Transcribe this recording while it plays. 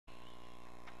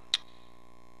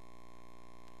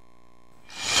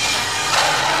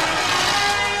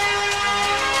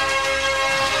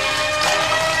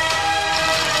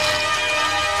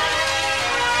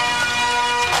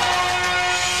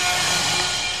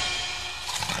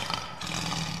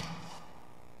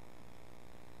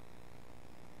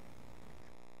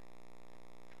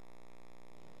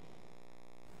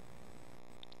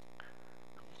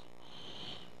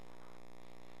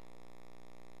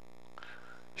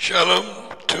Shalom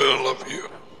to all of you.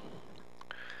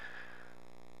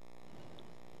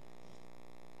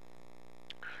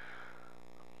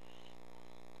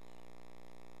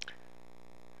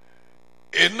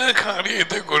 என்ன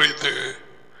காரியத்தை குறித்து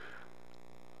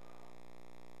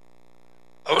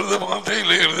அவரது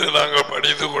வார்த்தையில் இருந்து நாங்கள்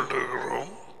படித்துக்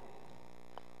கொண்டிருக்கிறோம்.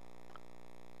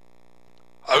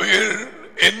 அவைகள்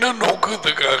என்ன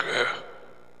நோக்கத்துக்காக,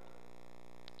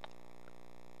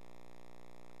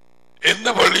 எந்த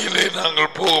வழியிலே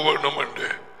நாங்கள் போக வேண்டும் என்று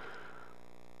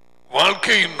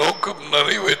வாழ்க்கையின் நோக்கம்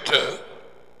நிறைவேற்ற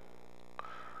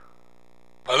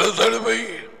பல தடவை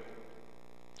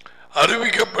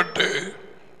அறிவிக்கப்பட்டு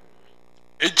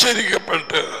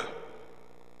எச்சரிக்கப்பட்ட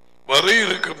வர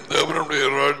இருக்கும் தேவனுடைய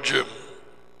ராஜ்யம்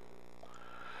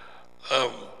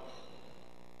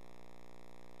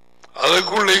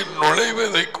அதற்குள்ளே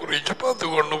நுழைவதை குறித்து பார்த்து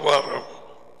கொண்டு வரோம்.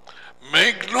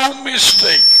 Make no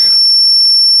mistake.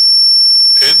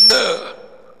 எந்த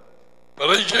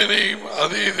பிரச்சனையும்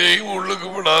இதையும் உள்ளுக்கு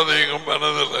விடாதீங்க.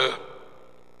 மனதில்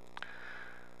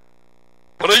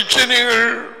பிரச்சனைகள்,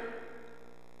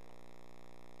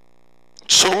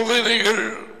 சோதனைகள்,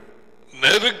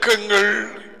 நெருக்கங்கள்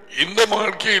இந்த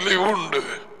வாழ்க்கையிலே உண்டு.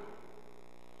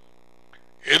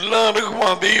 எல்லாருக்கும்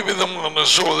அதே விதமான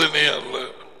சோதனை அல்ல,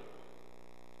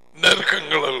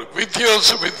 நெருக்கங்கள் அல்ல,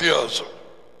 வித்தியாசம்.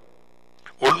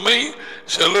 உண்மை,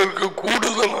 சிலருக்கு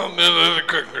கூடுதலான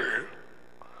நெருக்கங்கள்.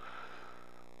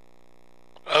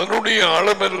 அதனுடைய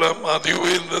ஆழமெல்லாம் அதி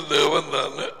உயர்ந்த தேவன்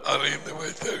தான் அறிந்து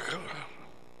வைத்திருக்கிறார்.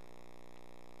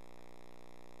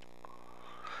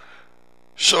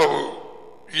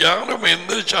 யாரும்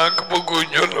எந்த சாக்கு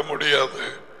போக்கும் சொல்ல முடியாது.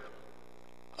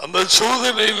 அந்த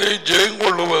சோதனையிலே ஜெயம்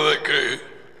கொள்ளுவதற்கு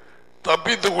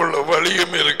தப்பித்துக் கொள்ள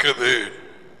வழியும் இருக்குது.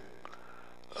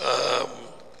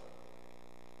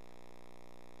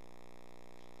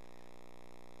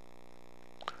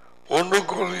 ஒன்று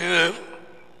கொள்கிறேன்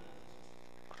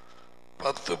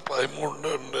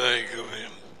 10:13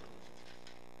 நினைக்கிறேன்.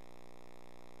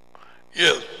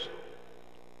 எஸ்,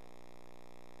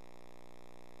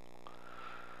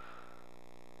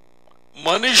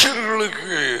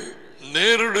 மனுஷர்களுக்கு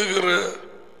நேரிடுகிற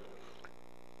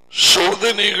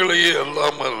சோதனைகளை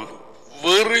அல்லாமல்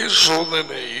வேறு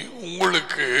சோதனை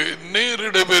உங்களுக்கு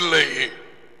நேரிடவில்லை.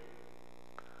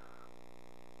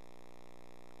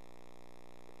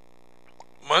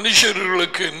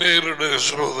 மனுஷர்களுக்கு நேரிட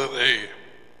சோதனை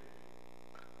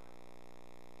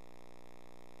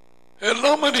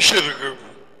எல்லா மனுஷருக்கும்.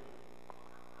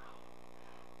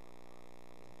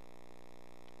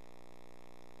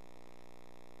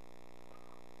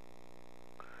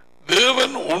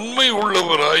 தேவன் உண்மை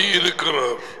உள்ளவராய்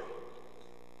இருக்கிறார்.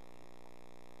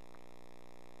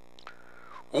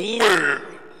 உங்கள்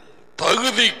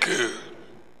தகுதிக்கு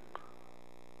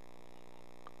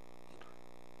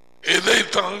எதை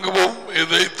தாங்குவோம்,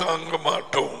 எதை தாங்க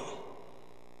மாட்டோம்.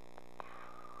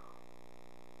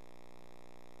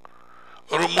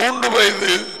 ஒரு 3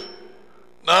 வயது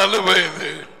 4 வயது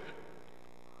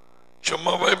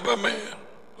சும்மா வைப்பமே,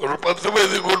 ஒரு 10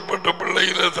 வயதுக்கு உட்பட்ட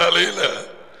பிள்ளையில தலையில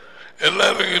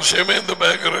எல்லாருக்கும் சேர்ந்து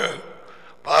பேக்கிற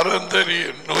பாரம்பரிய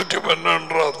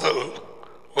 112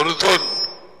 ஒரு தொன்,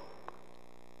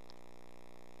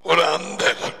 ஒரு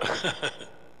அந்தர்,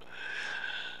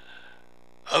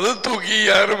 அதை தூக்கி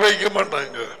யாரும் வைக்க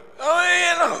மாட்டாங்க.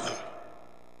 ஏனாது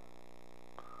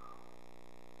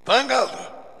தாங்காது.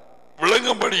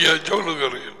 விளங்கும்படியா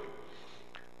சொல்லுகிறேன்.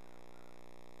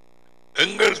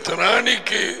 எங்கள்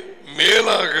திராணிக்கு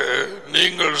மேலாக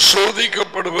நீங்கள்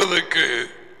சோதிக்கப்படுவதற்கு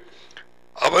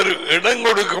அவர் இடம்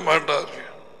கொடுக்க மாட்டார்.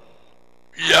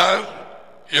 யார்?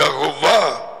 யெகோவா.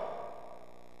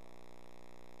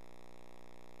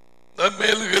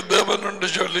 மேலுக்கு தேவன் என்று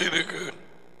சொல்லி இருக்கு.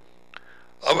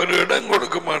 அவர் இடம்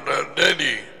கொடுக்க மாட்டார்.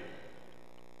 டேடி,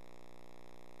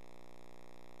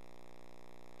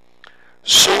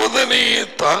 சோதனையை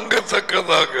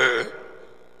தாங்கத்தக்கதாக,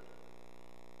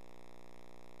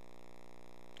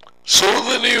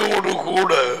 சோதனையோடு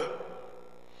கூட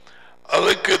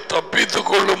அதற்கு தப்பித்துக்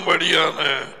கொள்ளும்படியான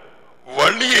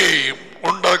வழியை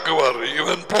உண்டாக்குவார்.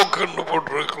 இவன் போக்கண்டு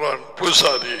போட்டிருக்கிறான்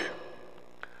பூசாரி.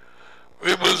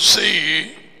 We will see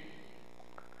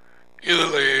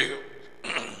இதில்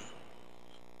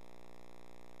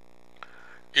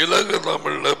இலகு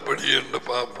தமிழ் எப்படி என்று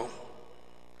பார்ப்போம்.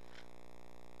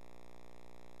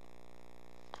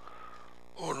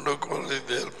 1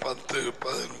 கொரிந்தியர்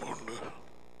 10:13.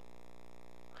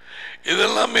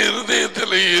 இதெல்லாம்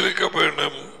இருதயத்தில் இருக்க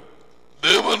வேண்டும்.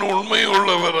 தேவன் உண்மை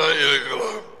உள்ளவராய்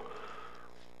இருக்கிறார்.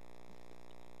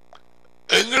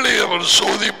 எங்களை அவர்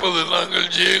சோதிப்பது நாங்கள்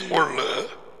ஜெயம்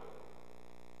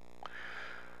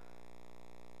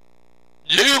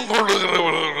ஜெயம்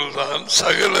கொள்ளுகிறவர்கள் தான்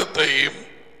சகலத்தையும்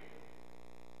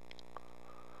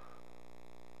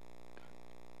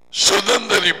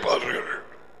சுதந்தரிப்பார்கள்.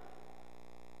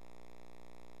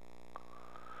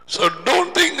 So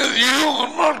don't think that you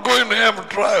are not going to have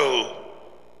trial.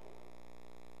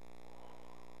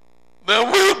 There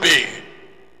will be.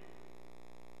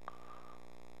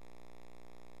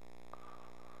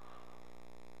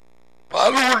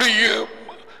 பாலுடைய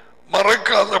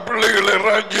மறக்காத பிள்ளைகளை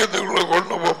ராஜ்யத்துக்குள்ள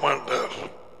கொண்டு போக மாட்டார்.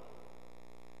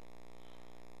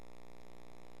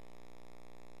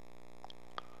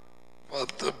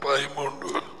 பத்து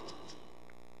பதிமூன்று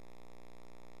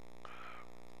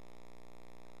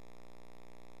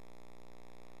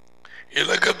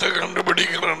இலக்கத்தை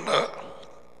கண்டுபிடிக்கிறா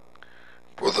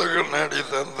புதக நாடி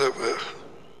தந்தவர்.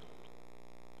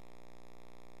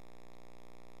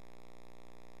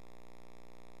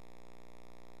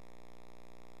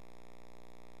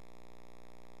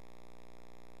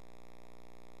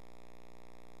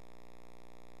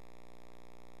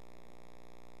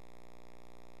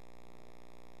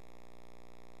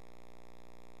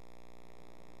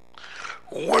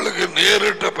 உங்களுக்கு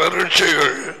நேரிட்ட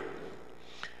பரீட்சைகள்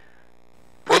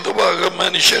பொதுவாக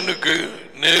மனுஷனுக்கு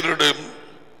நேரிடும்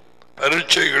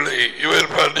பரீட்சைகளை இவர்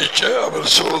படிச்ச அவர்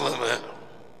சோதனை.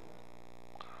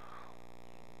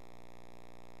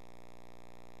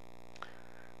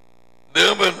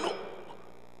 தேவன்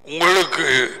உங்களுக்கு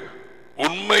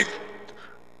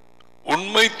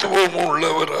உண்மைத்துவம்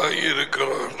உள்ளவராய்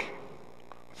இருக்கிறார்.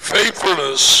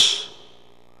 Faithfulness.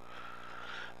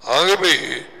 ஆகவே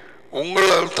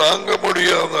உங்களால் தாங்க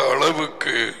முடியாத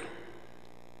அளவுக்கு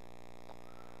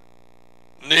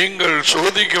நீங்கள்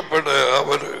சோதிக்கப்பட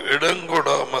அவர் இடம்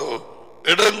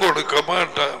கொடுக்க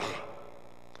மாட்டார்.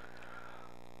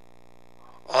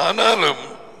 ஆனாலும்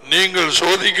நீங்கள்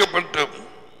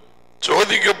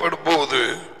சோதிக்கப்படும் போது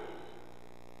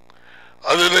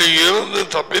அதில் இருந்து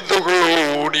தப்பித்துக்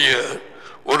கொள்ளக்கூடிய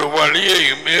ஒரு வழியை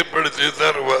ஏற்படுத்தி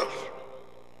தருவார்.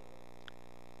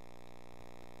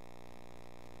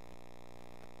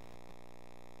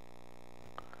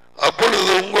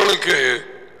 அப்பொழுது உங்களுக்கு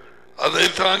அதை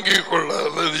தாங்கிக் கொள்ள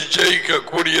அல்லது ஜெயிக்க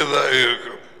கூடியதாக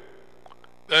இருக்கும்.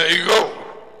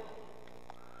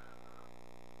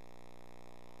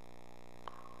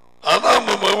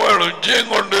 அதாமும் அவளும்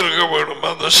ஜெயம் கொண்டிருக்க வேண்டும்.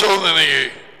 அந்த சோதனையை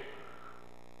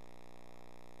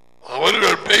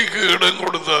அவர்கள் பேய்க்கு இடம்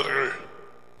கொடுத்தார்கள்.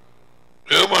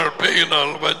 ஏமாள்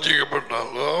பேயினால்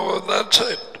வஞ்சிக்கப்பட்டால் that's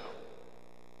it.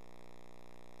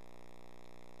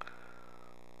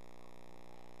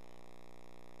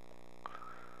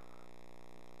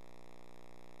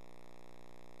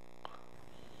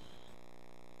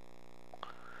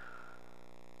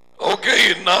 ஓகே,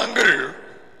 நாங்கள்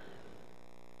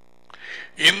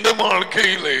இந்த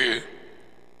வாழ்க்கையிலே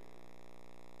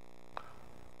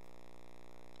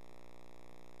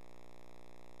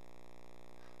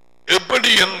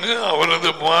எப்படி என்று அவரது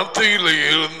வார்த்தையில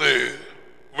இருந்து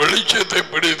வெளிச்சத்தை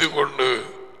பிடித்துக் கொண்டு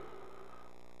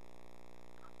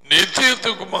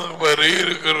நிச்சயத்துக்குமாக வர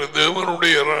இருக்கிற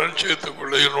தேவனுடைய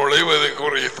ராஜ்யத்துக்குள்ளே நுழைவதை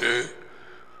குறைத்து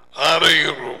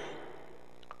ஆராய்கிறோம்.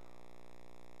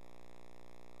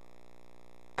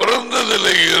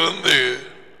 பிறந்ததிலே இருந்து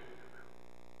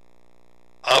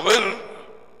அவர்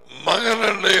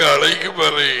மகனண்டை அழைக்கும்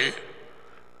வரை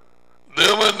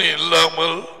தேவன்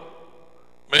இல்லாமல்,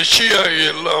 மெஷியா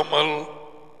இல்லாமல்,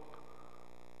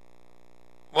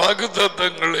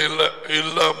 வாக்குத்தத்தங்கள்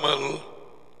இல்லாமல்,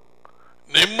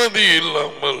 நிம்மதி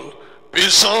இல்லாமல்,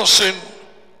 பிசாசின்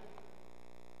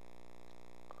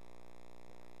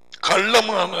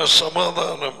கள்ளமான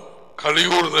சமாதானம்,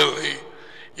 கலியூறுதலை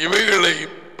இவைகளை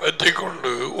பற்றி கொண்டு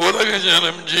உலக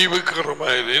ஜனம் ஜீவிக்கிற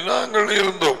மாதிரி நாங்கள்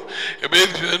இருந்தோம்.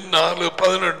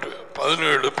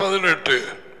 4:17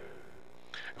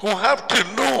 You have to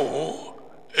know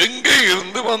எங்கே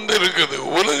இருந்து வந்திருக்குது,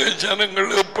 உலக ஜனங்கள்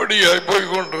எப்படியாய்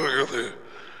போய்கொண்டிருக்குது.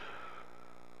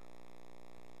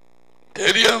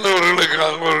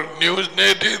 தெரியாதவர்களுக்காக ஒரு நியூஸ்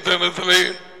நேற்றைய தினத்திலே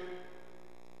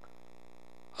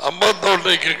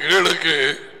அம்பத்தோட்டைக்கு கீழக்கு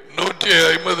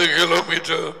 150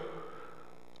 கிலோமீட்டர்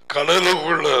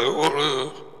கடலுக்குள்ள ஒரு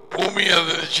பூமி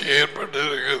அதிர்ச்சி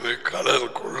ஏற்பட்டிருக்குது.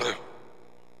 கடலுக்குள்ள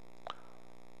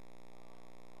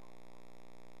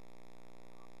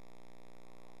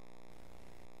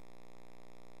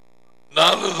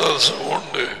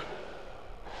 4.1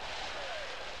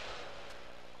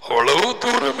 அவ்வளவு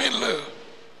தூரம் இல்லை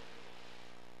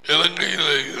இலங்கையில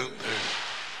இருந்து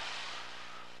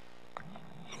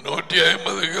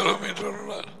 150 கிலோமீட்டர்.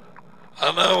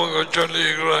 ஆனா அவங்க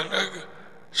சொல்லியிருக்கிறாங்க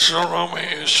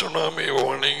சுனாமி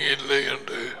வார்னிங் இல்லை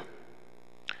என்று.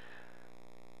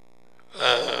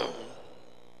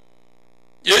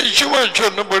 இயேசுவா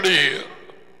சொன்னபடி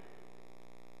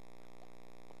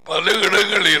பல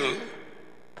இடங்களில்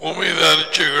பூமி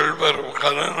தாட்சிகள் வரும்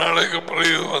கன நாளைக்கு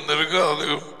பிறகு வந்திருக்கு. அது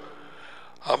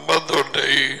அம்பத்தொட்டை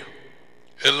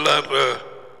எல்லார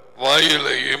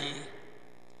வாயிலையும்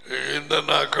இந்த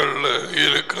நாட்கள்ல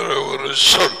இருக்கிற ஒரு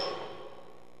சொல்.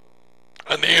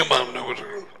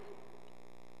 அநேகமானவர்கள்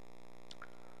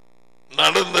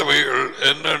நடந்தவைகள்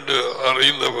என்னென்று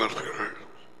அறிந்தவர்கள்.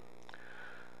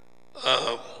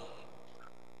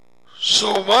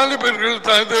 வாலிபர்கள்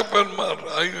தாய்தப்பன்மார்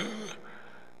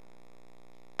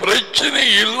பிரச்சனை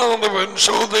இல்லாதவன்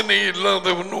சோதனை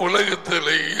இல்லாதவன்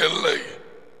உலகத்திலே இல்லை.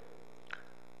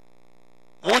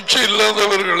 மூச்சு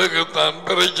இல்லாதவர்களுக்கு தான்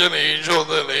பிரச்சனையும்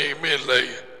சோதனையும் இல்லை.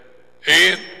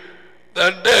 ஏன்?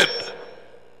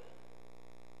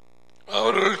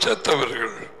 அவர்கள்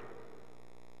செத்தவர்கள்.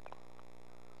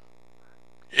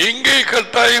 இங்கே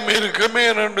கட்டாயம் இருக்குமே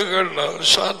என்று கண்டால்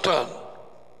சாத்தான்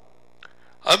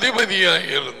அதிபதியாக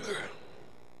இருந்து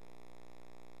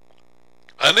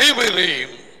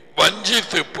அனைவரையும்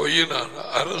வஞ்சித்து போயினான்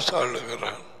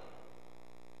அரசாளுகிறான்.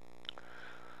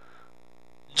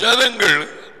 ஜனங்கள்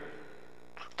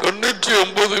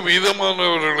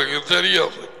 99%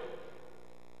 தெரியாது.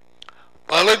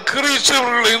 பல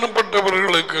கிறிஸ்தவர்கள்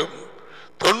இனப்பட்டவர்களுக்கு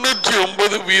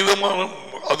 99%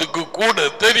 அதுக்கு கூட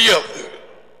தெரியாது.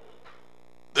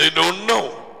 They don't know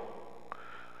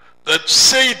that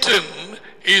Satan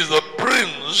is the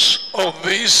prince of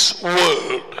this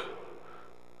world.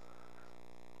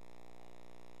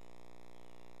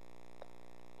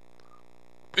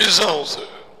 பிசாசு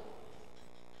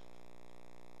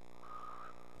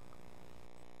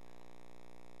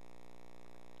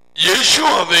இயேசு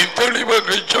அதை தெளிவாக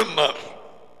சொன்னார்.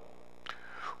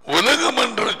 உலகம்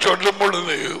என்று சொல்லும்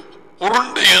பொழுது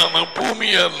உருண்டையான பூமி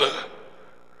அல்ல.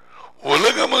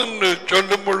 உலகம் என்று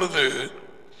சொல்லும் பொழுது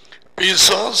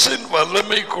பிசாசின்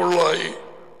வல்லமைக்குள்ளாய்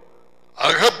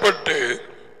அகப்பட்டு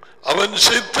அவன்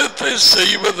சித்தத்தை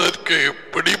செய்வதற்கு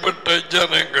பிடிபட்ட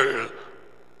ஜனங்கள்,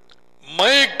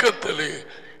 மயக்கத்திலே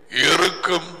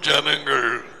இருக்கும் ஜனங்கள்.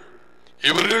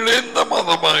 இவர்கள் எந்த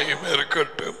மதமாயும்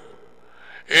இருக்கட்டும்,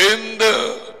 எந்த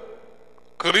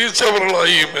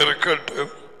கிறிஸ்தவர்களாயும்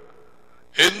இருக்கட்டும்,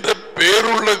 எந்த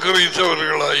பேருள்ள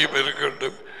கிறிஸ்தவர்களாயும்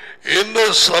இருக்கட்டும், எந்த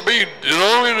சபை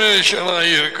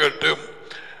டினாமினேஷனாய் இருக்கட்டும்,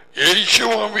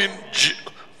 இயேசுவின்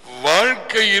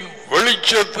வாழ்க்கையின்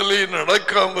வெளிச்சத்திலே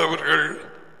நடக்காதவர்கள்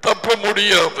தப்ப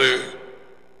முடியாது.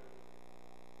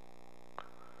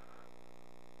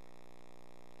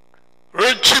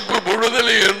 ரட்சிப்பு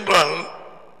விடுதலை என்றால்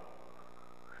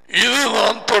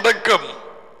இதுதான் தொடக்கம்.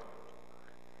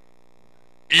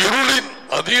 இருளின்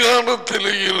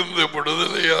அதிகாரத்திலே இருந்து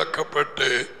விடுதலையாக்கப்பட்டு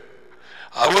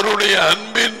அவருடைய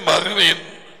அன்பின் மகனின்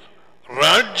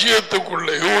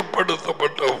ராஜ்யத்துக்குள்ளே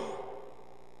உட்படுத்தப்பட்டோம்.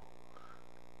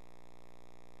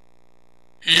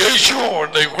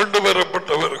 இயேசுவை கொண்டு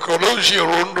வரப்பட்டவர்.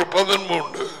 கொலோசியர்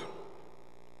 1:13.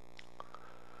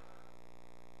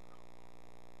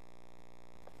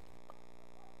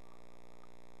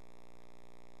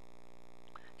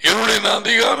 இருளின்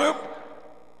அதிகாரம்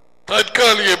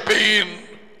தற்காலிக பேயின்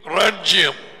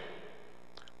ராஜ்யம்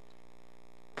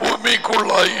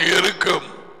பூமிக்குள்ளாய் இருக்கும்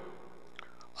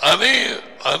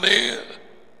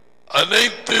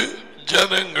அனைத்து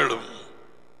ஜனங்களும்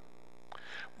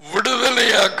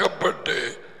விடுதலையாக்கப்பட்டு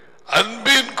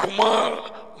அன்பின் குமார்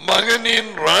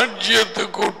மகனின்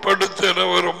ராஜ்யத்துக்கு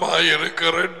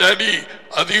உட்படுத்தினவருமாயிருக்கிற டடி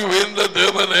அதி உயர்ந்த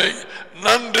தேவனை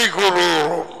நன்றி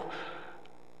கூறுகிறோம்.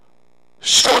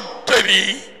 சொத்தரி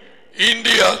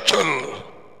இந்தியா சொல்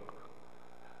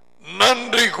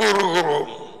நன்றி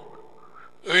கூறுகிறோம்.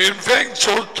 இன்ஃபேக்ட்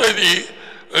சொத்தரி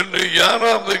என்று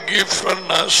யாராவது கிஃப்ட்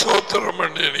பண்ணா சோத்திரம்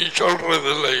என்று நீ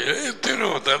சொல்றதில்லை. எத்தனை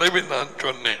தடவை நான்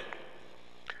சொன்னேன்.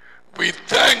 We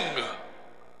thank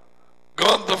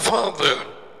God the Father.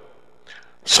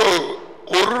 So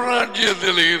ஒரு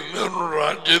ராஜ்யத்தில் இருந்து இன்னொரு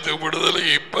ராஜ்யத்துக்கு விடுதலை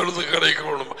இப்பொழுது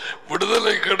கிடைக்கணும்.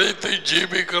 விடுதலை கிடைத்து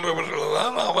ஜீவிக்கிறவர்கள்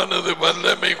தான் அவனது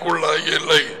வல்லமைக்குள்ளாய்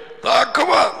இல்லை.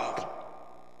 தாக்குவான்,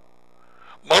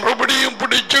 மறுபடியும்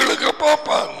பிடிச்சு இழுக்க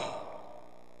பார்ப்பான்.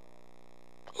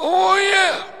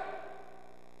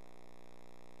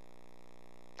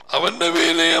 அவன்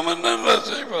வேலையை அவன் நல்லா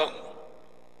செய்வான்.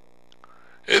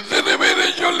 எத்தனை பேரை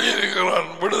சொல்லி இருக்கிறான்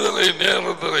விடுதலை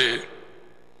நேரத்திலே.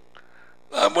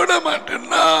 நான் விட மாட்டேன்,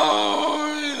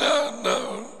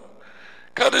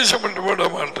 கடைசப்பட்டு விட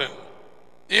மாட்டேன்.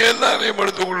 நீ எல்லாரையும்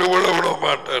எடுத்துக்கொண்டு விட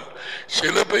மாட்டேன்.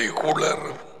 சிலபை குளர்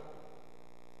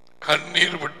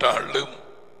கண்ணீர் விட்டாலும்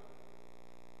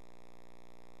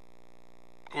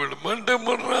விழுமட்டும்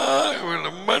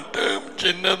விழுமட்டும்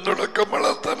சின்ன தொடக்கம்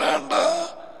வளர்த்தனாண்டா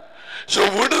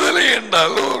விடுதலை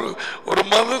என்றால் ஒரு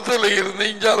மதத்தில் இருந்து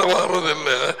இஞ்சால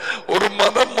வர்றதில்லை, ஒரு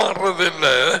மதம்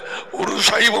மாறுறதில்லை, ஒரு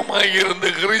சைவமாக இருந்து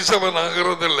கிறிஸ்தவன்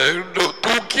ஆகிறதில்லை,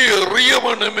 தூக்கி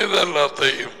எறியவனும் இது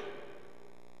எல்லாத்தையும்.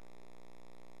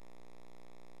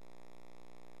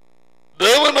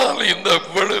 தேவனால் இந்த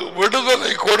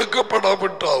விடுதலை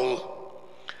கொடுக்கப்படாவிட்டால்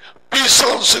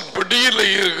பிசாசின் பிடியில்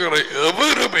இருக்கிற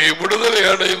எவருமே விடுதலை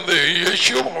அடைந்து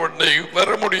இயேசுவை வர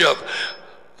முடியாது.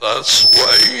 That's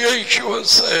why Yeshua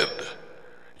said,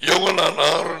 யோவான்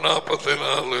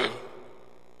 6:44,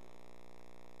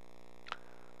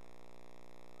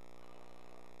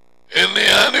 என்னை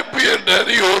அனுப்பிய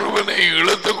டேடி ஒருவனை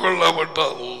இழுத்துக்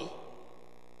கொள்ளாவிட்டால்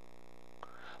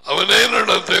அவனே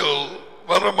நடத்தில்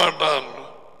வரமாட்டான்,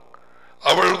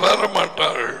 அவள்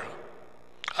வரமாட்டாள்.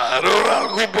 யாரோ ஒரு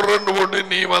ஆள் கூப்பிடுறன்னு போட்டு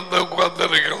நீ வந்து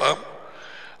உட்கார்ந்திருக்கலாம்,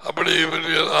 அப்படி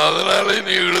அதனாலே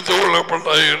நீ இழுத்து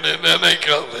கொள்ளப்பட்டாய் என்று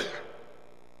நினைக்காது.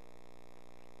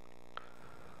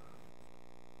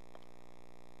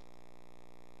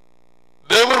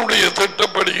 தேவனுடைய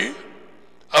திட்டப்படி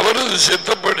அவரது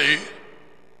சித்தப்படி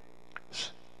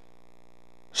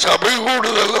சபை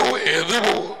கூடுதலோ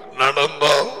எதுவோ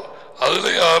நடந்தால்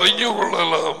அதில் அறிஞ்சு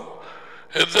கொள்ளலாம்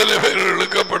எத்தனை பேர்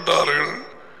இழுக்கப்பட்டார்கள்,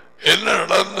 என்ன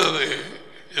நடந்தது,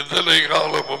 எத்தனை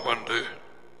காலமும் என்று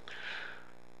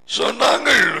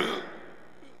சொன்னாங்கள்.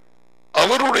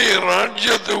 அவருடைய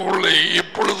ராஜ்யத்துக்குள்ளே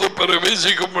இப்பொழுது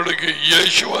பிரவேசிக்கும்படிக்கு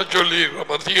இயேசுவா சொல்லி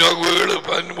மத்திய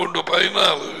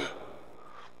 7:13-14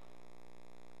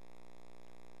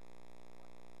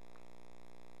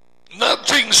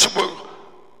 nothing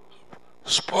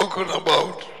spoken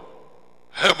about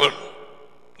heaven,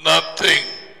 nothing,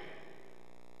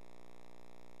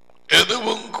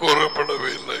 எதுவும்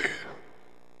கூறப்படவில்லை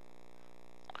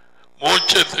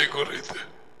மோட்சத்தை குறித்து.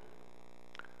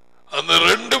 அந்த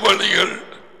 2 வழிகள்,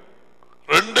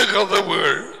 2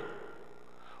 கதவுகள்,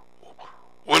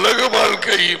 உலக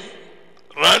வாழ்க்கையும்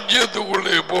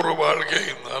ராஜ்யத்துக்குள்ளே போற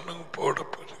வாழ்க்கையும் தான்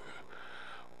போடப்படுது,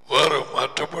 வேற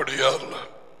மாற்றப்படியால.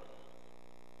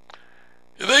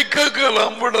 இதை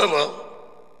கேட்கலாம், விடலாம்,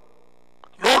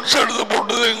 நோட்ஸ் எடுத்து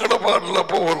போட்டு எங்கட பாடல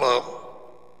போகலாம்.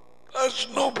 That's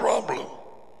no problem.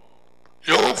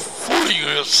 You're fooling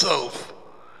yourself.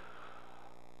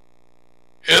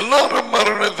 எல்லாரும்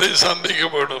மரணத்தை சந்திக்க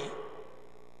வேண்டும்.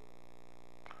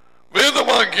 வேத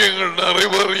வாக்கியங்கள்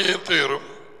நிறைவேறியே தீரும்.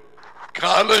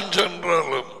 காலம்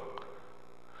சென்றாலும்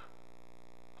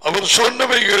அவர்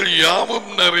சொன்னவைகள் யாவும்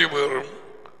நிறைவேறும்.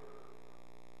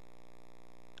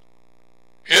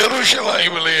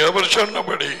 எருசலேமிலே அவர்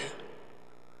சொன்னபடி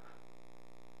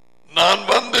நான்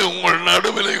வந்து உங்கள்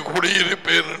நடுவிலே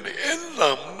குடியிருப்பேன் என்று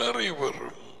எல்லாம்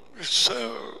நிறைவேறும்.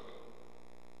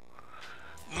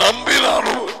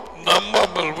 நம்பினாலோ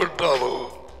நம்பாமல் விட்டாலோ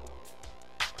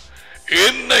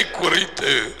என்னை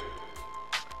குறித்து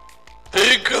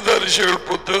தீர்க்கதரிசிகள்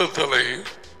புத்தகத்திலே,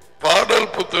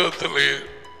 பாடல் புத்தகத்திலே,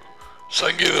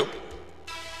 சங்கீதம்,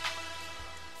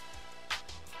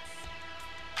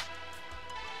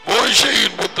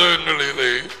 மோசேயின்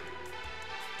புத்தகங்களிலே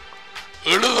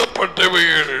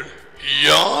எழுதப்பட்டவைகள்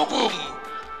யாவும்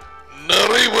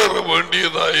நிறைவேற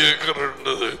வேண்டியதாக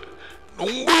இருக்கிறது.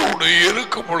 உங்களோடு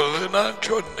இருக்கும் பொழுது நான்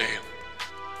சொன்னேன்,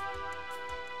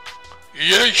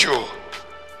 இயேசு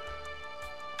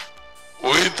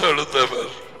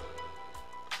உயிர்த்தெழுந்தவர்,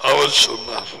 அவர்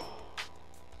சொன்னார்.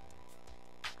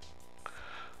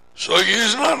 So he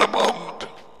is not about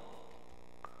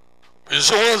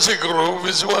விசுவாசிக்கிறோம்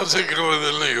விசுவாசிக்கிறது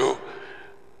இல்லையோ,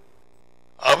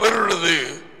 அவரது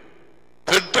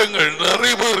திட்டங்கள்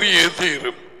நிறைவேறியே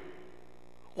தீரும்.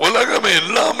 உலகம்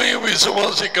எல்லாமே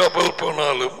விசுவாசிக்காமல்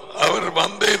போனாலும் அவர்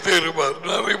வந்தே தீருவார்,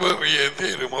 நிறைவேறியே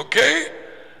தீரும். Okay,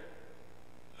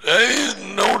 there is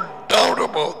no doubt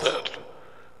about that.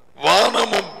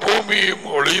 வானமும் பூமியும்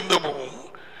ஒளிந்து போகும்,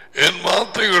 என்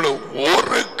வார்த்தைகளும்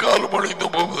ஒரு காலம் ஒளிந்து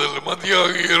போவதில்லை. மத்திய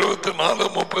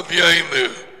 24:35.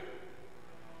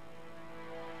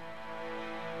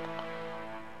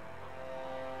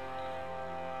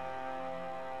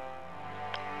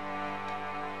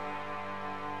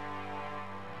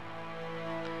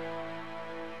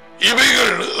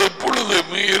 இவைகள்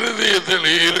எப்பொழுதும் இருதயத்தில்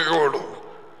இருக்கணும்.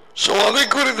 சோ அதை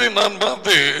குறித்து நான்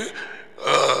பார்த்து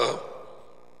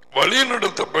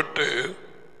வழிநடத்தப்பட்டு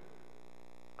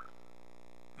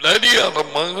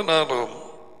நடியாலும் மகனாலும்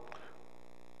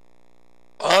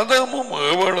ஆதாமும்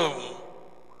ஏவலும்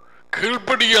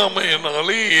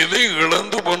கீழ்ப்படியாமையினாலே எதை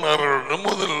இழந்து போனார்கள்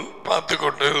முதல் பார்த்து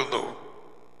கொண்டு இருந்தோம்.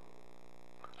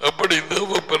 அப்படி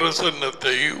தேவ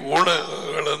பிரசன்னத்தை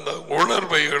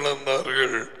உணர்வை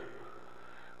இழந்தார்கள்.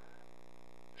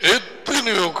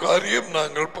 எத்தனையோ காரியம்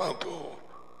நாங்கள் பார்த்தோம்.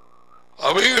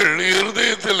 அவைகள்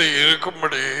இருதயத்தில்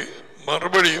இருக்கும்படி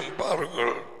மறுபடியும்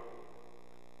பாருங்கள்.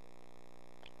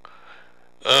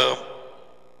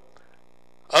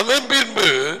 அதன் பின்பு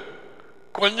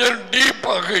கொஞ்சம்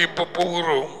டீப்பாக இப்ப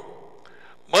போகிறோம்.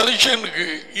 மனுஷனுக்கு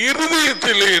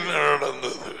இருதயத்திலே என்ன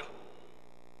நடந்தது?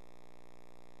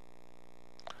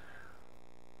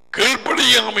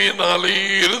 கீழ்ப்படியாமையினாலே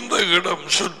இருந்த இடம்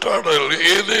சுற்றாடல்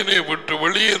ஏதேனை விட்டு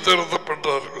வெளியே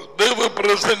துரத்தப்பட்டார்கள். தேவ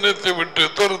பிரசன்னத்தை விட்டு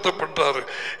துரத்தப்பட்டார்கள்.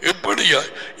 எப்படியா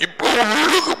இப்போ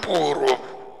உள்ளுக்கு போகிறோம்.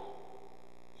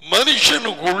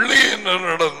 மனுஷனுக்கு உள்ளே என்ன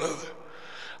நடந்தது?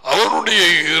 அவனுடைய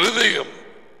இருதயம்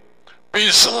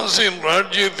பிசாசின்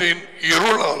ராஜ்யத்தின்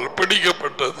இருளால்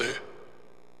பிடிக்கப்பட்டது.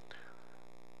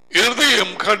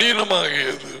 இருதயம்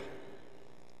கடினமாகியது.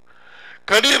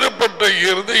 கடினப்பட்ட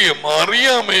இருதயம்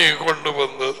அறியாமையை கொண்டு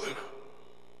வந்தது.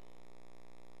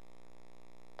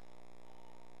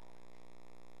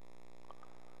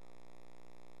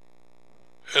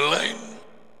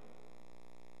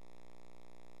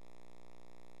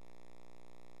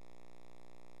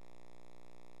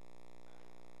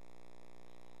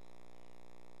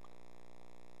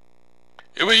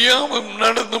 இவையாவும்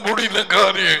நடந்து முடிந்த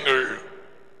காரியங்கள்.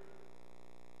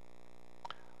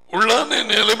 உள்ளான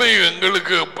நிலைமை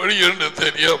எங்களுக்கு எப்படி என்று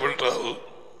தெரியாவிட்டால்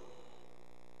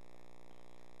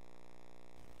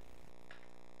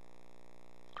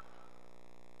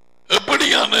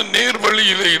எப்படியான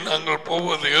நேர்வழியிலே நாங்கள்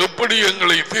போவது? எப்படி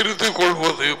எங்களை திருத்திக்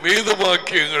கொள்வது? வேத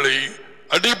வாக்கியங்களை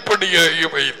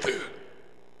அடிப்படையாக வைத்து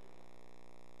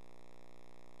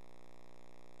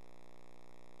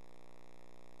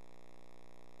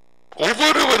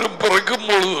ஒவ்வொருவரும் பிறக்கும்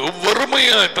பொழுது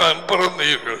வறுமையாய்த்தான்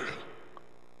பிறந்தீர்கள்.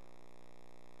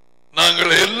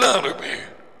 நாங்கள் எல்லாருமே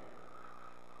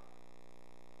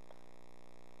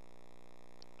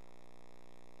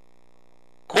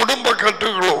குடும்ப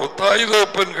கட்டுகளோ, தாய்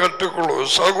தகப்பன் கட்டுகளோ,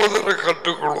 சகோதர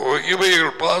கட்டுகளோ,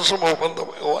 இவைகள் பாசமோ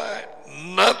வந்தமோ,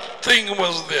 nothing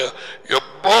was there. You're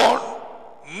born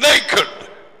naked,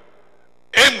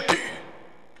 empty.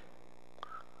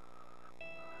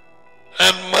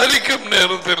 and மரிக்கும்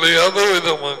நேரத்தில் அதோ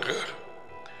விதமாக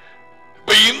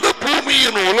இப்ப இந்த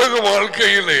பூமியின் உலக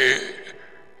வாழ்க்கையிலே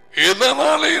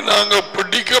எதனாலே நாங்கள்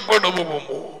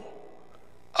பிடிக்கப்படுவோமோ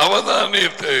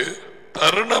அவதானித்து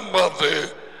தருணம் பார்த்து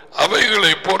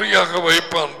அவைகளை பொறியாக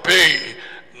வைப்பான் பேய்.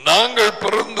 நாங்கள்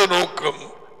பிறந்த நோக்கம்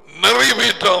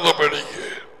நிறைவேற்றாதபடிக்கு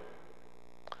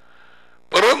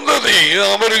பிறந்ததை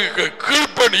அவருக்கு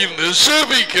கீழ்ப்படிந்து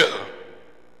சேவிக்க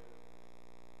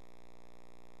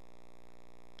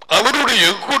அவருடைய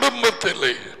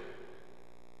குடும்பத்திலே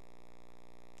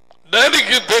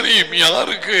டேடிக்கு தெரியும்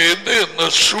யாருக்கு எந்த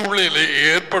சூழ்நிலை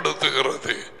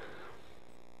ஏற்படுத்துகிறது,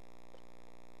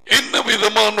 என்ன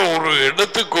விதமான ஒரு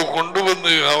இடத்துக்கு கொண்டு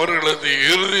வந்து அவர்களது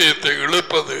இருதயத்தை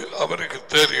இழுப்பது அவருக்கு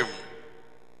தெரியும்.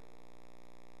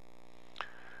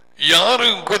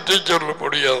 யாரும் குற்றம் சொல்ல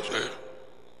முடியாது.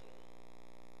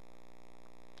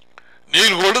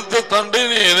 நீர் கொடுத்த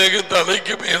தண்டனை எனக்கு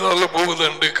தலைக்கு மேலால போகுது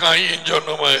என்று காயின்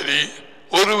சொன்ன மாதிரி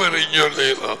ஒருவரையும் சொல்ல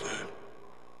இயலாது.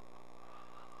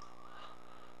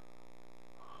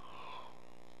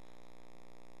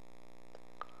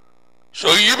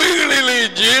 இவைகளிலே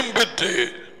ஜெயம் பெற்று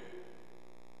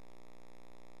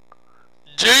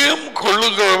ஜெயம்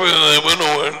கொள்ளுகிறவனோ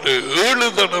என்று 7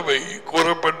 தடவை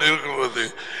கூறப்பட்டிருக்கிறது.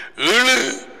 7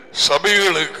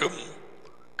 சபைகளுக்கும்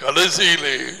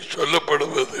கடைசியிலே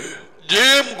சொல்லப்படுவது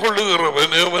ஜெயம்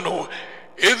கொள்ளுகிறவன் எவனோ.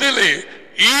 எதிலே?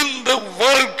 இந்த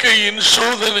வாழ்க்கையின்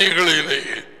சோதனைகளிலே,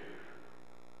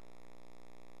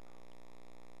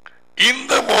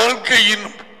 இந்த வாழ்க்கையின்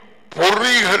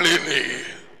பொறிகளிலே,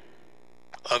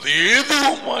 அது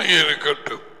எதுவுமாய்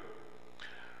இருக்கட்டும்,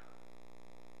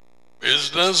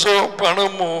 பிசினஸோ,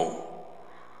 பணமோ,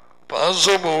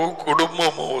 பாசமோ,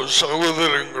 குடும்பமோ,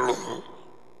 சகோதரங்களோ,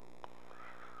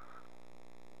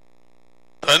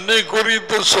 தன்னை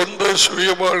குறித்த சொந்த சுய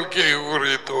வாழ்க்கையை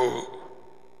குறித்தோ,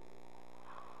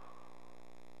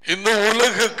 இந்த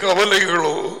உலக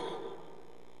கவலைகளோ,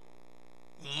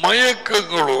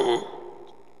 மயக்கங்களோ,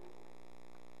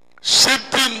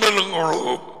 சிற்றின்பங்களோ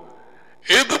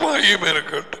எதுவாயும்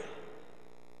இருக்கட்டும்,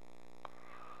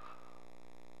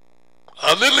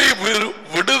 அதிலே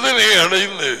விடுதலை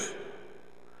அடைந்து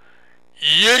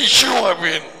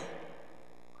இயேசுவின்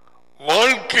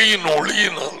வாழ்க்கையின்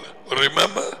ஒளியினால்.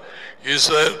 Remember, he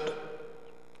said,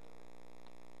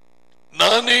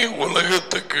 நானே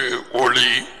உலகத்துக்கு ஒளி,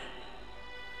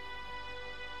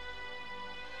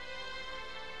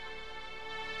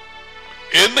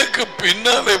 எனக்கு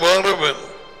பின்னாலே வாரவன்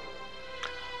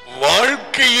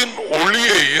வாழ்க்கையின்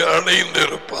ஒளியை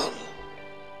அடைந்திருப்பான்.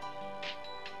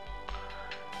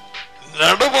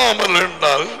 நடவாமல்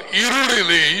என்றால்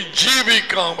இருளிலே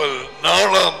ஜீவிக்காமல்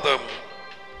நாளாந்தம்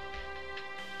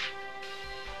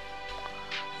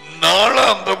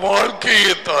நாளாந்த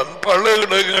வாழ்க்கையை தான் பல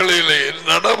இடங்களிலே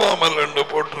நடவாமல் என்று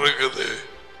போட்டிருக்குது.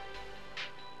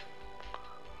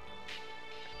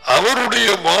 அவருடைய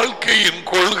வாழ்க்கையின்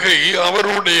கொள்கை,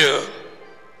 அவருடைய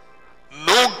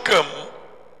நோக்கம்,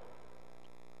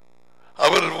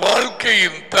 அவர்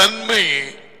வாழ்க்கையின் தன்மை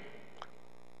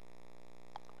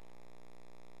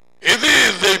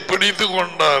எதை பிடித்துக்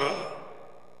கொண்டார்,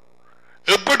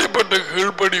 எப்படிப்பட்ட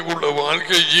கீழ்ப்படி உள்ள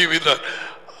வாழ்க்கை ஜீவித்தார்,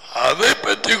 அதை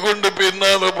பற்றி கொண்டு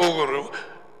பின்னால போகிறோம்.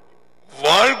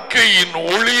 வாழ்க்கையின்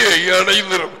ஒளியை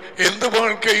அடைந்திரும். எந்த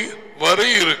வாழ்க்கை? வரை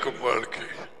இருக்கும் வாழ்க்கை.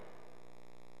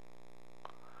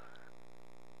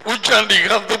 பூச்சாண்டி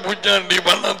காத்து பூச்சாண்டி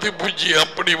வண்ணாத்தி பூச்சி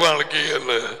அப்படி வாழ்க்கை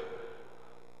அல்ல.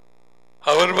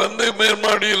 அவர்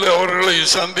மேல்மாடியில் அவர்களை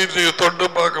சந்தித்து தொண்டு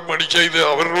பார்க்கும்படி செய்து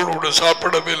அவர்களோடு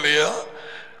சாப்பிடவில்லையா?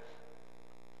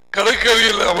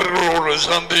 கடற்கரையில் அவர்களோடு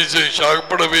சந்தித்து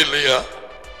சாப்பிடவில்லையா?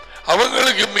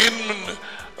 அவங்களுக்கு மீன்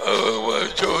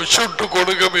சுட்டு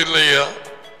கொடுக்கவில்லையா?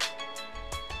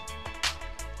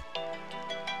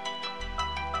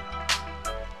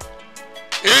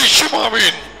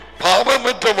 இயேசுவின்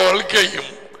பாவமற்ற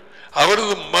வாழ்க்கையும்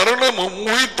அவரது மரணமும்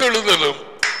உயிர்த்தெழுதலும்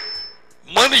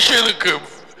மனுஷனுக்கு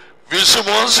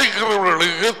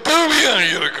விசுவாசிக்கிறவர்களுக்கு தேவையாக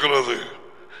இருக்கிறது.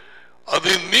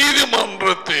 அது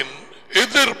நீதிமன்றத்தின்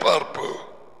எதிர்பார்ப்பு.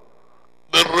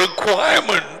 The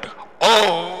requirement of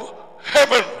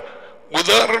heaven.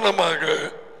 உதாரணமாக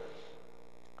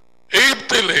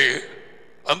எகிப்திலே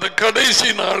அந்த கடைசி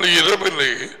நாள்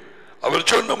இரவிலே அவர்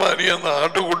சொன்ன மாதிரி அந்த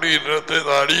ஆட்டுக்குட்டியின்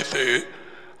ரத்தத்தை அடித்து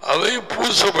அதை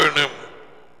பூச வேண்டும்.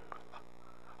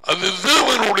 அது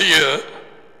தேவனுடைய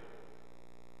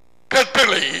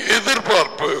கட்டளை,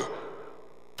 எதிர்பார்ப்பு.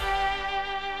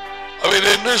 அவர்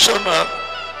என்ன சொன்னார்?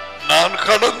 நான்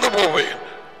கடந்து போவேன்,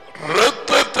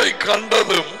 இரத்தத்தை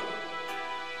கண்டதும்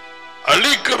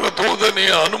அழிக்கிற தூதனை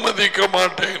அனுமதிக்க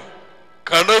மாட்டேன்,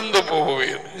 கடந்து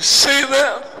போவேன். செய்த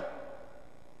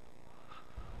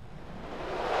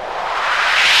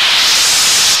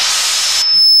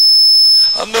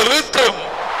அந்த இரத்தம்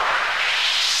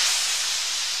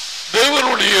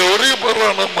தேவனுடைய ஒரே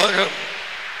பரான மகன்,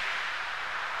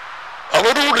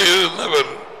 அவரோடு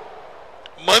இருந்தவர்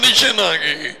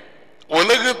மனுஷனாகி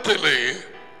உலகத்திலே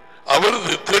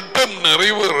அவரது திட்டம்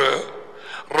நிறைவேற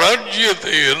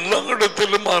ராஜ்யத்தை எல்லா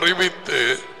இடத்திலும் அறிவித்து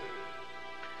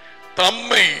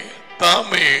தம்மை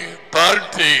தாமே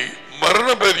தாழ்த்தி மரண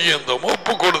பரியந்தம்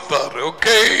ஒப்பு கொடுத்தார்.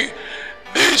 Okay,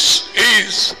 this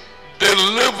is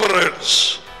deliverance,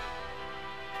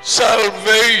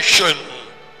 salvation.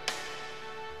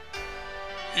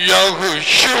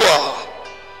 யாகுஷுவா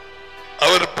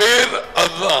அவர் பேர்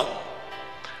அதுதான்.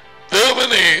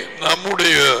 தேவனே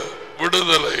நம்முடைய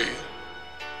விடுதலை.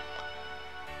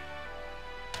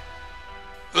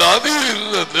 அது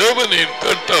இந்த தேவனின்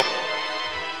திட்டம்.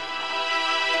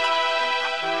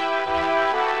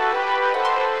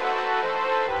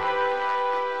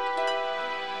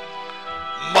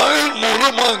 மகன்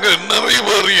மூலமாக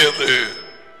நிறைவேறியது.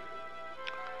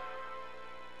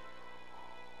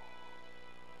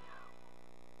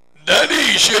 டாடி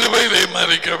சிலுவையிலே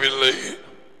மறிக்கவில்லை.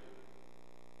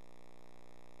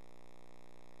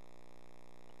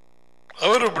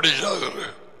 அவர் எப்படி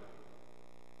சாகிறார்?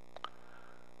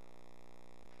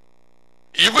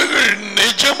 இவர்கள்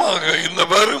நிஜமாக இந்த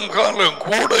வரும் காலம்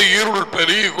கூட இருள்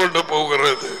பெருகி கொண்டு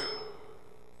போகிறது.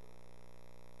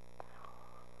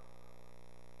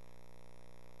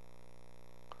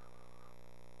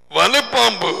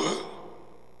 வனப்பாம்பு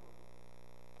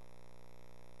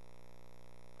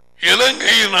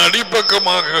இலங்கையின்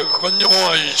அடிப்பக்கமாக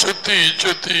கொஞ்சமாய் சுத்தி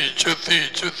சுத்தி சுத்தி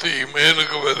சுத்தி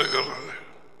மேலுக்கு வருகிறது.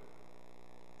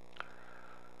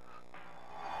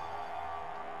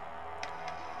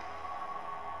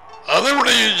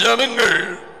 அதனுடைய ஜனங்கள்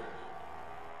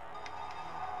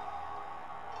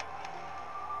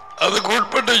அதுக்கு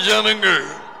உட்பட்ட ஜனங்கள்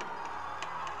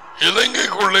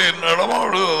இலங்கைக்குள்ளே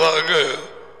நடமாடுவதாக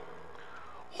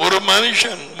ஒரு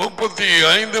மனுஷன்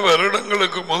 35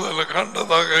 வருடங்களுக்கு முதல்ல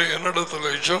கண்டதாக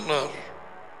என்னிடத்தில் சொன்னார்.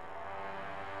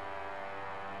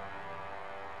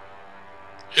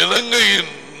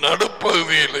 இலங்கையின்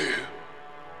நடுப்பகுதியிலே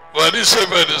வரிசை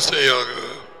வரிசையாக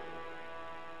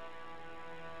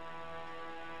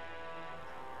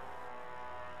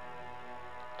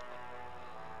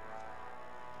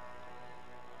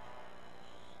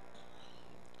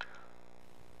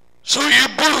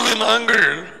இப்பொழுது நாங்கள்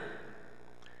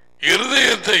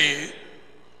இருதயத்தை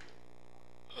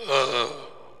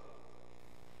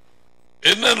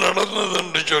என்ன நடந்தது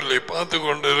என்று சொல்லி பார்த்து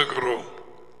கொண்டிருக்கிறோம்.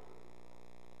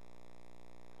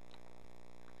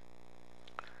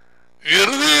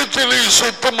 இருதயத்திலே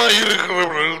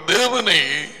சுத்தமாயிருக்கிறவர்கள் தேவனை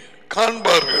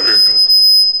காண்பார்கள்.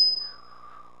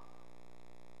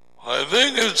 I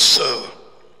think it's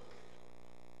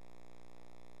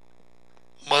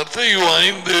மத்தேயு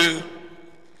 5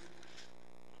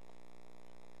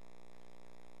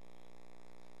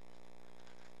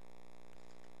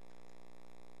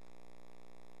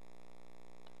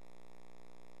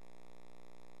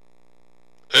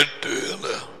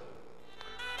 8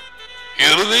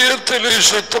 இருதயத்திலே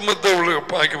சுத்தமத்தவர்களுக்கு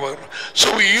பாக்கிவார். சோ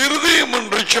இருதயம்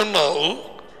என்று சொன்னால்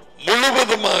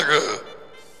முழுவதுமாக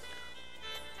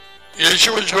இயேசு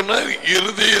சொன்னார்,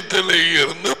 இருதயத்திலே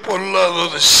இருந்து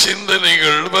பொல்லாத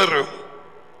சிந்தனைகள் வரும்.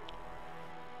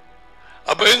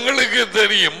 அப்ப எங்களுக்கு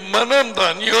தெரியும், மனம்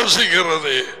தான்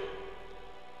யோசிக்கிறது.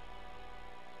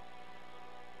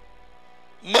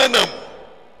 மனம்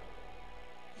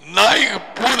நாய்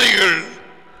பூனைகள்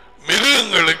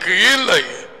மிருகங்களுக்கு இல்லை.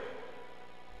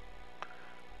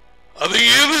 அது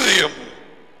இருதயம்.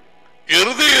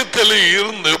 இருதயத்தில்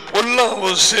இருந்து பொல்லாத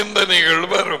சிந்தனைகள்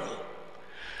வரும்.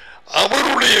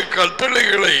 அவருடைய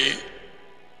கட்டளைகளை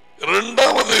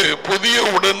இரண்டாவது புதிய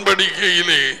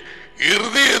உடன்படிக்கையிலே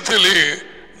இருதயத்திலே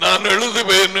நான்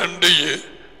எழுதுவேன் என்று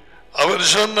அவர்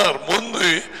சொன்னார். முன்பு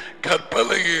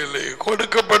கற்பலகையிலே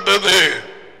கொடுக்கப்பட்டது,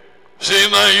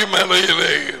 சீனாய்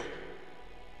மலையிலே.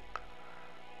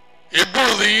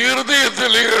 இப்பொழுது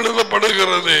இருதயத்திலே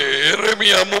எழுதப்படுகிறது.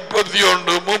 எரேமியா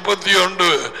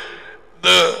 31:31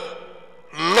 The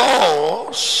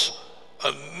laws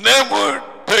are never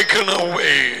taken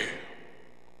away.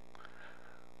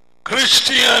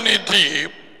 Christianity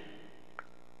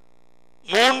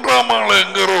மூன்றாம் ஆள்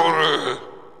என்கிற ஒரு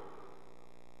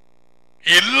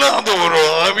இல்லாத ஒரு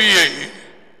ஆவியை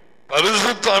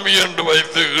பரிசுத்தாவி என்று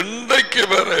வைத்து இன்றைக்கு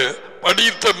வர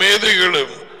படித்த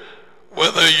மேதைகளும்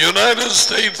whether United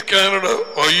States, Canada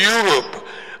or Europe,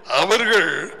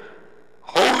 அவர்கள்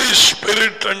Holy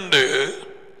Spirit என்று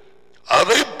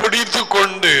அதை பிடித்து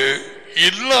கொண்டு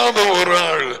இல்லாத ஒரு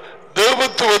ஆள்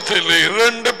தேவத்துவத்தில்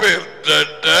இரண்டு பேர்,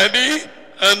 டாடி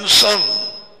அண்ட் சன்,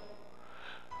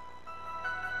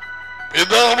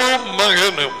 பிதாவும்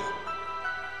மகனும்.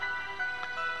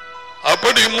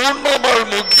 அப்படி மூன்றாம் ஆள்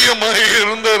முக்கியமாக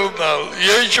இருந்திருந்தால்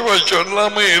இயேசுவை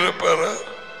சொல்லாம இருப்பார.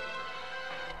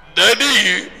 டடி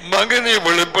மகனை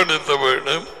வெளிப்படுத்த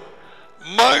வேண்டும்,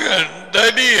 மகன்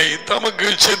டடியை தமக்கு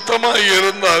சித்தமாய்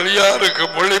இருந்தால் யாருக்கு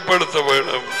வெளிப்படுத்த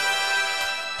வேண்டும்?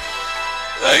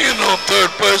 You know,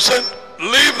 third person,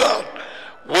 leave that.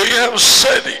 We have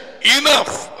said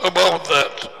enough about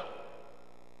that.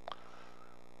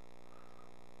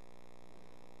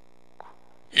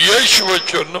 இயேசுவை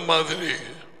சொன்ன மாதிரி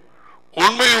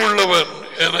உண்மை உள்ளவன்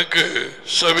எனக்கு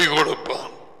செவி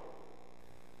கொடுப்பான்.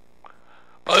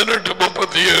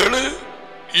 18:37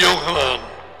 யோகனான்.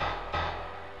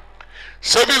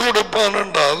 செவி கொடுப்பான்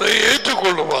என்றால் அதை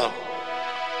ஏற்றுக்கொள்ளுவான்.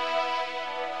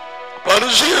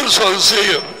 பரிசேயர்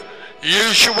சதுசேயர்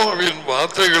இயேசுவின்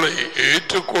வார்த்தைகளை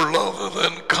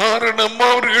ஏற்றுக்கொள்ளாததன் காரணம்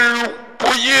அவர்கள்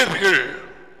பொய்யர்கள்.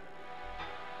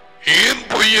 ஏன்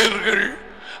பொய்யர்கள்?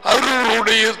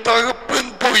 அவர்களுடைய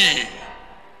தகப்பன் பொய்.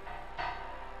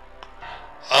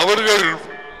 அவர்கள்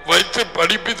வைத்து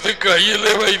படிப்பித்து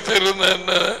கையிலே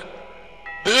வைத்திருந்த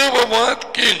தேவ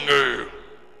வாக்கியங்கள்,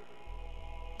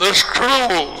 the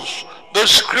scrolls, the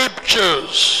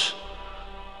scriptures,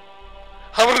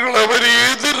 அவர்கள் அவரை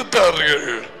எதிர்த்தார்கள்.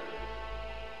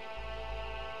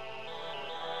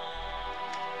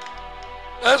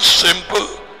 That's simple.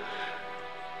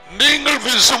 நீங்கள்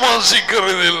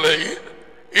விசுவாசிக்கிறதில்லை.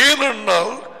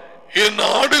 ஏனென்றால் என்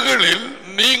ஆடுகளில்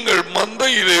நீங்கள்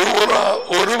மந்தையிலே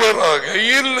ஒருவராக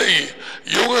இல்லை.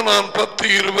 யோகனான்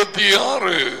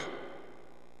 10:26.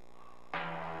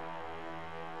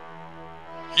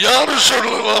 யாரு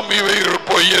சொல்லலாம் இவைகள்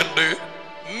பொய் என்று?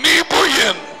 நீ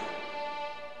பொய்யன்.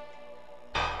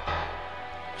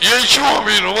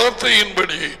 இயேசுவின்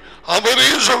வார்த்தையின்படி அவரே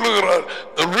சொல்லுகிறார்,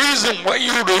 the reason why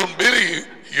you don't believe,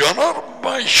 you're not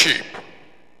my sheep.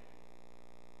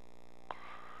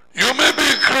 You may be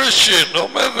a Christian, no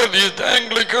Methodist,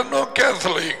 Anglican, no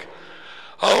Catholic,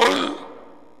 or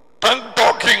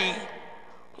tongue-talking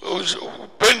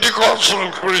Pentecostal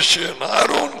Christian. I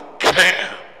don't care.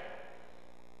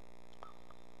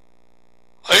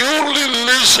 I only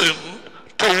listen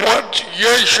to what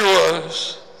Yeshua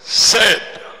said.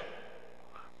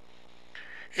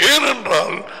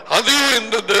 ஏனென்றால் அதே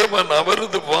இந்த தேவன்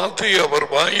அவரது வார்த்தையை அவர்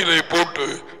வாயிலை போட்டு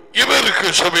இவருக்கு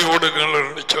செவி கொடுங்கள்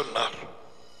என்று சொன்னார்.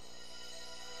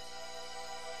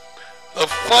 The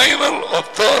final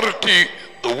authority,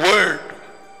 the word,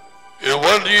 is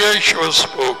what Yeshua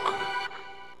spoke.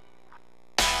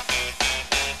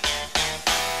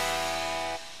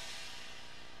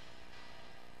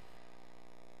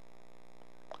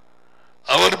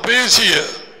 பேசிய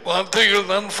வார்த்தைகள்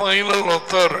தான் final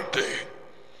authority.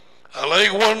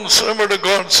 Like one servant of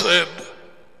God said,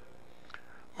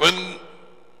 when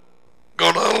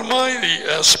God Almighty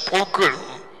has spoken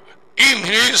in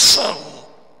His Son,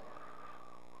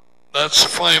 that's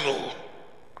final.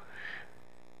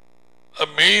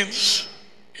 That means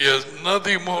He has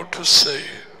nothing more to say.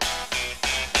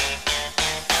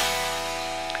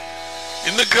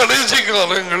 இந்த கடைசி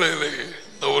காலங்களிலே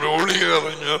இந்த ஒரு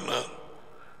ஊழியக்காரன் சொன்னார்,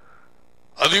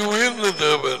 அதி உயர்ந்த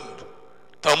தேவன்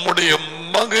தம்முடைய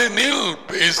மகனில்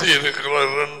பேசி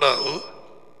இருக்கிறார் என்றால்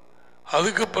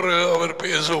அதுக்கு பிறகு அவர்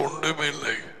பேச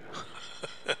ஒன்றுமில்லை.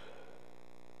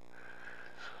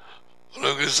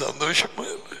 உனக்கு சந்தோஷமா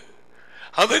இல்லை?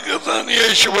 அதுக்கு தான்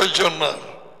இயேசுவை சொன்னார்,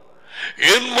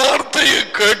 என் வார்த்தையை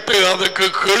கேட்டு அதுக்கு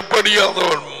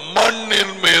கீழ்ப்படியாதவன்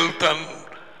மண்ணின் மேல் தன்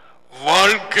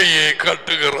வாழ்க்கையை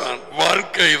கட்டுகிறான்.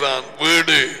 வாழ்க்கை தான்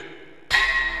வீடு.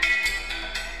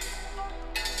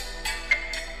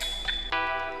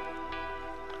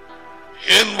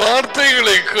 என்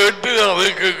வார்த்தைகளை கேட்டு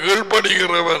அதற்கு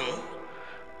கீழ்ப்படுகிறவன்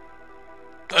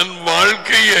தன்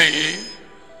வாழ்க்கையை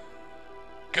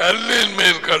கல்லின்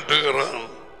மேல் கட்டுகிறான்,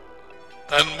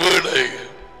 தன் வீடை.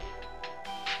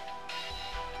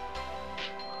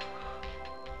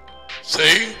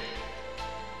 செய்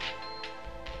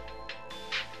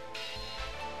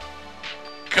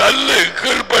கல்லு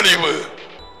கீழ்ப்படிவு,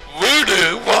 வீடு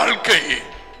வாழ்க்கை.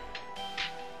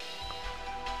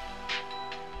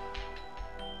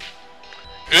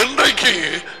 இன்றைக்கு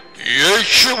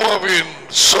இயேசுவின்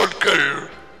சொற்கள்,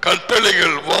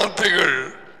 கட்டளைகள், வார்த்தைகள்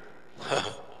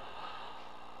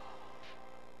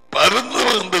பறந்து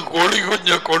வந்து கோழி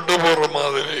குஞ்ச கொண்டு போற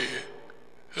மாதிரி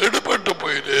எடுபட்டு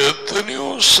போயிட்டு எத்தனையோ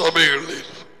சபைகளில்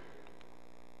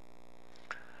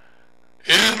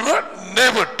it is not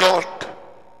never taught.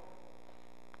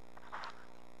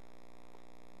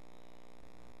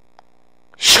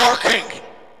 Shocking.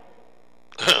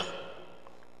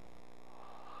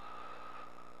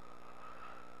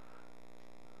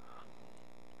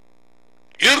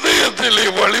 இருதயத்திலே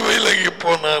வழி விலகி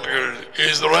போனார்கள்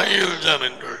இஸ்ராயேல்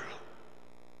ஜனங்கள்.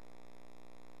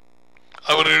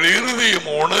 அவர்கள் இருதயம்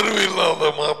உணர்வு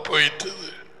இல்லாதமா போயிட்டது.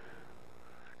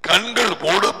 கண்கள்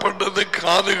மூடப்பட்டது,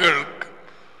 காதுகள்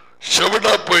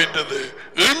செவிடா போயிட்டது.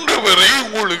 இன்று வரை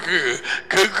உங்களுக்கு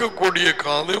கேட்கக்கூடிய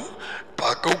காதும்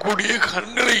பார்க்கக்கூடிய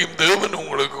கண்களையும் தேவன்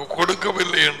உங்களுக்கு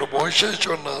கொடுக்கவில்லை என்று மோசே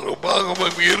சொன்னார்.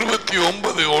 உபாகமம்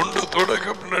 29:1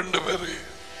 தொடக்கம் 2 வரை.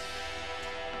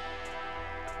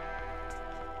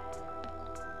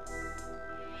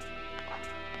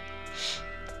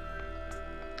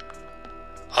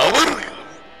 அவர்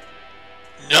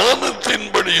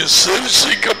ஞானத்தின்படி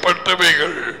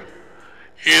சிருஷ்டிக்கப்பட்டவைகள்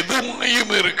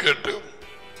எதுமையும் இருக்கட்டும்,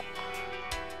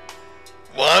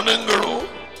 வானங்களோ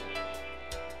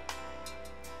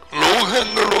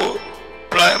லோகங்களோ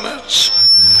பிளானட்ஸ்,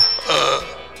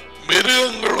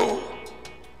 மிருகங்களோ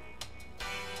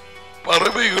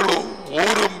பறவைகளோ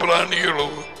ஊரும் பிராணிகளோ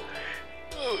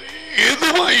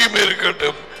எதுவாயும்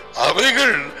இருக்கட்டும்,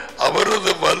 அவைகள்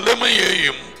அவரது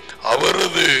வல்லமையையும்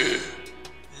அவரது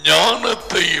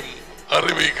ஞானத்தையும்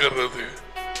அறிவிக்கிறது.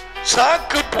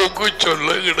 சாக்கு போக்கு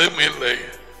சொல்ல இடமில்லை.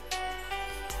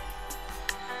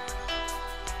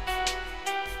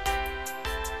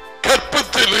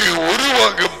 கற்பத்திலே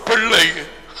உருவாகும் பிள்ளை,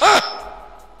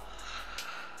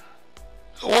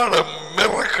 what a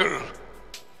miracle.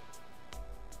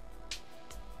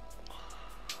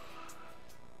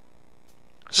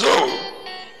 So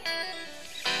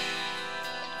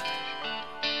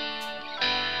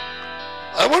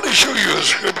I want to show you a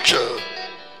scripture.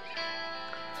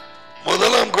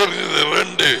 முதலாம் கொரிந்தியர்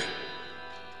 2.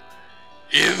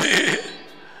 இது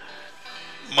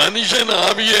மனுஷன்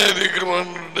ஆவியா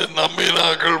இருக்கிறான்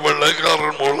நம்பினாக்கள்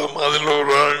வெள்ளக்காரன் மூலம். அதில்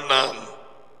ஒரு ஆள் நான்.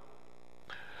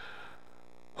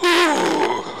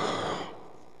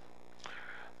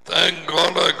 Thank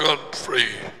God I got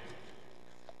free.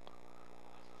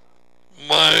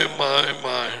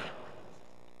 My.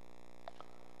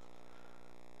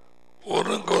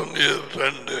 ஒரு கொரிந்தியர்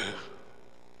 2.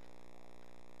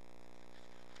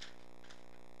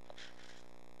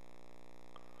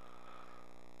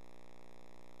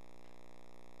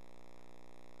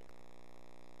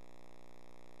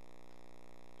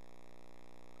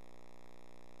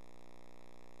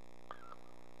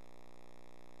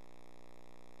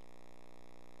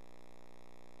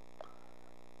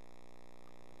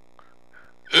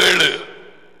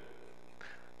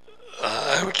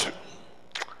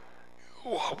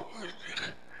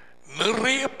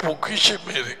 நிறைய பொக்கிஷம்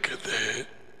இருக்குது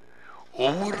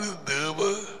ஒவ்வொரு தேவ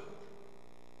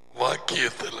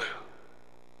வாக்கியத்தில்.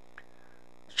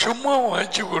 சும்மா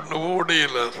வாய்ச்சி கொண்டு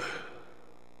ஓடையில்லாது.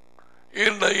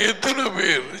 ஏன்னா எத்தனை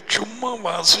பேர் சும்மா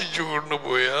வாசிச்சு கொண்டு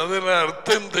போய் அதில்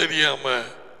அர்த்தம் தெரியாம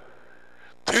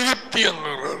திருப்தி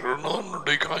அங்குறாரு. நான்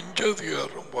 5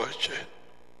 அதிகாரம் வாய்ச்சேன்.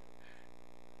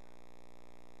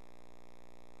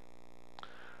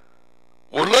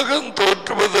 உலகம்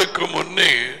தோற்றுவதற்கு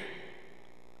முன்னே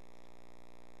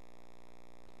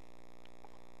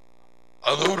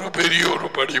அது ஒரு பெரிய ஒரு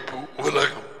படிப்பு.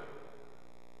 உலகம்,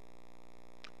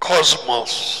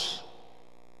 காஸ்மாஸ்.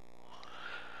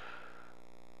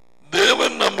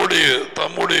 தேவன் நம்முடைய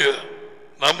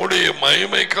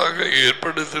மகிமைக்காக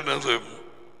ஏற்படுத்தினதும்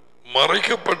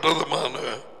மறைக்கப்பட்டதுமான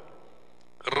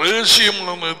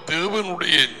ரகசியமான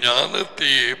தேவனுடைய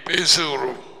ஞானத்தையே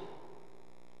பேசுகிறோம்.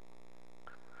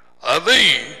 அதை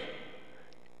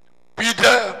பித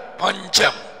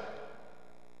பஞ்சம்,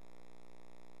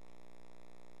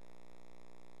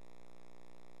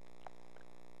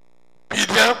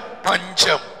 பித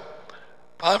பஞ்சம்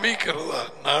பாமிக்கிறதா?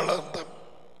 நாளாந்தம்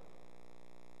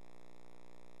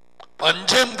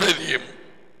பஞ்சம் தெரியும்.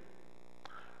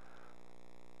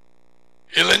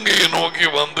 இலங்கையை நோக்கி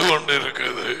வந்து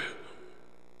கொண்டிருக்குது.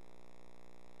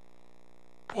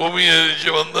 பூமி அதிர்ச்சி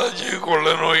வந்தாச்சு, கொள்ள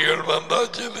நோய்கள்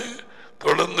வந்தாச்சு,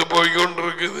 தொடர்ந்து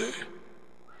போய்கொண்டிருக்குது.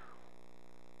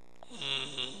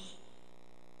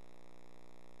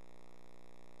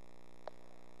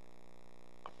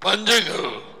 பஞ்சங்கள்,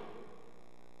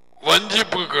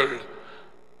 வஞ்சிப்புகள்,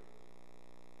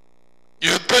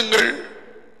 யுத்தங்கள்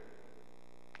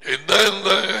எந்த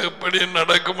எப்படி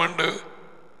நடக்கும் என்று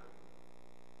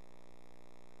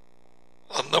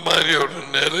அந்த மாதிரி ஒரு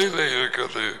நிலையில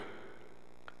இருக்குது.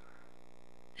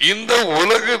 இந்த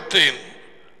உலகத்தின்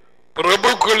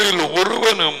பிரபுக்களில்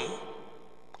ஒருவனும்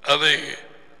அதை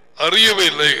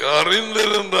அறியவில்லை.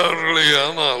 அறிந்திருந்தார்களே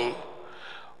ஆனால்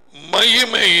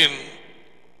மகிமையின்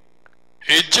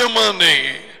எஜமானை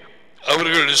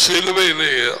அவர்கள்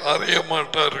சிலுவையிலே அறிய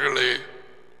மாட்டார்களே.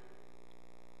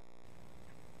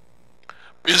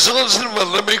 பிசாசின்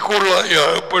வல்லமைக்குள்ளாய்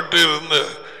அகப்பட்டிருந்த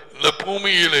இந்த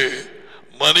பூமியிலே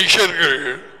மனுஷர்கள்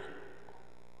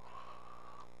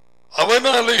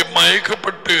அவனாலே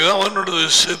மயக்கப்பட்டு அவனுடைய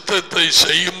சித்தத்தை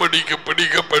செய்யும்படிக்கு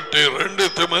பிடிக்கப்பட்டு 2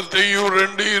 தீமோத்தேயு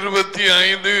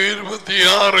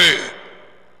 2:25-26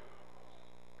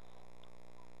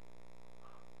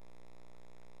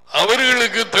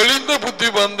 அவர்களுக்கு தெளிந்த புத்தி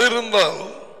வந்திருந்தால்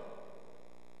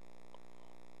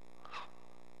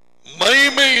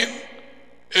மகிமையின்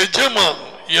எஜமான்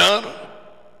யார்?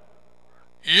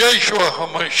 யேசுவா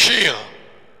மஷியா,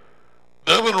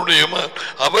 தேவனுடைய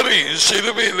அவரை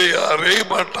சிலுவையிலே அறைய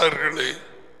மாட்டார்களே.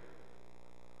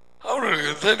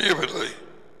 அவர்களுக்கு தெரியவில்லை.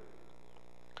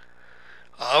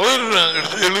 அவர்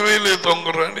சிலுவையிலே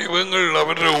தொங்குறான், இவங்கள்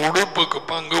அவருடைய உடுப்புக்கு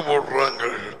பங்கு போடுறாங்க.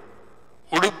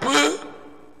 உடுப்பு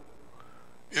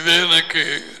இது எனக்கு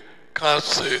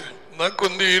காசு, நான்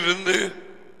கொண்டு இருந்து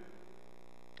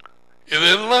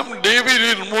இதெல்லாம்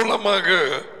டேவிடின் மூலமாக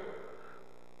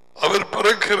அவர்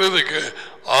பிறக்கிறதுக்கு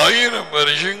 1000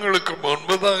 வருஷங்களுக்கு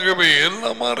முன்பதாகவே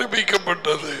எல்லாம்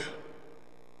ஆரம்பிக்கப்பட்டது.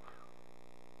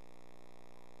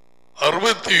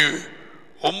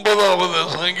 69வது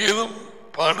சங்கீதம்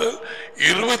பாடல்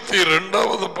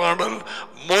 22வது பாடல்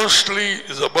mostly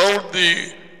is about the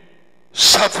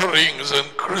sufferings and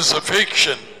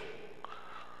crucifixion.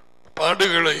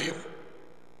 பாடுகளை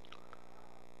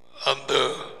அந்த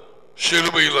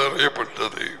சிலுவையில்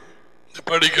அறையப்பட்டது.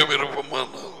 படிக்க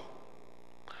விருப்பமானால்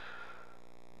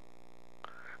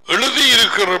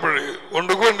எழுதியிருக்கிறபடி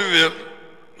 1 கொரிந்தியர்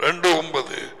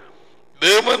 2:9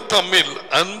 தேவன் தம்மில்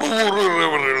அன்பு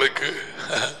கூறுகிறவர்களுக்கு.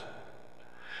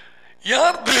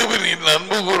 யார் தேவனின்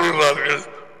அன்பு கூறுகிறார்கள்?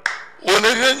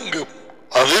 உலகெங்கும்,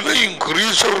 அதிலையும்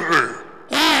கிறிஸ்தவர்கள்.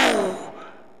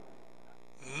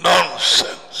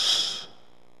 நான்சென்ஸ்.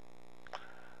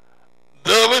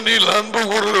 தேவனில் அன்பு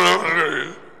கூறுகிறவர்கள்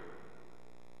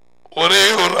ஒரே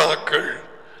ஒரு ஆக்கள்,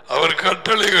 அவர்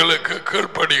கட்டளைகளுக்கு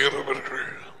கீழ்ப்படுகிறவர்கள்.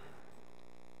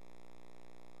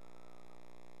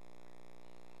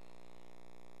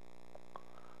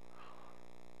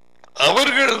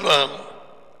 அவர்கள்தான்.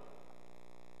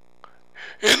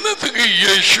 என்னத்துக்கு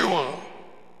இயேசுவா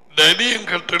டேடியின்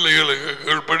கட்டளைகளுக்கு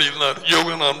கீழ்ப்படினார்?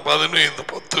 யோகனான்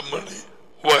 15:10.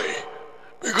 Why?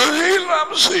 Because he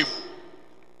loves him.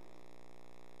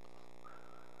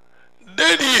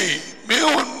 டேடியை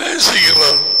மிகவும்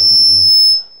நேசிக்கிறார்.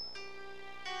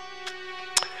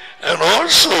 And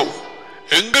also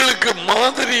எங்களுக்கு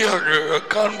மாதிரியாக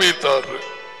காண்பித்தார்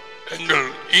எங்கள்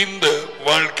இந்த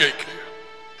வாழ்க்கைக்கு.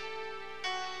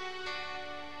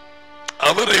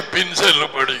 அவரை பின்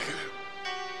செல்லும்படிக்கு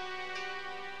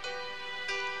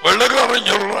வெள்ளக்காரன்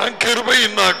சொல்றான்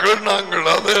கிருபையின் நாட்கள் நாங்கள்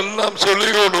அதெல்லாம்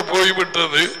சொல்லிக்கொண்டு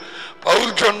போய்விட்டது.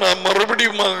 பவுல் சொன்னா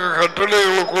மறுபடியும்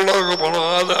கட்டளைகளுக்குள்ளாக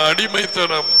போனோம், அது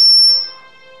அடிமைத்தனம்.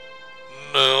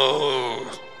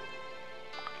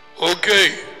 ஓகே,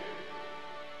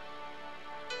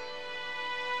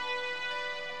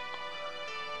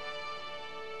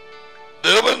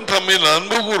 தேவன் தம்மில்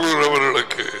அன்பு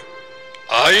கூறுகிறவர்களுக்கு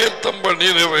ஆயத்தம்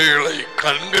பண்ணினவைகளை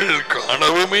கண்கள்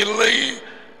காணவும் இல்லை,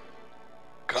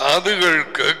 காதுகள்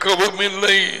கேட்கவும்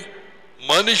இல்லை,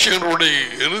 மனுஷனுடைய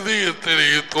இருதயத்திலே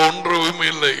தோன்றவும்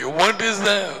இல்லை. What is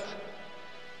that?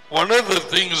 One of the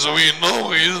things we know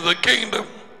is the kingdom.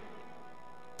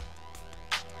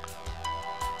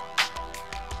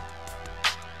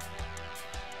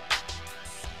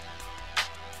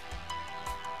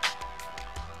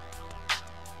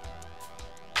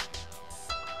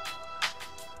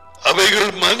 அவைகள்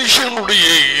மனுஷனுடைய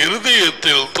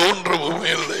இருதயத்தில் தோன்றவும்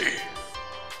இல்லை.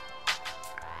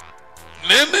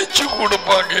 நினைச்சு கூட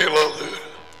பார்க்க இயலாது.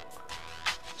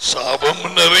 சாபம்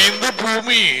நிறைந்த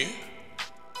பூமி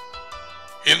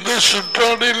இந்த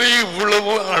சுற்றாடிலே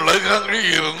இவ்வளவு அழகாக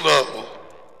இருந்தால்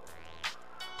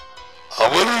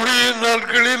அவருடைய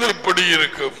நாட்களில் எப்படி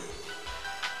இருக்கும்?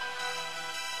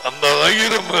 அந்த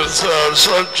 1000 வருஷ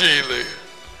அரசாட்சியிலே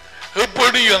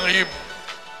எப்படி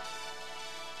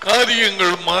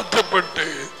காரியங்கள் மாற்றப்பட்டு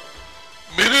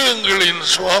மிருகங்களின்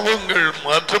சுவாபங்கள்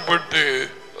மாற்றப்பட்டு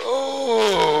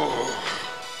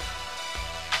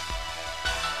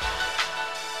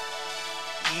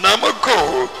நமக்கோ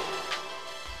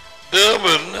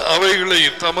தேவன் அவைகளை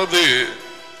தமது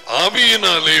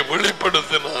ஆவியினாலே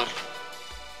வெளிப்படுத்தினார்.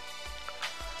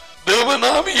 தேவன்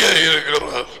ஆவியாய்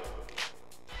இருக்கிறார்.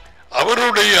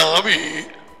 அவருடைய ஆவி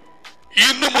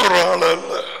இன்னும் ஒரு ஆள்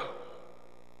அல்ல,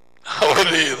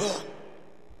 அவரேதான்.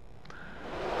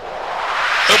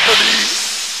 அப்படி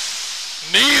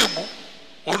நீ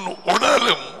உன்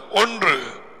உடலும் ஒன்று,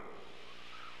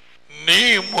 நீ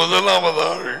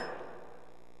முதலாவதாள்,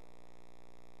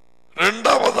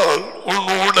 இரண்டாவதால் உன்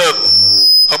உடல்.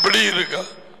 அப்படி இருக்கா?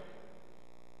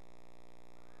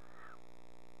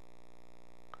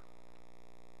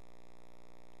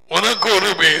 உனக்கு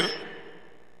ஒரு பேர்,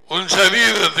 உன்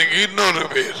சரீரத்துக்கு இன்னொரு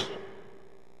பேர்.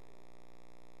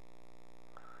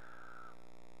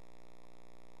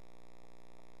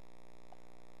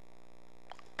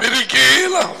 பிரிக்க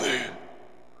இயலாது.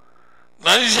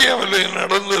 நைசியாவில்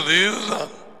நடந்தது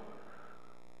இதுதான்.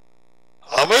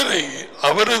 அவரை,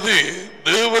 அவரது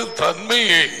தேவ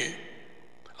தன்மையை,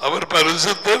 அவர்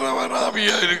பரிசுத்தர், அவர்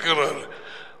ஆவியா இருக்கிறார்.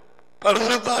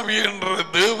 பரிசுத்தாவி என்ற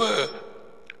தேவ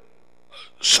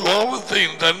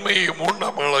சுவாபத்தின் தன்மையை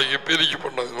 3ஆம் ஆளாகி பிரிச்சு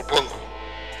பண்ணாங்க. போங்க,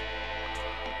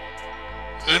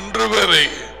 இன்று வரை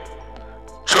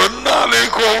சொன்னாலே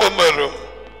கோபம் வரும்.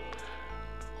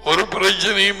 ஒரு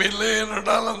பிரச்சனையும் இல்லை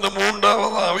என்றால் அந்த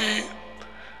 3ஆவது ஆவி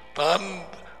தான்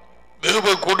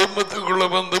தேவ குடும்பத்துக்குள்ள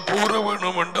வந்து பூர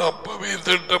வேணும் என்று அப்பவே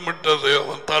திட்டமிட்டது.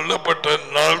 அவன் தள்ளப்பட்ட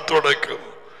நாள் தொடக்கம்.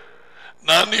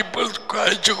 நான் இப்ப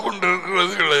காய்ச்சி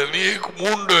கொண்டிருக்கிறது நீ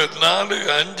 3, 4,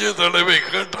 5 தடவை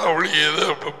கேட்டா அவளை எதை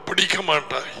பிடிக்க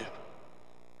மாட்டாய்.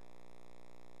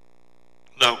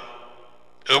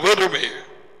 எவருமே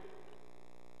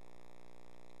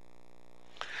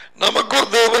நமக்கோ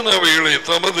தேவன் அவைகளை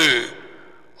தமது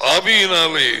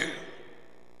ஆவியினாலே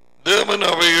தேவன்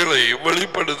அவைகளை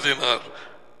வெளிப்படுத்தினார்.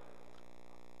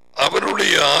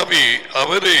 அவருடைய ஆவி,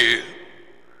 அவரே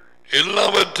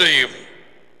எல்லாவற்றையும்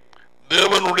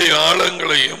தேவனுடைய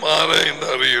ஆழங்களையும் ஆராய்ந்து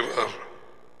அறிகிறார்.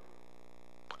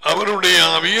 அவருடைய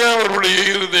ஆவி, அவருடைய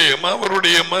இருதயம்,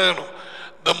 அவருடைய மனம்,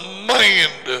 the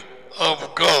mind of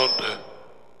God.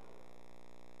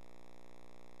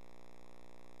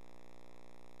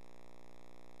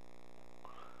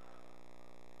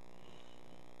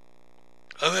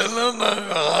 அதெல்லாம்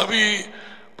நாங்கள் ஆவி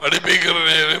படிப்பிக்கிற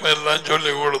நேரம் எல்லாம்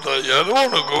சொல்லிக் கொடுத்தா யாரோ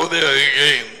உனக்கு உதவி.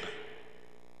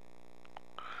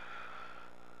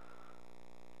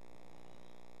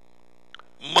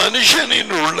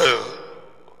 மனுஷனின் உள்ள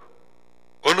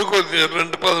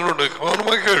 1:2-11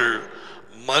 மக்கள்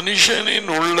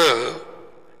மனுஷனின் உள்ள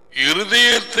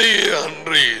இருதயத்தை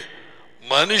அன்றி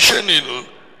மனுஷனில்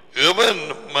எவன்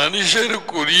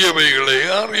மனுஷருக்குரியவைகளை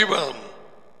அறிவான்?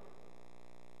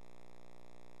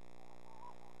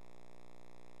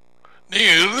 நீ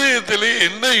இருதயத்திலே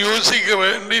என்ன யோசிக்கிற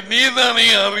நீதானே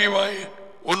அறிவாய்.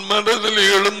 உன் மனதில்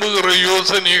எழும்புகிற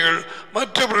யோசனைகள்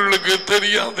மற்றவர்களுக்கு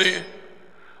தெரியாதே,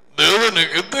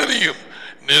 தேவனுக்கு தெரியும்.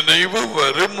 நினைவு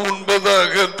வரும்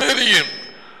முன்பதாக தெரியும்.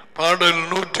 பாடல்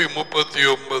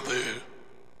 139.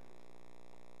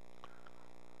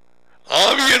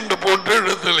 ஆவி என்று போட்ட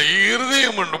இடத்துல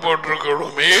இருதயம் என்று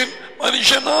போட்டிருக்கிறோம். ஏன்?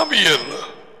 மனுஷன் ஆவி அல்ல,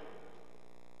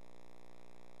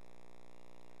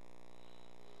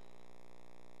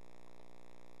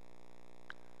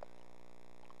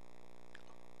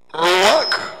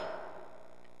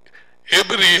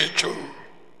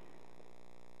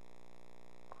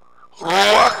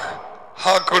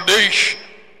 Kodesh,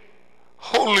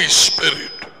 Holy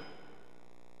Spirit,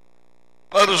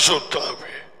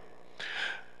 பரிசுத்தாவி.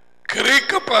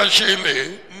 கிரேக்க பாஷையிலே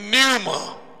நியூமா.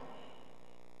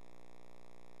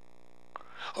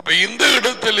 அப்ப இந்த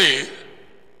இடத்திலே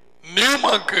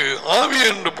நியூமாக்கு ஆவி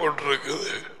என்று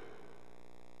போட்டிருக்குது.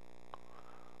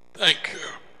 தேங்க்யூ.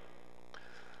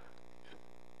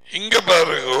 இங்க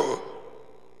பாருங்க,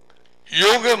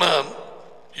 யோகனான்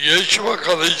இயேசுவ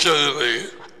கதைச்சதிலே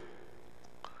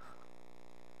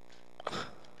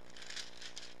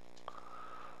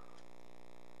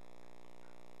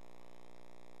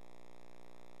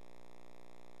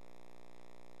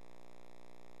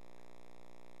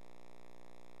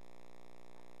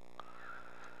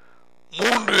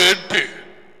மூன்று 8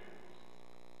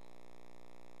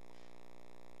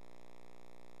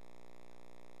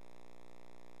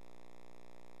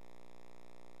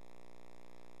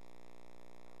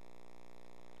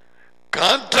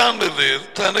 காற்றானது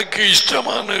தனக்கு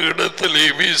இஷ்டமான இடத்திலே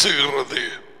வீசுகிறது.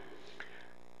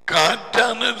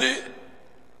 காற்றானது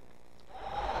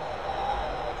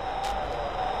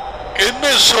என்ன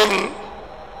சொல்?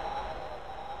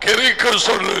 கிரேக்க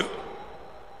சொல்லு.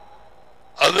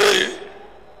 அதை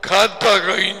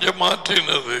காற்றாக இங்க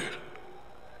மாற்றினது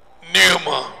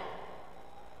நியமா.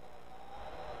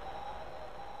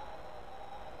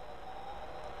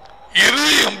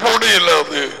 இருதயம் போட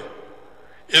இல்லாது.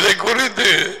 இதை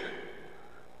குறித்து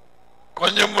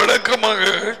கொஞ்சம் விளக்கமாக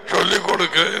சொல்லிக்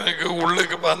கொடுக்க எனக்கு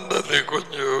உள்ளுக்கு வந்தது.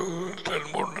 கொஞ்சம்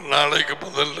 2-3 நாளைக்கு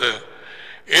முதல்ல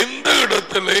எந்த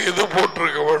இடத்துல இது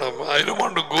போட்டிருக்க வேணும்.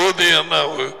 ஐரமாண்டு கோதி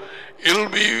அண்ணாவு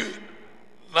இல்பி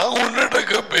நான்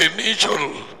உன்னடக்கப்பே நீ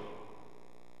சொல்.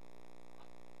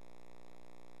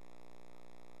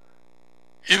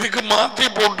 இதுக்கு மாத்தி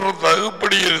போட்டிருந்தா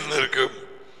இப்படி இருந்திருக்கு.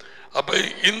 அப்ப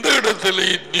இந்த இடத்துல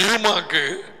நியூமாக்கு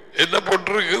என்ன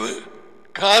போட்டிருக்குது?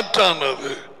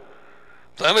 காற்றானது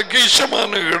தனக்கு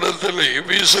இஷ்டமான இடத்திலே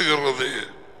வீசுகிறது.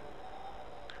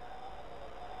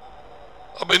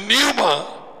 அப்ப நியூமா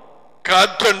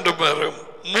காற்றண்டு வரும்,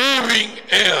 மூவிங்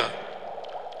ஏர்.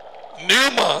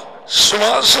 நியூமா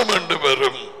சுவாசம் என்று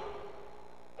வரும்.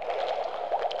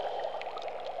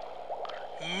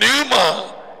 நியூமா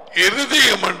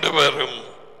இருதயம் என்று வரும்.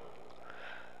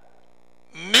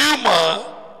 நியூமா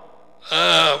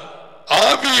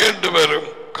ஆவி என்று வரும்.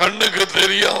 கண்ணுக்கு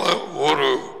தெரியாத ஒரு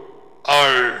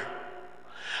ஆள்.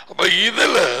 அப்ப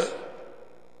இதுல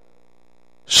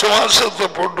சுவாசத்தை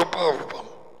போட்டு பார்ப்போம்.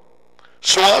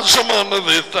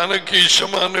 சுவாசமானது தனக்கு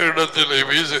இஷ்டமான இடத்திலே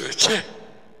வீசுச்சு.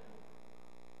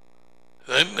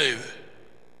 என்ன இது?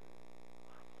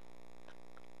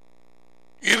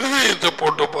 இருதயத்தை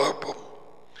போட்டு பார்ப்போம்.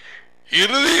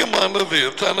 இருதயமானது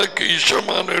தனக்கு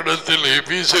இஷ்டமான இடத்திலே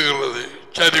வீசுகிறது.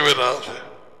 சரி வராது.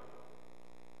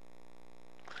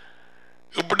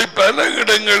 இப்படி பல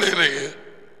இடங்களிலே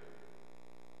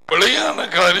பிழையான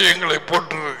காரியங்களை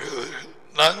போட்டிருக்குது.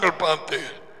 நாங்கள் பார்த்து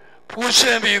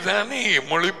பூசாரி தானே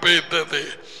மொழிபெயர்த்தது.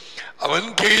 அவன்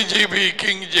KJV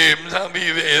கிங் ஜேம்ஸ் அது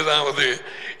இது ஏதாவது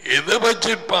எதை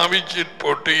வச்சு பாவிச்சு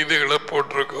போட்டு இதுகளை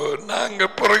போட்டிருக்கோம். நாங்க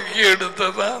புறக்கி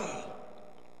எடுத்ததான்.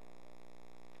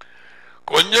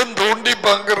 கொஞ்சம் தோண்டி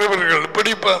பார்க்கிறவர்கள்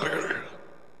படிப்பார்கள்.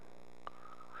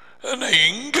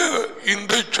 இங்க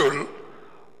இந்த சொல்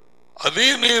அதே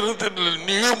நேரத்தில்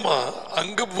நியமா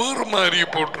அங்க வேறு மாதிரி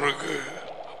போட்டிருக்கு.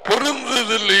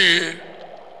 பொருந்ததில்லையே.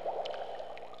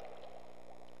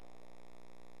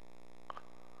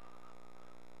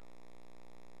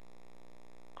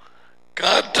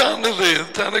 காற்றானது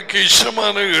தனக்கு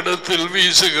இஷ்டமான இடத்தில்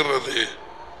வீசுகிறது.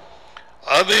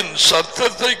 அதன்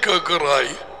சத்தத்தை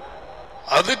கேட்கிறாய்.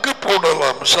 அதுக்கு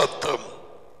போடலாம் சத்தம்.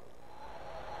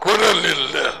 குரல்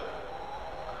இல்லை.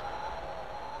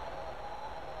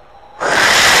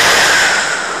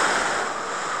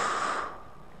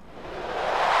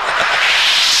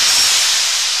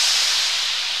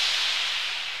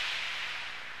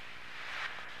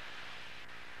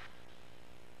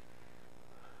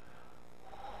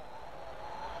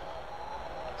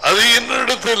 அது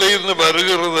என்னிடத்தில் இருந்து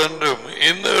வருகிறது என்றும்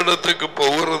இந்த இடத்துக்கு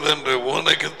போகிறது என்று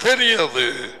உனக்கு தெரியாது.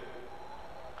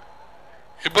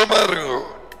 இப்ப பாருங்க,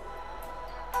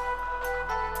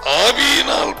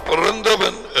 ஆவியினால்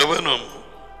பிறந்தவன் எவனும்.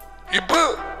 இப்ப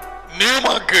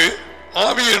நியமாக்கு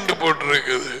ஆவி என்று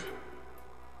போட்டிருக்குது,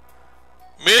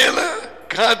 மேல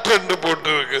காற்று என்று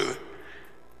போட்டிருக்குது.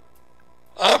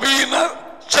 ஆவியினால்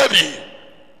சரி,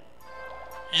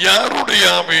 யாருடைய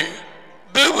ஆவி?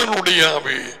 தேவனுடைய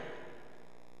ஆவி.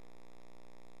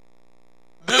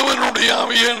 தேவனுடைய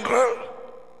ஆவி என்றால்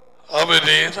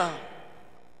அவரேதான்.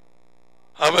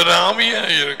 அவர்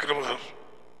ஆவியாய் இருக்கிறார்.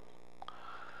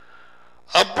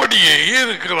 அப்படியே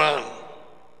இருக்கிறான்.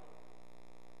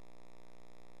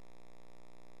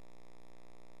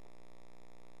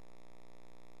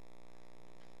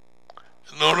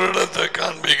 நொடத்தை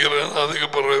காண்பிக்கிறேன், அதுக்கு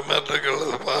பிறகு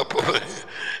மற்றக்களை பார்ப்பேன்.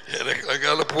 எனக்கு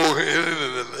அங்கால போக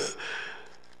எழுதியதில்லை.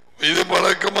 இது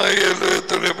பழக்கமாக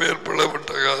எத்தனை பேர்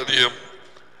பிளவிட்ட காரியம்.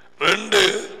 2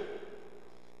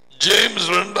 ஜேம்ஸ்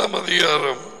 2ஆம்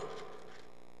அதிகாரம்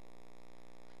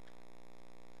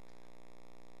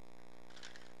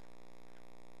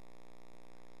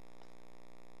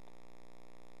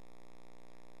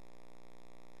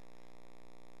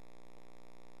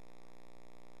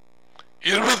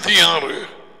 26.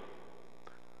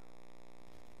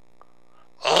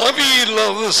 ஆவி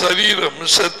இல்லாத சரீரம்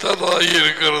செத்ததாய்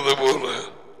இருக்கிறது போல.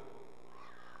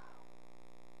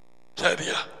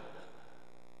 சரியா?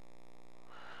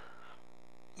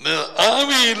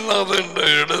 ஆவி இல்லாத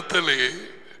இடத்திலே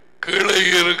கீழே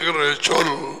இருக்கிற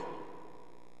சொல்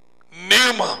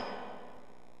நியமா.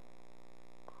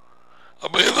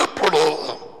 அப்ப எதை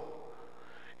போடலாம்?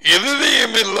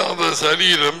 இருதயம் இல்லாத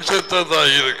சரீரம்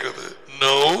செத்ததாய் இருக்குது.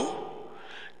 நோ,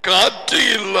 காற்று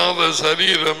இல்லாத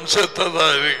சரீரம் செத்ததா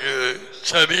இருக்கு,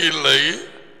 சரியில்லை.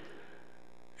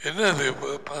 என்னது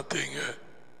பாத்தீங்க?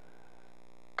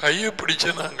 கையை பிடிச்ச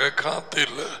நாங்க காத்து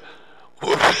இல்லை.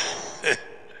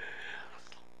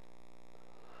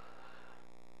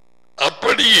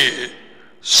 அப்படியே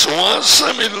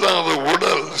சுவாசம் இல்லாத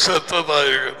உடல் செத்ததா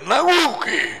இருக்கு.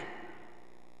 நவுக்கு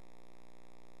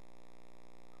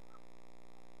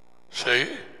சரி,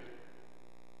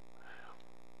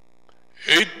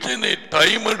 எத்தனை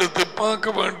டைம் எடுத்து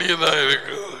பார்க்க வேண்டியதா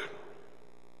இருக்குது.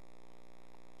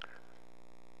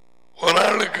 ஒரு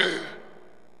ஆளுக்கு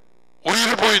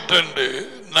உயிர் போயிட்டு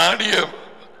நாடிய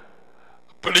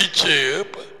பிடிச்சு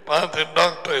பார்த்து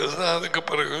டாக்டர் அதுக்கு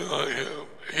பிறகு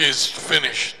is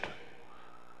finished,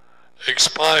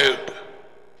 expired.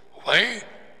 Why?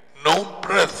 No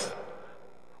breath.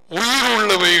 உயிர்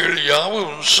உள்ளவைகள்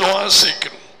யாவும்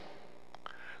சுவாசிக்கும்.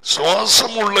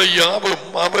 சுவாசம் உள்ள யாவும்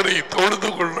அவரை தொழுது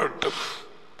கொள்ளட்டும்,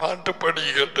 பாட்டு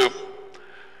படிக்கட்டும்.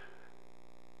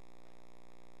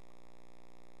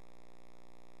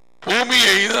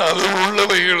 பூமியை அதில்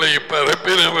உள்ளவைகளை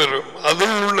பரப்பினவரும்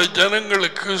அதில் உள்ள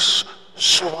ஜனங்களுக்கு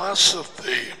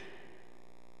சுவாசத்தை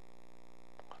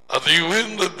அதை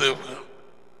உயர்ந்தது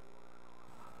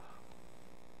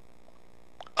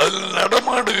அதில்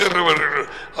நடமாடுகிறவர்கள்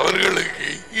அவர்களுக்கு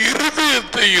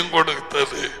இருதயத்தையும்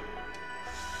கொடுத்தது.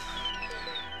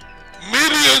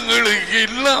 மிருகங்களுக்கு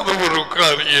இல்லாத ஒரு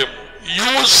காரியம்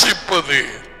யோசிப்பது,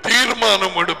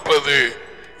 தீர்மானம் எடுப்பது,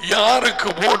 யாருக்கு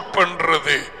ஓட்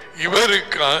பண்றது,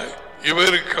 இவருக்கா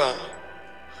இவருக்கா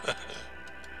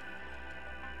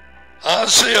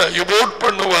ஆசையா ஓட்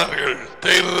பண்ணுவார்கள்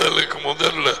தேர்தலுக்கு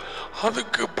முதல்ல,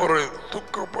 அதுக்கு பிறகு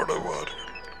துக்கப்படுவார்கள்.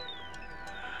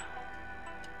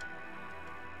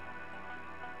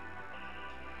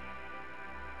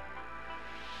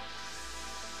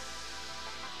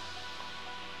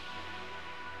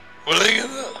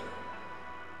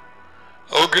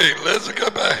 Okay, let's go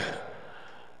back.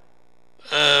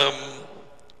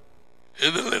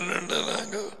 இதில் என்னென்ன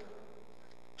நாங்கள்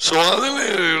அதில்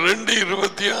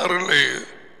 2:26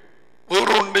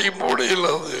 ஒரு ஒன்றையும் மூட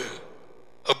இல்லாது.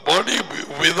 A body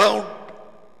without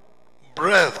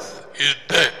breath is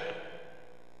dead.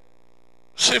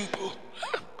 Simple.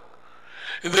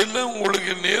 இதெல்லாம்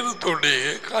உங்களுக்கு நேரத்தோடைய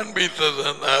காண்பித்தது.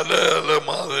 அந்த அல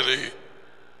மாதிரி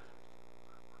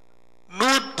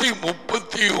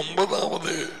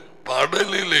 139வது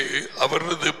பாடலிலே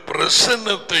அவரது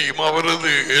பிரசன்னத்தையும்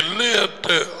அவரது எல்லையற்ற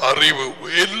அறிவு,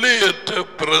 எல்லையற்ற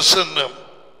பிரசன்னம்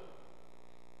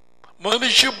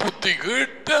மனுஷ புத்தி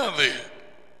கேட்டாது.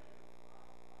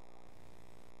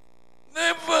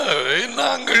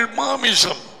 நாங்கள்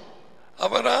மாமிசம்,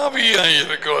 அவர்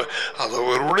ஆவியாயிருக்கிறார், அது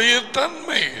அவருடைய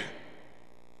தன்மை.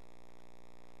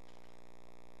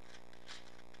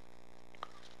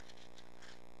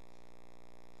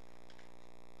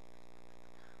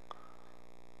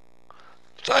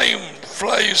 Time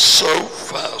flies so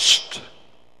fast.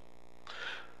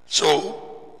 So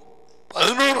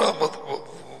 11வது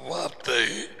வார்த்தை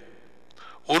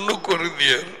 1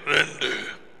 கொரிந்தியர்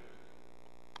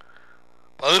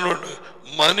 2:11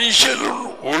 மனுஷனுள்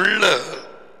உள்ள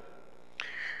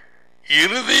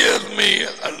இருதயமே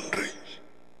அன்றி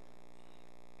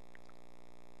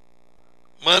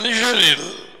மனுஷனில்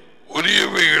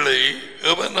உரியவைகளை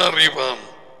எவன் அறிவான்?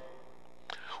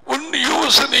 உன்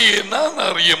யோசனையை நான்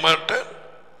அறிய மாட்டேன்,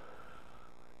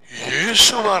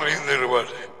 இயேசு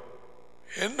அறிந்திருவார்.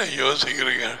 என்ன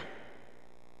யோசிக்கிறீங்க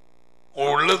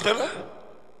உள்ளத்துல?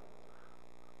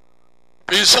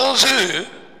 பிசாசு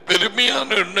பெருமையான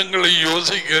எண்ணங்களை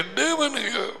யோசிக்க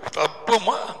தேவனுக்கு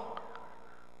தப்புமா?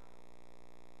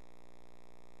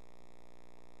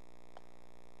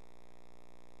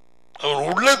 அவன்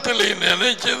உள்ளத்திலே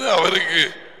நினைச்சது அவருக்கு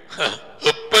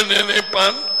எப்ப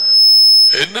நினைப்பான்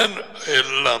என்ன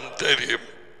எல்லாம் தெரியும்.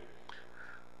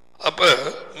 அப்ப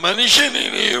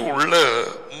மனுஷனிலே உள்ள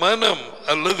மனம்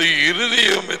அல்லது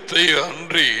இருதயத்தை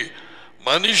அன்றி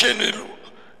மனுஷனில்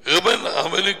எவன்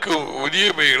அவனுக்கு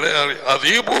உரியவைகளை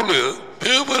அதே போல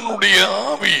தேவனுடைய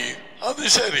ஆவி அது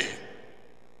சரி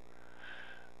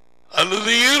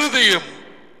அல்லது இருதயம்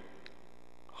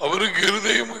அவருக்கு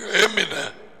இருதயம் ஏமின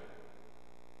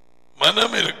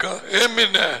மனம் இருக்கா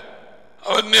ஏமின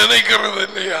அவன் நினைக்கிறது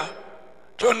இல்லையா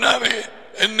சொன்னாரே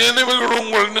என் நினைவுகள்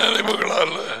உங்கள் நினைவுகள்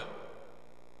அல்ல.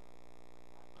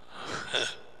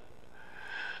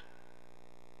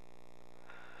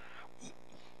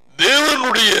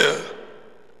 தேவனுடைய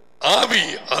ஆவி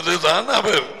அதுதான்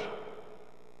அவர்.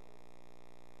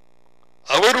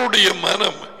 அவருடைய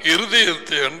மனம்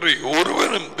இருதயத்தை அன்றி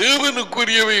ஒருவனும்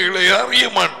தேவனுக்குரியவைகளை அறிய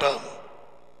மாட்டான்.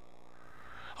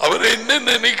 அவர் என்ன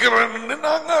நினைக்கிறான்னு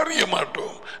நாங்க அறிய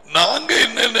மாட்டோம். நாங்க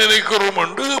என்ன நினைக்கிறோம்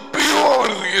என்று எப்பயோ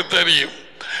அவருக்கு தெரியும்.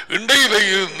 இண்டையில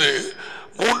இருந்து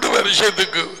 3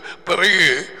 வருஷத்துக்கு பிறகு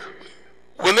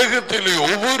உலகத்தில்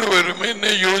ஒவ்வொருவரும் என்ன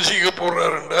யோசிக்க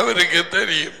போறார் என்று அவருக்கு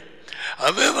தெரியும்.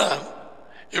 அதுதான்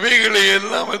இவைகளை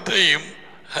எல்லாவற்றையும்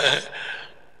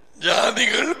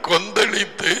ஜாதிகள்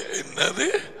கொந்தளித்து என்னது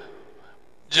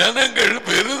ஜனங்கள்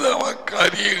விருதவ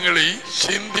காரியங்களை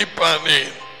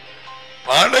சிந்திப்பானேன்.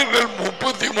 பாடல்கள்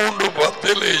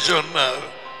 33:10 சொன்னார்,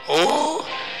 ஓ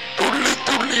துள்ளி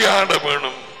துள்ளி ஆட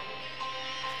வேணும்.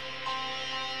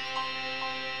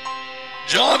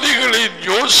 ஜாதிகளின்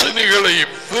யோசனைகளை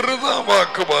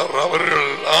விருதமாக்குவார்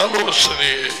அவர்கள்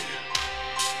ஆலோசனையை.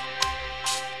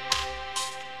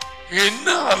 என்ன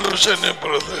ஆலோசனை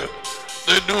brother?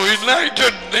 The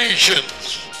United Nations,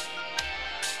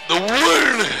 the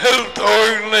World Health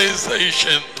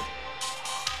Organization,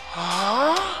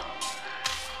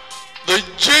 the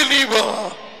Geneva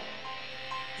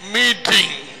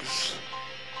meetings,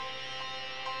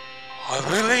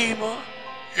 அதிலையுமா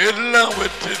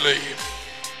எல்லாவற்றிலையும்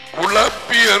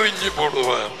குழப்பி அறிஞ்சு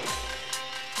போடுவார்.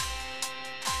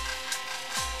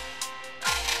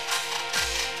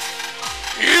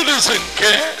 He doesn't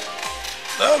care.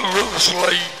 That looks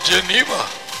like Geneva.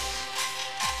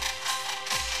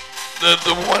 That's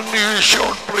the one you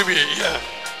showed preview, yeah.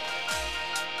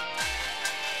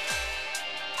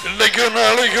 இன்னைக்கு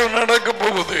நாளைக்கு நடக்க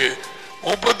போகுது.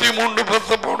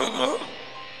 33:10 போடுங்க.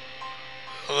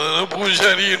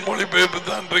 பூசாரியின் மொழிபெயர்ப்பு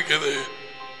தான் இருக்குது.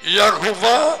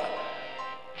 யெகோவா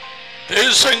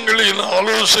தேசங்களின்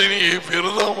ஆலோசனையை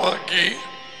விருதமாக்கி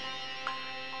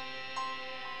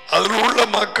அதில் உள்ள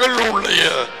மக்களுடைய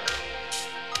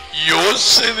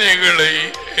யோசனைகளை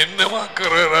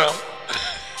என்னமாக்குறாராம்?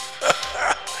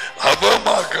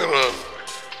 அவமாக்குறார்.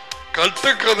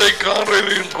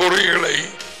 கட்டுக்கதைக்காரரின் குறைகளை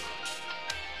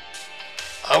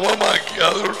அவமாக்கி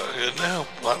அதோட என்ன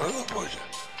மறந்து போச்சு.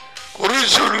 குறி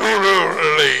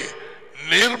சொல்லுவர்களை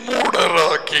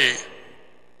நிர்மூடராக்கி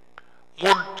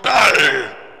முட்டாள்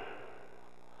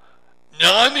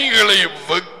ஞானிகளை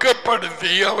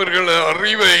வெட்கப்படுத்தி அவர்கள்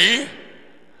அறிவை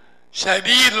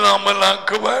சரியில்லாமல்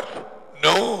ஆக்குவார்.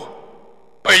 நோ,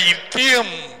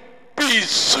 பைத்தியம்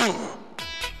பீசு.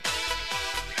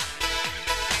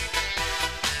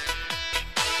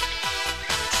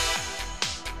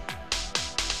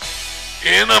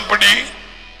 ஏன் அப்படி?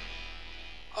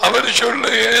 அவர் சொல்ல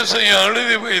ஏசையை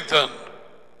எழுதி வைத்தான்.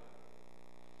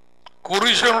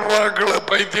 குறி சொல்றாக்களை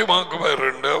பைத்தியமாக்குவார்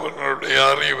என்று அவர்களுடைய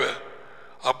அறிவை.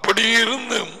 அப்படி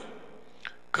இருந்தும்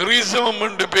கிறிஸ்தவம்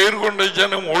என்று பெயர் கொண்ட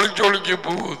ஜனம் ஒளிச்சொலிக்கு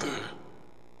போகுது.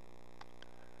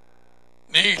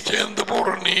 நீ சேர்ந்து போற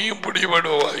நீயும்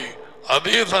பிடிபடுவாய்.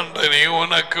 அதே தண்டனை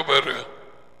உனக்கு பெறு.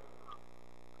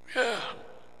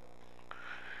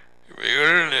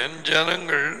 இவைகள் என்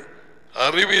ஜனங்கள்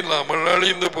அறிவில்லாமல்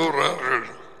அழிந்து போகிறார்கள்.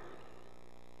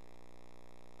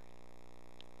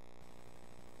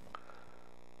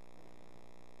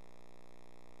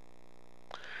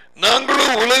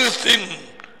 நாங்களும் உலகத்தின்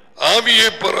ஆவியை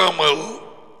பெறாமல்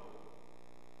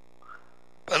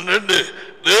 12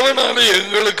 தேவனாலே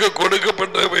எங்களுக்கு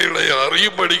கொடுக்கப்பட்டவைகளை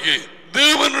அறியும்படிக்கு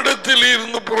தேவனிடத்தில்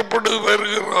இருந்து புறப்பட்டு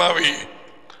வருகிற ஆவி.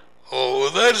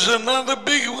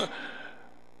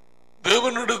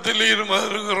 தேவனிடத்தில் இருந்து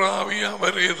வருகிற ஆவி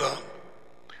அவரேதான்.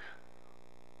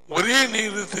 ஒரே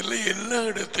நேரத்தில் எல்லா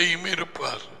இடத்தையும்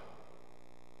இருப்பார்.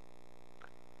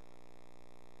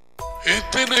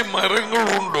 எத்தனை மரங்கள்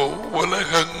உண்டோ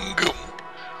உலகெங்கும்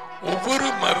ஒவ்வொரு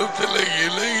மரத்தில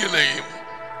இலையிலையும்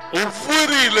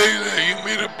ஒவ்வொரு இலையிலையும்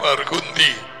இருப்பார்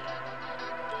குந்தி.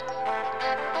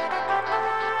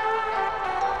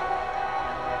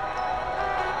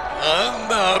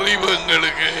 அந்த அறிவு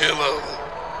எங்களுக்கு ஏதாவது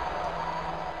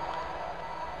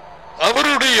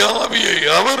அவருடைய ஆவியை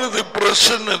அவரது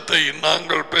பிரசன்னத்தை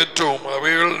நாங்கள் பெற்றோம்.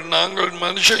 அவைகள் நாங்கள்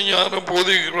மனுஷ ஞானம்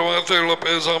போதிக்கிற வார்த்தைகளை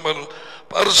பேசாமல்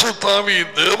பரிசுத்தாவி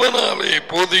தேவனாலே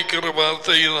போதிக்கிற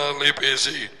வார்த்தையினாலே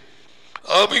பேசி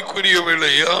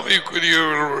ஆவிக்குரியவர்களை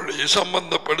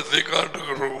சம்பந்தப்படுத்தி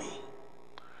காட்டுகிறோம்.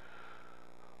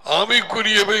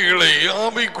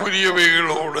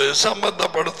 ஆவிக்குரியவைகளோடு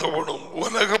சம்பந்தப்படுத்தப்படும்.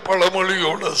 உலக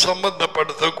பழமொழியோடு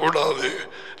சம்பந்தப்படுத்தக்கூடாது.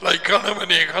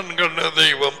 கணவனே கண்கண்ட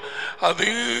தெய்வம், அது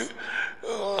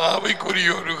ஆவிக்குரிய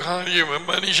ஒரு காரியம்.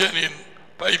 மனுஷனின்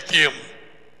பைத்தியம்.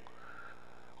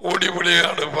 ஓடி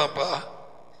விளையாடு பாப்பா,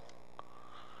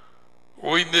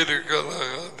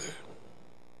 ஓய்ந்திருக்காது.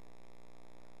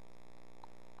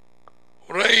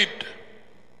 Right?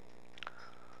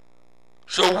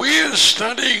 So we are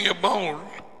studying about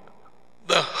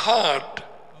the heart,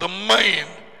 the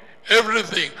mind,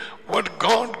 everything, what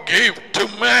God gave to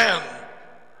man.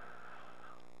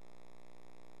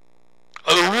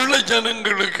 அது உள்ள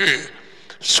ஜனங்களுக்கு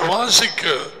சுவாசிக்க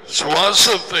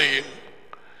சுவாசத்தை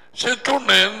செத்துண்ண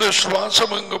எந்த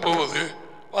சுவாசம் அங்க போகுது?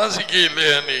 வாசிக்க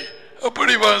இல்லையா? நீ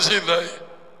எப்படி வாசித்தாய்?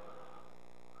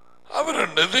 அவர்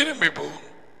திரும்பி போகும்.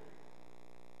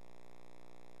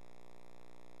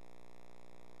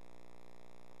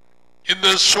 இந்த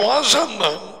சுவாசம்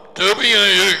தான் தேவையா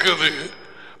இருக்குது.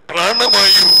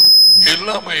 பிராணவாயு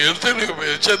இல்லாம எத்தனை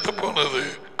பேர் செத்து போனது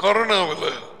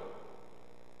கொரோனாவில்.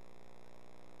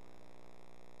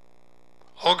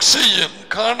 ஆக்சிஜன்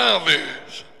காணாது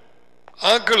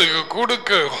ஆக்களுக்கு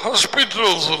கொடுக்க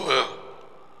ஹாஸ்பிட்டல்ஸ்ல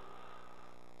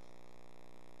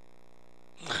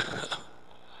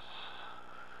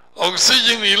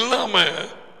ஆக்சிஜன் இல்லாம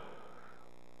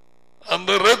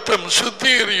அந்த ரத்தம்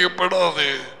சுத்திகரிக்கப்படாது.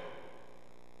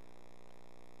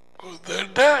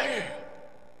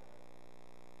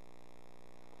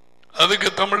 அதுக்கு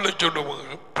தமிழ்ல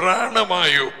சொல்லுவாங்க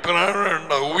பிராணவாயு. பிராண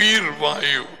உயிர்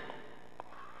வாயு.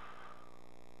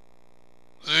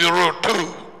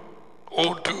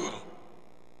 02O2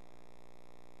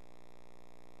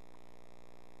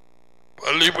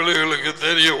 பள்ளி பிள்ளைகளுக்கு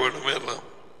தெரிய வேணும் எல்லாம்.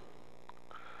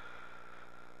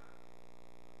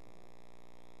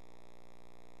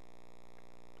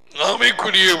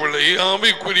 ஆமைக்குரியவளை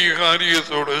ஆமைக்குரிய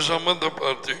காரியத்தோடு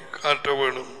சம்பந்தப்படுத்தி காட்ட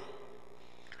வேணும்.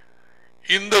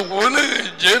 இந்த உலக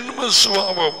ஜென்ம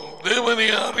சுவாபம் தேவனை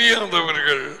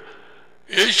அறியாதவர்கள்,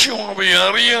 இயேசுவை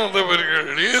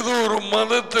அறியாதவர்கள், ஏதோ ஒரு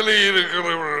மதத்திலே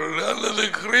இருக்கிறவர்கள் அல்லது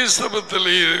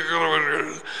கிறிஸ்தவத்திலே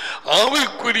இருக்கிறவர்கள்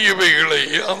ஆவிக்குரியவைகளை,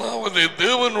 அதாவது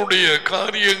தேவனுடைய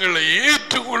காரியங்களை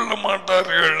ஏற்றுக்கொள்ள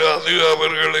மாட்டார்கள். அது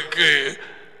அவர்களுக்கு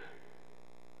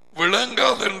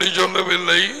விளங்காது என்று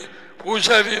சொல்லவில்லை.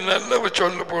 பூசாரி நல்ல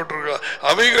சொல்ல போட்டிருக்கா.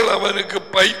 அவைகள் அவனுக்கு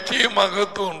பைத்தியமாக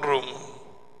தோன்றும்.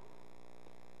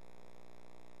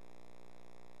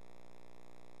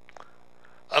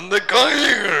 அந்த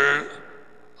காரியங்கள்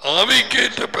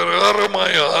ஆவிக்கேற்ற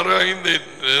பிரகாரமாய் ஆராய்ந்து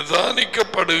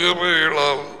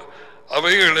நிதானிக்கப்படுகிறவர்களால்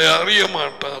அவைகளை அறிய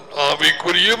மாட்டான்.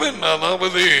 ஆவிக்குரியவன்,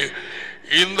 அதாவது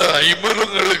இந்த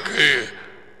ஐம்பலங்களுக்கு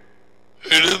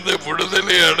எழுந்து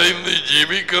விடுதலை அடைந்து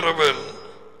ஜீவிக்கிறவன்,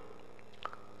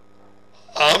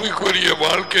 ஆவிக்குரிய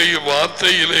வாழ்க்கை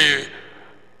வார்த்தையிலே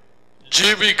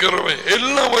ஜீவிக்கிறவன்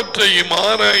எல்லாவற்றையும்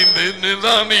ஆராய்ந்து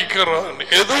நிதானிக்கிறான்.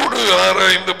 எதோடு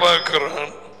ஆராய்ந்து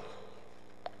பார்க்கிறான்?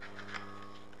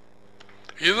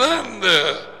 இதுதான் இந்த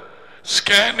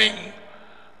ஸ்கேனிங்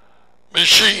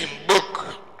மெஷின் புக்.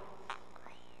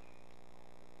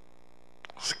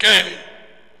 ஸ்கேனிங்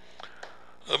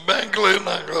பேங்க்ல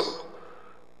நாங்கள்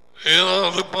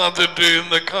ஏதாவது பார்த்துட்டு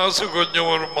இந்த காசு கொஞ்சம்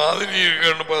ஒரு மாதிரி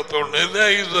இருக்குன்னு பார்த்தோன்னே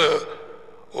இது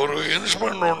ஒரு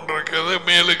இன்ஸ்ட்ருமெண்ட் ஒன்று இருக்குது,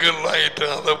 மேலுக்கு லைட்டு,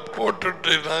 அதை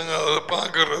போட்டுட்டு நாங்கள் அதை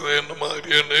பார்க்கறது என்ன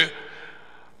மாதிரின்னு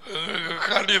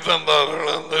காட்டி தந்தார்கள்.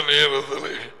 அந்த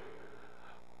நேரத்தில்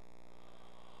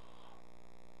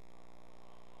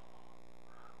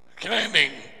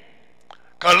ஸ்கேனிங்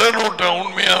கள்ளநோட்டை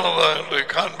உண்மையானதா என்று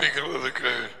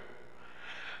காண்பிக்கிறதுக்கு.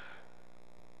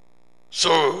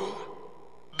 ஸோ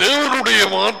தேவனுடைய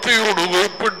வார்த்தையோடு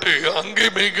ஒப்பிட்டு அங்கே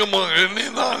மிகமாக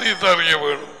நிதானித்து அறிய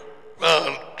வேணும்.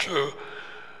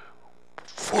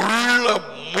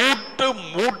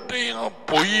 மூட்டையா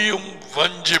பொய்யும்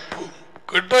வஞ்சிப்பும்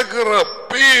கிடக்கிற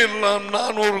பேரெல்லாம்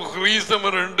நான் ஒரு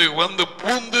கிறிஸ்தவன் ரெண்டு வந்து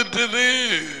பூந்துட்டது.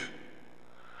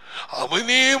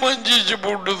 அவனே வஞ்சிச்சு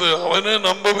போட்டது, அவனை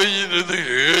நம்ப வைக்கிறது.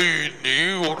 நீ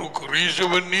ஒரு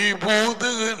கிறிஸ்தவன், நீ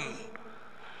போதகன்,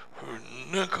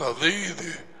 என்ன கதை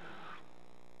இது?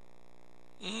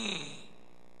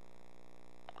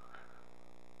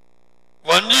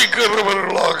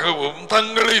 வஞ்சிக்கிறவர்களாகவும்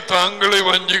தங்களை தாங்களை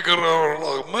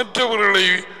வஞ்சிக்கிறவர்களாகவும் மற்றவர்களை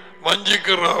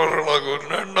வஞ்சிக்கிறவர்களாகவும்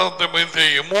 2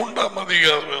 தீமோத்தேயு 3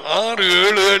 அதிகாரம் 6,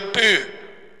 7, 8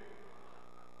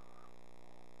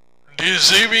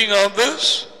 deceiving others,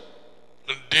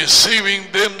 deceiving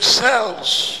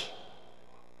themselves.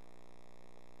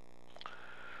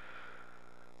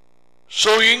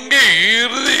 So இங்கே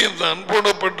இருதயம் தான்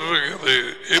போடப்பட்டிருக்கிறது.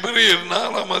 எபிரேயர்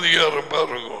 4ஆம் அதிகாரம்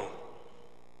பாருங்க.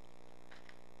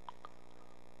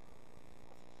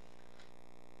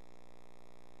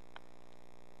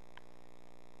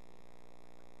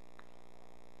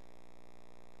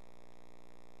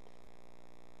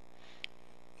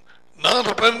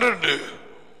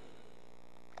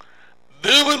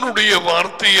 தேவனுடைய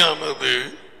வார்த்தையானது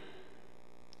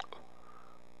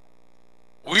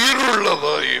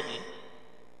உயிருள்ளதாயும்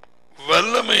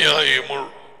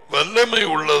வல்லமை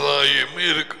உள்ளதாயும்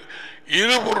இருக்கு.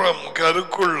 இருபுறம்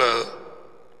கருக்குள்ள,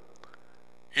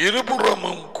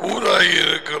 இருபுறமும்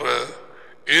கூராயிருக்கிற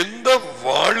எந்த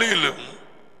வாளிலும்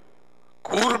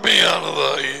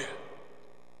கூர்மையானதாய்.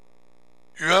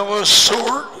 You have a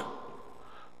sword,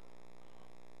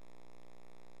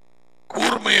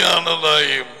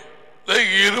 கூர்மையானதாயும்,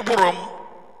 இருபுறம்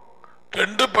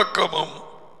ரெண்டு பக்கமும்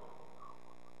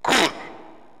கூர்.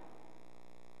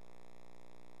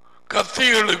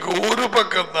 கத்திகளுக்கு ஒரு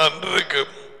பக்கம் தான்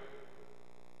இருக்கும்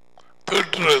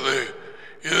திட்டுறது,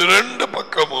 இது ரெண்டு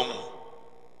பக்கமும்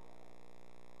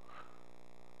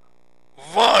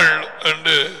வாழ்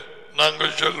என்று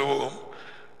நாங்கள் சொல்லுவோம்.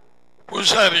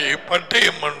 பூசாரி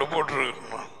பட்டயம் மண்ணு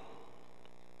போட்டிருக்கிறான்.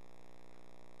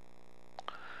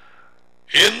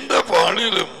 எந்த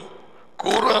வாளிலும்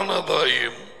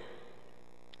கூறானதாயும்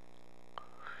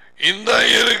இந்த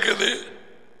இருக்குது.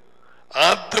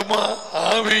 ஆத்மா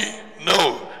ஆவி நோ,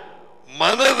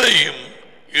 மனதையும்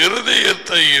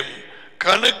இருதயத்தையும்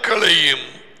கணுக்களையும்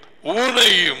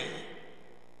ஊனையும்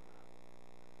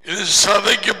இது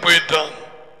சதைக்கு போயிட்டான்.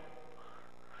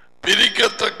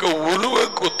 பிரிக்கத்தக்க உருவ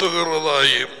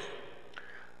குத்துகிறதாயும்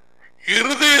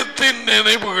இருதயத்தின்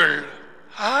நினைவுகள்.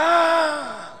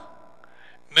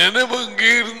 நினைவு இங்கே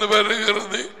இருந்து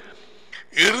வருகிறது,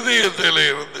 இருதயத்தில்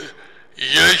இருந்து.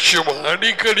 இயேசுவா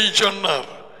அடிக்கடி சொன்னார்,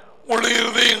 உங்களுடைய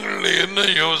இருதயங்களில் என்ன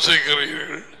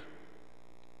யோசிக்கிறீர்கள்?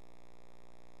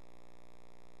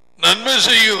 நன்மை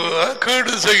செய்கிறதா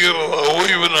கேடு செய்கிறதா?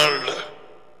 ஓய்வு நாள்ல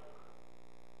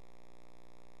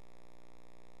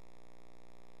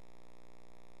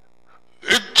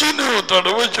எத்தனை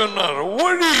தடவை சொன்னார்,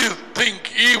 what do you think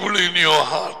evil in your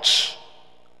hearts?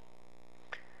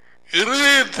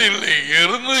 இருதயத்தில்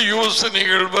இருந்து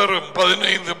யோசனைகள் வரும்.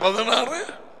 15, 16,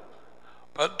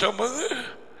 19,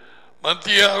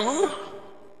 மத்தியாகு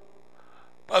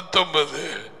 19.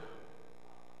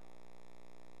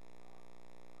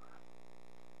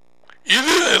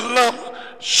 இது எல்லாம்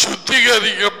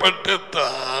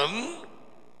சுத்திகரிக்கப்பட்டுத்தான்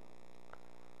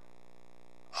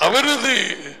அவரது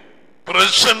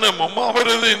பிரசன்னமும்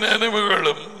அவரது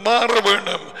நினைவுகளும் மாற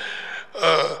வேண்டும்.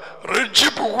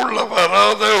 ரட்சிப்புக்குள்ள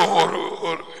வராத ஒரு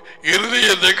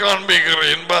இருதயத்தை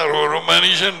காண்பிக்கிறேன் பார். ஒரு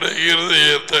மனுஷன்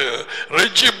இருதயத்தை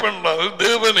ரட்சிப்பென்றால்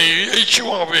தேவனை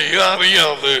இயேசுவாவை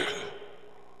அறியாது.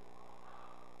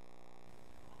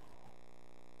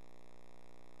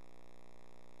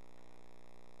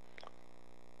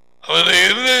 அவரை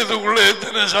இருதயத்துக்குள்ள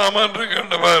எத்தனை சாமான்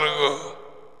இருக்கு பாருங்க.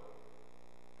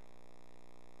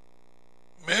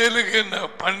 மேலுக்கு என்ன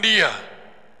பண்டியா,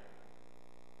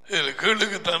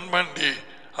 கீழுக்கு தன் பண்டி,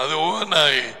 அது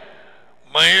ஓனாய்,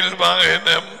 மயில்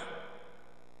வாகனம்,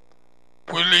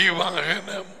 புலி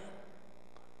வாகனம்,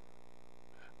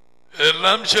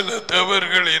 எல்லாம் சில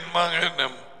தேவர்களின்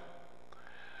வாகனம்.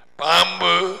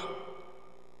 பாம்பு,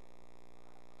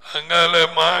 அங்கால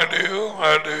மாடு,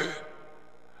 ஆடு,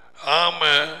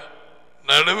 ஆமை,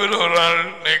 நடுவில் ஒரு ஆள்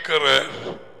நிற்கிறார்.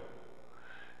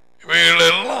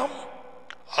 இவைகளெல்லாம்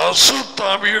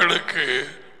அசுத்தாவிகளுக்கு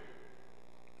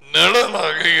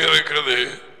நிழலாக இருக்கிறது.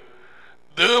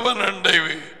 தேவனண்டை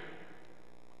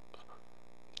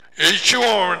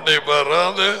யேசுவாவண்டை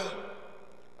வராத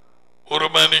ஒரு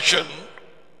மனுஷன்,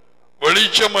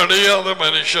 வெளிச்சம் அடையாத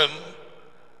மனுஷன்,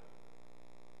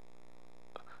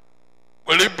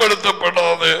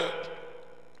 வெளிப்படுத்தப்படாத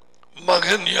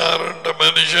மகன் யார் என்ற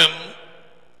மனுஷன்,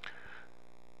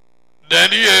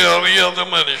 டேடியை அறியாத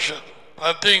மனுஷன்.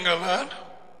 பார்த்தீங்களா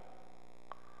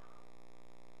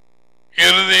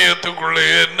இருதயத்துக்குள்ளே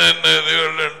என்னென்ன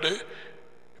இதுகள் உண்டு.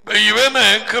 இவனை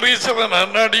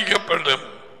கிறிஸ்தவன் அடிக்கப்படும்.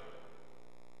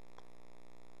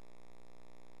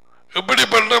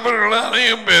 இப்படிப்பட்டவர்கள்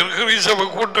அனைவரும் பேர் கிறிஸ்தவ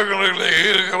கூட்டங்களிலே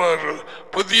இருக்கிறார்கள்.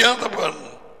 புதியாதவன்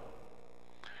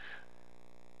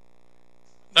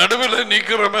நடுவில்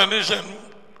நிற்கிற மனுஷன்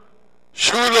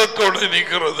சூலத்தோடு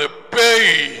நிற்கிறது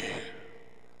பேய்.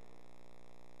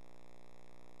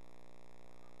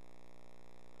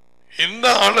 இந்த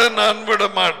ஆளை நான் விட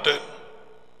மாட்டேன்.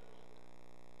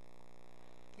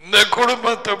 இந்த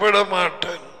குடும்பத்தை விட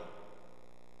மாட்டேன்.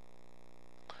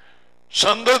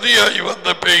 சந்ததியாய் வந்த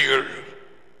பேய்கள்,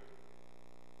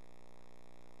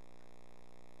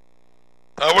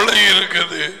 தவளை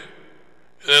இருக்குது.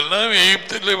 இதெல்லாம்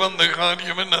எகிப்திலே வந்த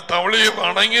காரியம் என்ன? தவளையை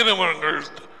வணங்கினவர்கள்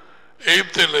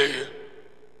எகிப்திலே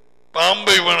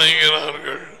பாம்பை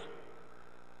வணங்கினார்கள்.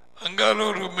 அங்கால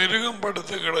ஒரு மிருகம்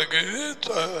படுத்து கிடக்கு,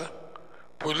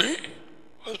 புலி,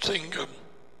 சிங்கம்,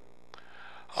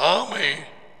 ஆமை,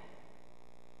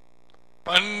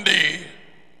 பண்டி,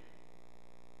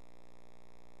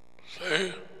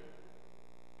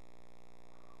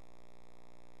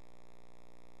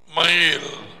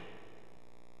 மயில்.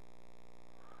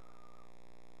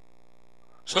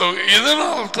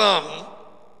 இதனால்தான்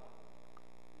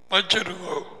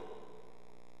வச்சிருக்கோ,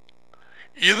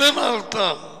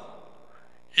 இதனால்தான்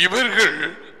இவர்கள்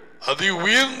அதி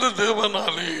உயர்ந்த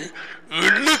தேவனாலே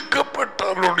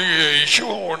இழுக்கப்பட்டாருடைய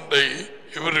இசுவம் ஒன்றை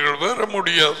இவர்கள் வர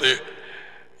முடியாது.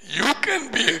 You can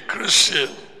be a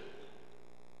Christian.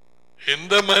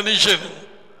 இந்த மனுஷன்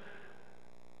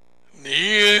நீ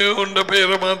உண்ட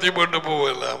பேரை மாற்றி போட்டு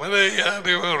போகலாம்,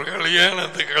 யாரு ஒரு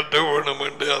கல்யாணத்தை கட்ட வேணும்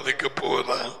என்று அதுக்கு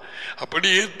போகலாம். அப்படி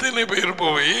எத்தனை பேர்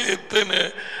போய் எத்தனை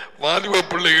வாலிப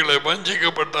பிள்ளைகளை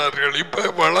வஞ்சிக்கப்பட்டார்கள். இப்ப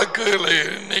வழக்குகளை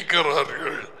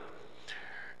நிற்கிறார்கள்.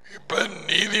 இப்ப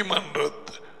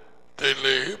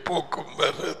நீதிமன்றத்திலே போக்கும்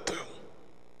வரத்து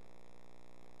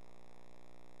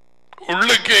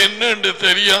உள்ளுக்கு என்னன்னு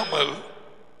தெரியாமல்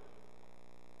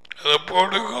அதை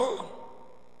போடுங்க.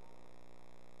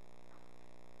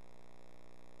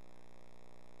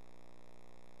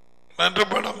 மற்ற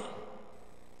படம்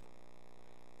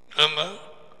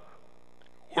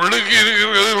உள்ளுக்கு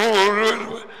இருக்கிறது ஒருவர்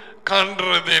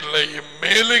காண்றது இல்லை,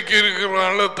 மேலுக்கு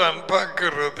இருக்கிறால தான்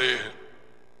பார்க்கிறது.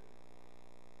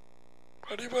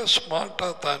 படிவா ஸ்மார்ட்டா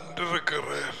தான்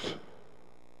இருக்கிறார்.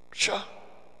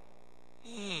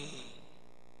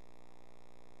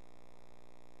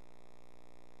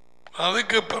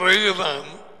 அதுக்கு பிறகுதான்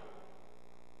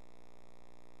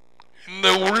இந்த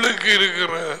உள்ளுக்கு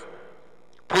இருக்கிற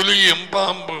புலியும்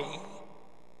பாம்பும்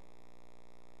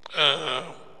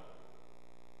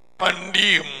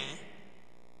பண்டியும்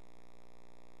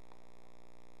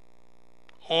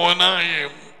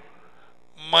ஓனாயும்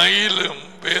மயிலும்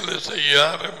வேலை செய்ய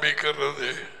ஆரம்பிக்கிறது.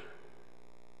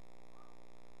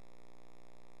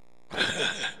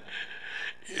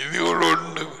 இது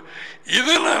ஒன்று.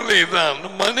 இதனாலே தான்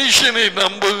மனுஷனை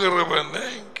நம்புகிறவன்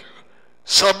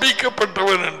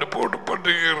சபிக்கப்பட்டவன் என்று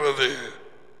போட்டுப்பட்டுகிறது.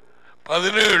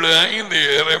 17:5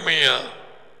 எரேமியா.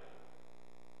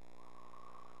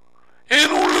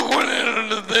 ஏன்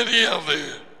உள்ளுக்கு தெரியாது.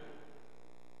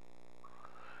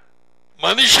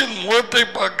 மனுஷன் முகத்தை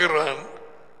பார்க்கிறான்,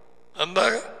 அந்த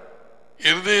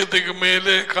இருதயத்துக்கு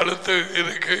மேலே கழுத்து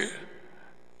இருக்கு,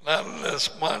 நல்ல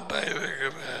ஸ்மார்ட்டா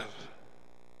இருக்கிறார்,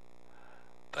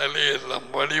 தலையெல்லாம்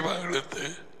வடிவா இழுத்து.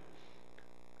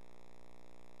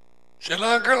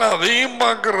 சிலாக்கள் அதையும்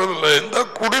பார்க்கறதில்ல. எந்த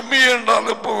குடும்பி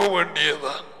என்றாலும் போக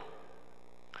வேண்டியதான்.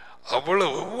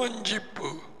 அவ்வளவு வஞ்சிப்பு.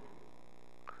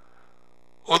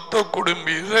 ஒத்த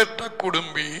குடும்பி, இரட்ட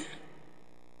குடும்பி.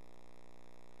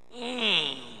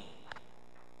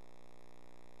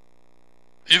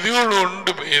 இதுகள்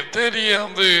ஒன்றுமே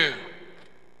தெரியாது.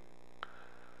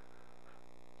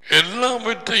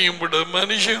 எல்லாவற்றையும் விட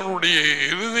மனுஷனுடைய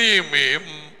இருதயமே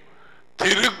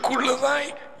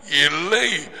திருக்குள்ளதாய் இல்லை,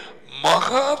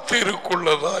 மகா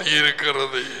திருக்குள்ளதாய்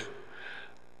இருக்கிறது.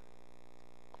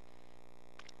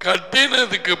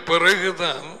 கட்டினதுக்கு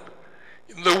பிறகுதான்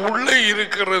இந்த உள்ளே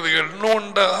இருக்கிறதுகள்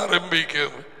நோண்ட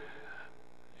ஆரம்பிக்கும்.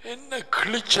 என்ன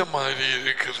கிழிச்ச மாதிரி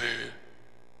இருக்குது.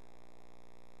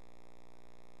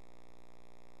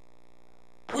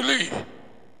 புலி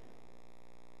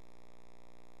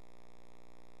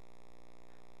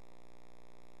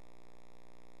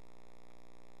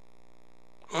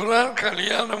ஒரு நாள்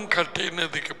கல்யாணம்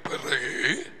கட்டினதுக்கு பிறகு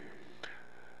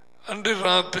அன்று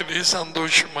ராத்திரி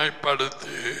சந்தோஷமாய்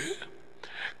படுத்து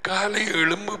காலை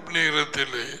எழும்பும்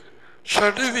நேரத்தில்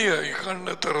சடுதியாய்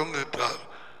கண்ணை திறந்துட்டார்.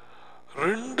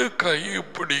 2 கை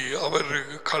இப்படி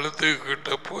அவருக்கு கழுத்து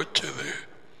கிட்ட போச்சது.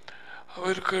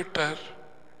 அவர் கேட்டார்,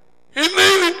 என்ன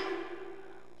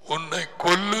உன்னை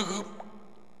கொல்லுகும்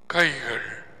கைகள்,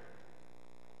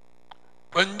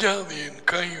 பஞ்சாதியின்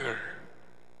கைகள்.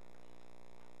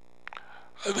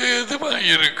 அது எதுவாக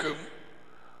இருக்கும்?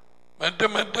 மற்ற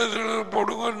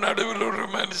போடுங்க. நடுவில் ஒரு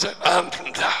மனுஷன்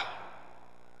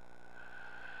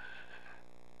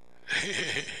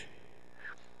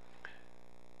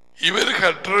இவர்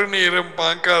கற்ற நேரம்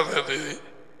பார்க்காதது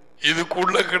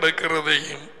இதுக்குள்ள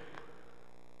கிடக்கிறதையும்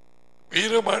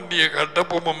வீரபாண்டிய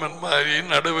கட்டபொம்மன் மாதிரி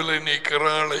நடுவில்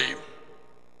நிற்கிறாளையும்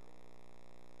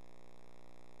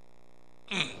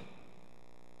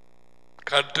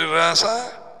கட்டு ராசா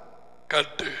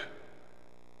கட்டு.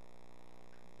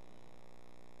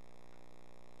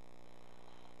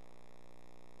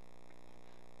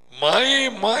 மாயை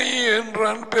மாயை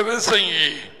என்றான்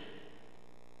பிரசங்கி.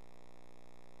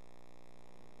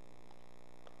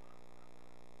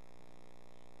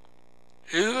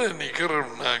 இதுல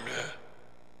நிக்கிறோம் நாங்க.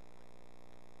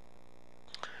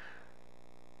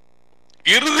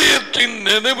 இருதயத்தின்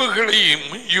நினைவுகளையும்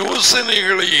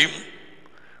யோசனைகளையும்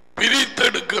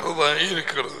பிரித்தெடுக்கிறதா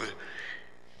இருக்கிறது.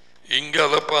 இங்க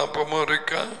அதை பாப்பமா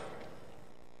இருக்கா?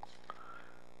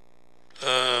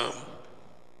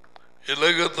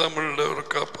 இலக தமிழ்ல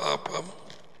இருக்கா பாப்பம்?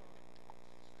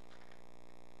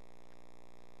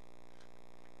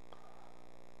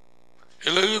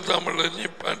 இலகு தமிழ நீ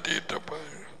பாட்டிட்டப்ப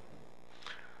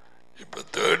இப்ப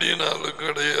தேடினாலும்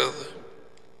கிடையாது.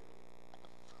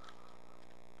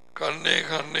 கண்ணே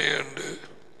கண்ணே என்று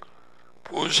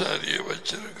பூசாரியை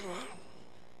வச்சிருக்கிறார்.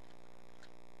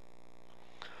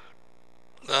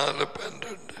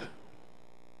 4:12.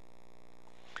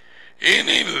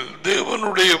 ஏனில்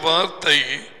தேவனுடைய வார்த்தை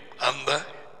அந்த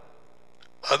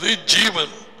அது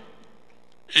ஜீவன்,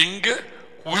 இங்க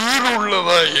உயிர்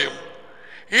உள்ளதாயும்.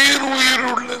 ஏன் உயிர்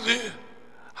உள்ளது?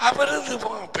 அவரது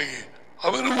வார்த்தை.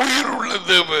 அவர் உயிர் உள்ள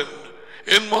தேவன்.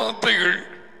 என் வார்த்தைகள்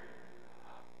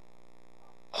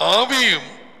ஆவியும்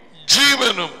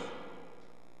ஜீவனும்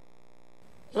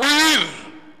உயிர்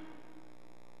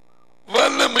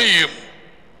வல்லமையும்.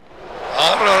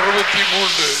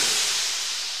 6:63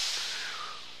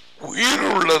 உயிர்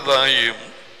உள்ளதாயும்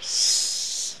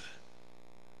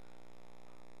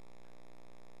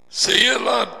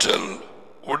செயலாற்றல்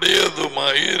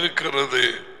உடையதுமாயிருக்கிறது.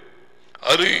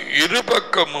 அது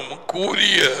இருபக்கமும்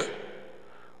கூறிய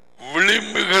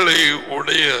விளிம்புகளை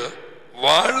உடைய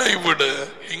வாளை விட,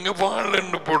 இங்க வாள்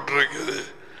என்று போட்டிருக்குது,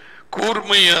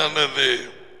 கூர்மையானது.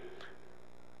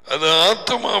 அது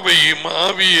ஆத்மாவையும்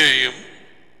ஆவியையும்,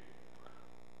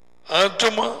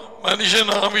 ஆத்மா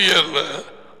மனுஷன் ஆவி அல்ல,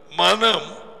 மனம்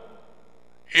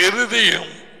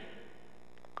இருதயம்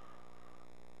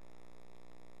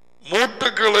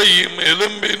மூட்டுகளையும்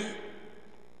எலும்பின்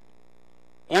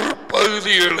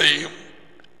உள்பகுதிகளையும்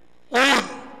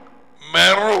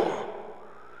மேரோ.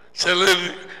 சிலர்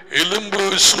எலும்பு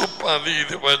சூப் அது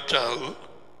இது வச்சால்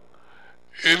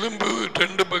எலும்பு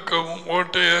 2 பக்கமும்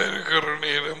ஓட்டையா இருக்கிற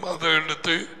நேரம் அதை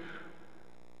எடுத்து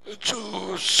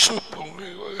சூப்பு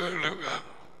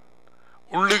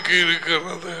உள்ளுக்கு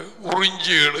இருக்கிறத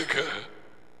உறிஞ்சி எடுக்க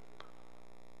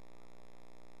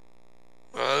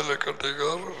அதுல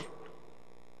கட்டைக்காரர்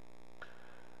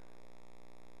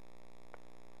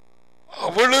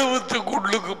அவ்வளவுத்துக்கு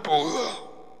உள்ளுக்கு போகுதா?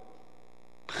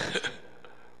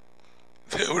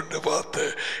 தேவன் பார்த்த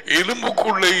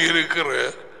எலும்புக்குள்ளே இருக்கிற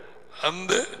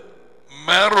அந்த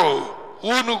மேரோ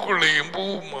ஊனுக்குள்ளேயும்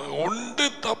பூமா ஒன்று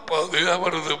தப்பாது.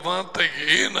 அவரது வார்த்தைக்கு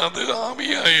ஏன் அது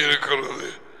ஆவியாயிருக்கிறது.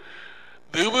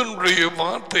 தேவனுடைய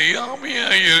வார்த்தை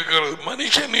ஆவியாயிருக்கிறது,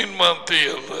 மனுஷனின் வார்த்தை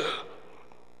அல்ல.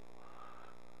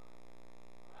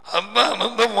 அதான்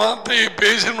அந்த வார்த்தையை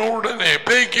பேசின உடனே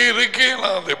பேய்க்கு இருக்கேன்,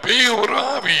 அது பேய் ஒரு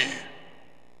ஆவி.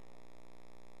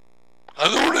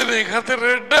 அது உடனே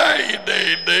கத்துறா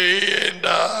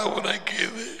உனக்கு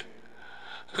இது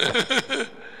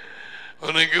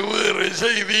உனக்கு வேறு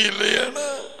செய்தி இல்லையானா?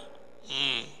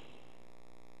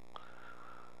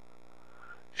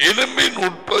 எலும்பின்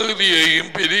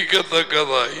உட்பகுதியையும்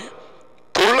பிரிக்கத்தக்கதாய்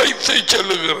துளைத்து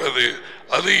செல்லுகிறது.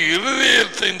 அது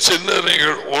இருதயத்தின்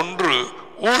சிந்தனைகள். ஒன்று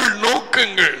உள்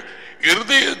நோக்கங்கள்.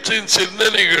 இருதயத்தின்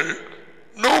சிந்தனைகள்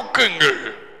நோக்கங்கள்.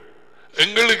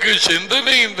 எங்களுக்கு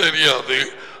சிந்தனையும் தெரியாது,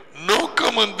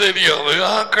 நோக்கமும் தெரியாது.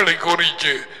 ஆக்களை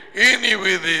குறிச்சு ஏன்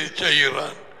இதை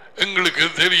செய்கிறான் எங்களுக்கு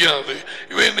தெரியாது,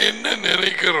 இவன் என்ன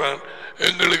நினைக்கிறான்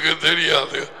எங்களுக்கு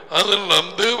தெரியாது. அதெல்லாம்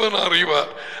தேவன்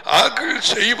அறிவார். ஆக்கள்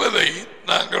செய்வதை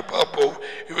நாங்கள் பார்ப்போம்,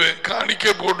 இவன்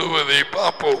காணிக்க போடுவதை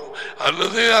பார்ப்போம்,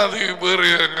 அல்லது அது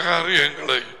வேறு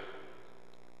காரியங்களை.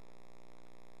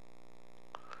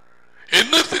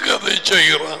 என்னத்துக்கு அதை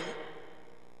செய்கிறான்?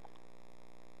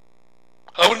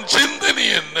 அவன் சிந்தனை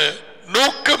என்ன,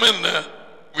 நோக்கம் என்ன?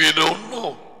 We don't know.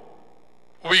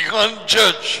 We can't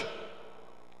judge.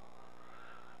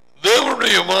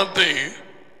 தேவனுடைய வார்த்தை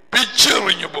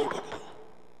பிச்சறிஞ்சு போடும்,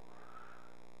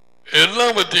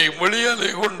 எல்லாவற்றையும் வெளியாலே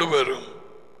கொண்டு வரும்.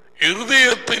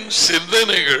 இருதயத்தின்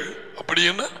சிந்தனைகள்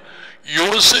அப்படின்னா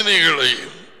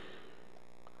யோசனைகளையும்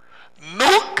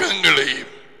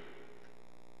நோக்கங்களையும்.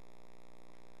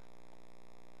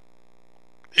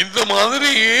 இந்த மாதிரி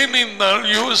ஏன் இந்த நாள்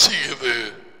யோசிக்குது?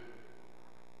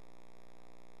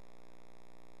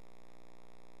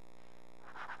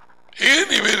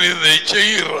 ஏன் இவர் இதை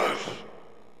செய்கிறார்?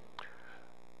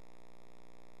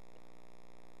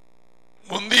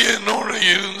 என்னோடு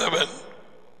இருந்தவன்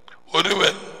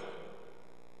ஒருவன்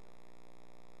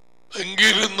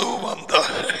எங்கிருந்தோ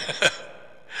வந்தான்.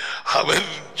 அவன்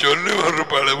சொல்லி ஒரு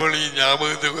பழமொழி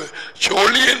ஞாபகத்துக்கு,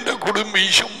 சோழி என்ற குடும்பி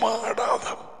சும்மா ஆடாத.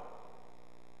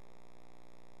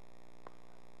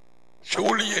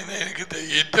 சோழி என்ன எனக்கு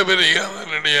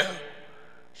தெரியா,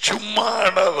 சும்மா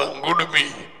ஆடாதான் குடுமி.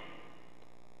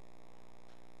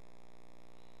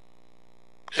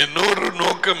 இன்னொரு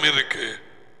நோக்கம் இருக்கு.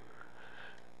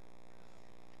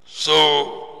 சோ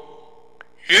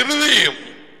இருதயம்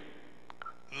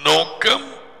நோக்கம்,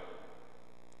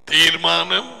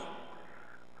 தீர்மானம்,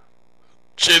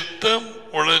 சித்தம்,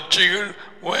 உணர்ச்சிகள்.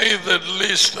 Why that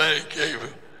list I gave?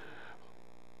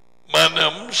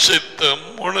 மனம், சித்தம்,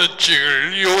 உணர்ச்சிகள்,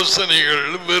 யோசனைகள்,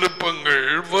 விருப்பங்கள்,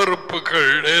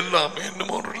 வெறுப்புகள் எல்லாம்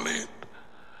இன்னும் ஒரு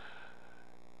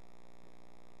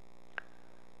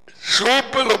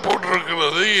சோப்பில்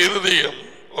போட்டிருக்கிறது இருதயம்.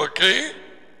 ஓகே,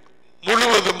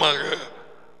 முழுவதுமாக.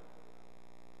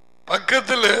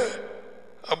 பக்கத்தில்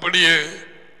அப்படியே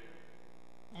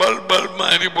பல்பல்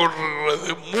மாதிரி போட்டிருக்கிறது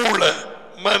மூளை,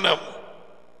 மனம்.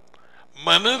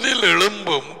 மனதில்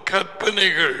எழும்பும்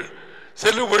கற்பனைகள்.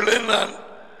 சில வேளை நான்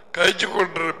கழிச்சு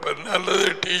கொண்டிருப்பேன் அல்லது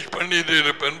டீச் பண்ணிட்டு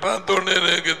இருப்பேன், பார்த்தோன்னே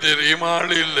எனக்கு தெரியும்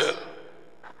ஆள் இல்லை.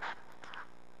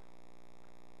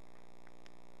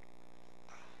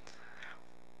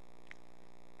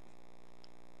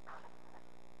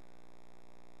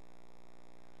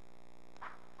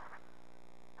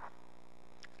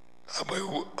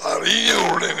 அறிய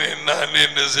உடனே நான்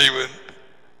என்ன செய்வேன்,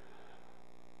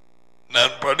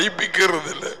 நான்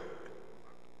படிப்பிக்கிறதில்லை,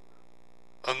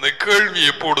 அந்த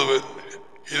கேள்வியை போடுவேன்.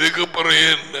 இதுக்கு பிறகு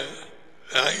என்ன,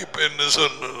 நான் இப்ப என்ன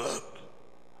சொன்னேன்,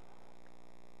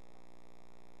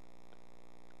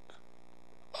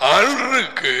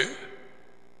 ஆளுக்கு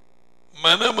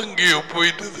மனம் எங்கேயோ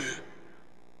போயிட்டது,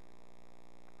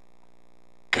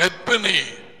 கற்பனை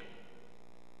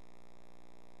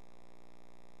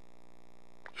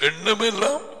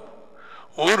எண்ணமெல்லாம்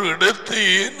ஒரு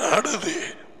இடத்தையே நாடுது.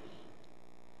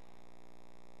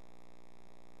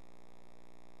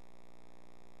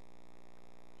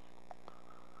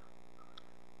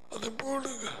 அது போல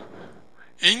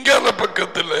இங்கால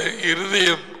பக்கத்தில்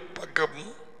இருதயம் பக்கம்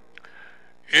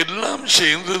எல்லாம்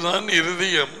சேர்ந்துதான்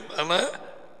இருதயம். ஆனா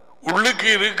உள்ளுக்கு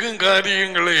இருக்கும்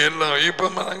காரியங்களை எல்லாம் இப்ப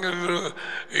நாங்கள்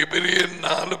பெரிய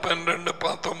 4-12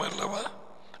 பார்த்தோம் அல்லவா,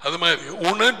 அது மாதிரி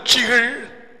உணர்ச்சிகள்,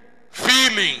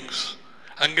 ஃபீலிங்ஸ்,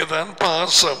 அங்கதான்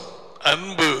பாசம்,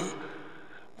 அன்பு,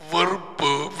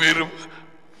 வெறுப்பு,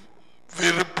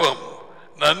 விருப்பம்.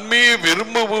 நன்மையை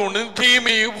விரும்பவும்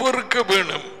தீமையை வெறுக்க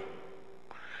வேணும்.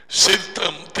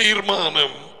 சித்தம்,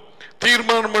 தீர்மானம்,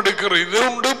 தீர்மானம் எடுக்கிற இது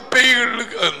உண்டு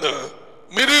பேய்களுக்கு, அந்த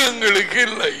மிருகங்களுக்கு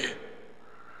இல்லை.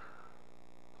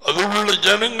 அது உள்ள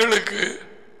ஜனங்களுக்கு,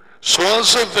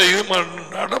 சுவாசத்தையும்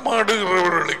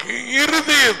நடமாடுகிறவர்களுக்கு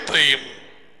இருதயத்தையும்,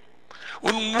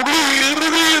 உன் முழு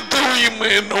இருதயத்தையும்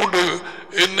என்னோடு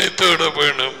என்னை தேட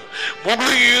வேணும், முழு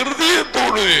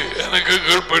இருதயத்தோடு எனக்கு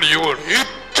கீழ்ப்படிய வேணும்.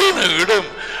 இத்தனை இடம்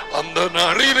அந்த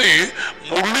நாளிலே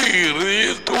முழு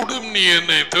இருதயத்தோடும் நீ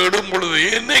என்னை தேடும் பொழுது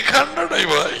என்னை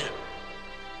கண்டடைவாய்.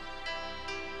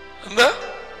 அந்த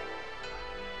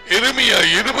எரேமியா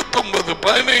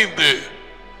 29:15,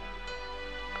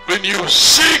 when you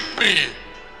seek me,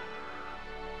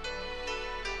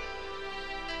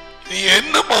 நீ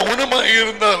என்ன மௌனமாக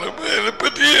இருந்தாலும் அதை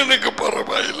பற்றி எனக்கு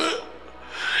பரவாயில்லை,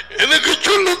 எனக்கு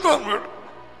சொல்லத்தான் வேணும்.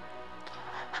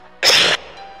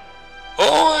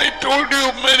 Oh, I told you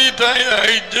many times,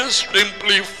 I just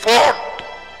simply fought.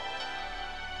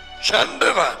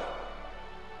 சண்டை.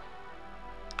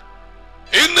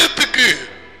 என்னத்துக்கு?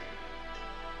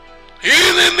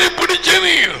 ஏன் என்னை பிடிச்ச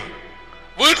நீ?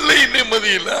 வீட்டில்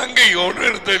நிம்மதியில் அங்கேயும் ஒரு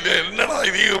இடத்துல என்னடா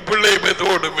இது பிள்ளை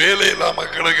மெத்தோடு வேலை இல்லாம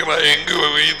கிடக்கிறா,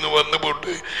 எங்க வந்து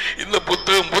போட்டு இந்த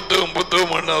புத்தகம் புத்தகம்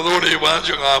புத்தகம் பண்ண அதோடைய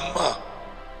வாசிங்க அம்மா.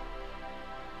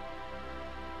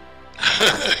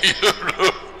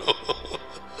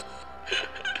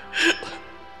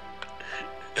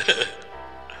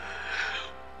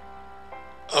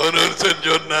 அவன் ஒருத்தன்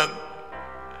சொன்னான்,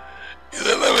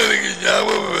 இதெல்லாம் எனக்கு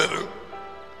ஞாபகம் வரும்.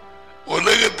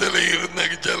 உலகத்தில் இருந்த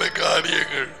சில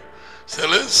காரியங்கள்,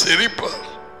 சில சிரிப்பார்,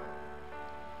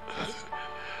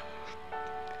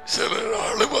 சிலர்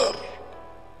அழுவார்,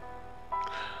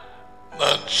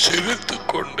 நான் சிரித்துக்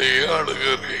கொண்டே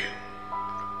அழுகிறேன்.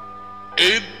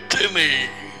 எத்தனை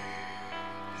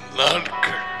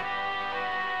நாட்கள்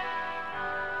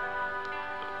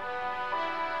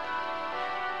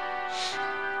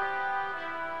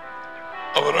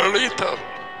அவர் அழைத்தார்,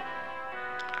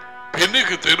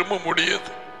 பெண்ணுக்கு திரும்ப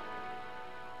முடியாது.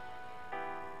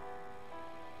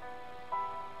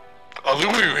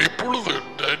 அதுவும் இப்பொழுது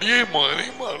நடிகை மகனை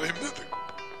மறைந்தது.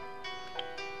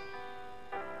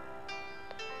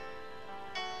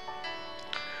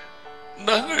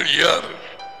 நாங்கள் யார்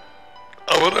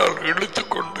அவரால்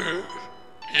இழுத்துக்கொண்டு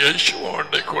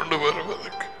யேசுவாண்டை கொண்டு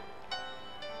வருவதற்கு?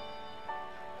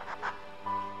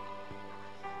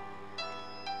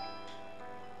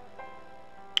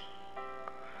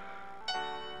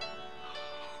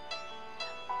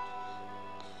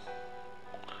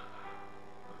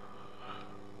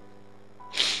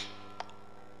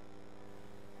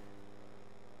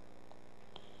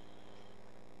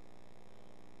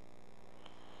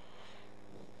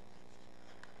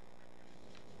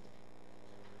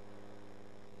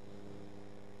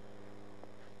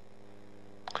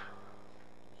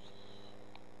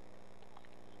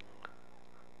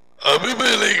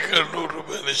 அபிமெலேக்கு ஒரு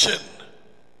மனுஷன்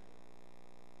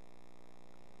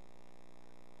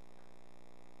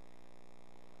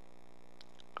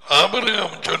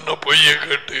ஆபிரகாம் சொன்ன பொய்யை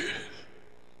கேட்டு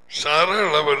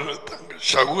சாராள் அவர் தங்கள்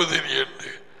சகோதரி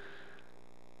என்று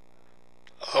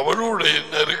அவளுடைய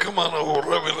நெருக்கமான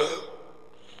உறவில்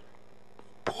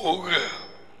போக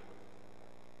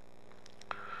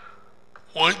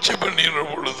முயற்சி பண்ணின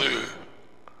பொழுது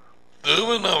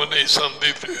தேவன் அவனை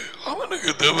சந்தித்து,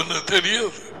 அவனுக்கு தேவனை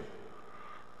தெரியாது,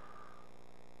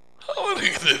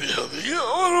 அவனுக்கு தெரியாது,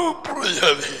 அவரும்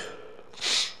பிரஜாதி.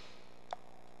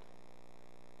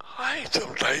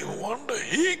 I wonder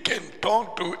he can talk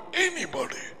to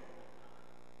anybody.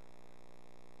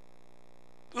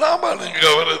 லாபானுக்கு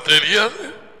அவரை தெரியாது.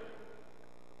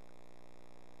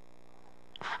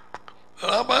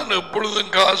 லாபான்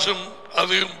எப்பொழுதும் காசும்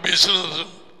அதுவும்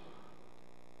பிசினஸும்.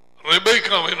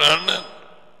 ரெபேக்காவின் அண்ணன்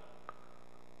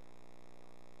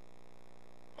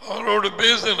அவரோடு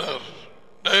பேசினார்.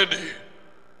 டேடி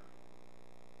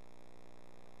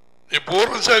நீ போற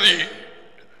சரி,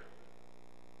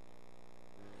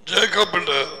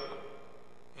 ஜேக்கப்ட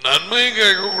நன்மையும்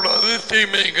கேட்கக்கூடாது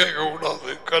தீமையும்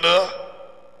கேட்கக்கூடாது கடா.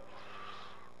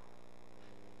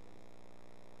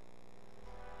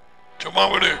 சும்மா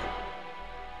விடு.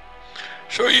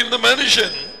 இந்த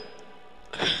மனுஷன்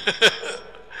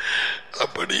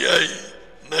அப்படியாய்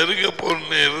நெருங்க போன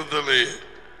நேரத்திலே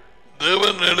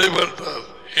தேவன் நடைபெற்றார்.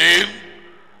 ஏன்?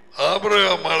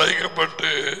 ஆபிரகாம்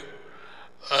அழைக்கப்பட்டு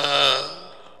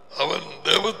அவன்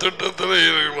தேவ திட்டத்தில்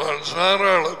இருக்கிறான்.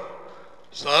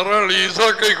 சாராள்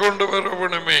ஈசாக்கை கொண்டு வர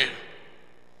வேணுமே.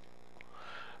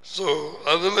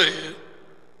 அதில்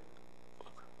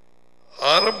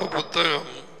ஆரம்ப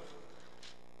புத்தகம்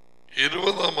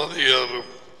 20ஆம்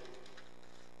அதிகாரம்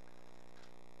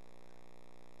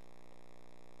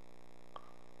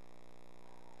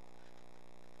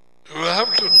You have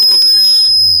to know this.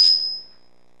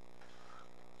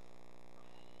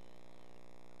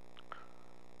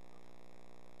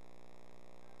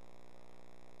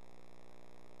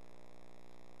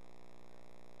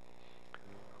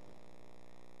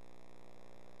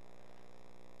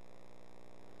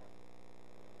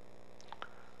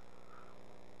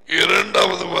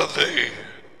 இரண்டாவது வார்த்தை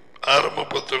ஆரம்ப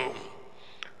புத்தகம்.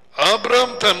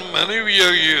 ஆபிரகாம் தன்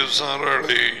மனைவியாகிய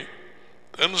சாராளை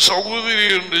தன் சகோதரி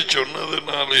என்று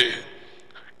சொன்னதினாலே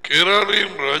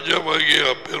கேராரின் ராஜாவாகிய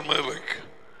அபிமெலேக்கு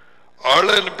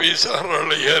ஆள் அனுப்பி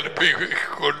சாராளை அனுப்பி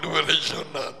கொண்டு வர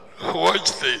சொன்னான்.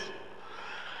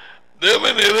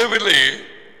 தேவன் இரவிலே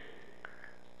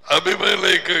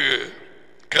அபிமெலேக்கு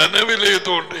கனவிலே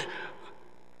தோன்றி,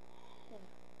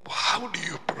 how do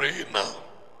you pray now?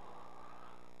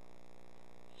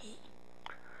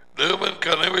 தேவன்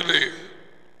கனவிலே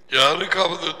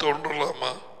யாருக்காவது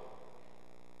தோன்றலாமா?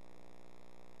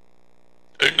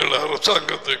 எங்கள்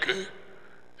அரசாங்கத்துக்கு,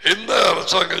 எந்த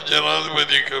அரசாங்க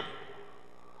ஜனாதிபதிக்கும்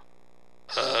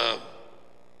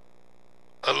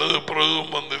அல்லது பிரதம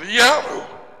மந்திரி யாரும்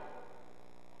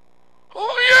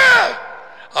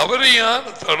அவரை யார்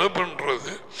தடை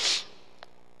பண்றது?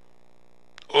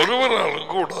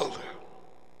 ஒருவராலும் கூடாது.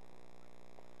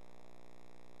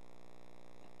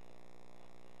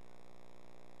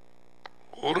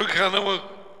 ஒரு கனவு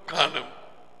காணும்.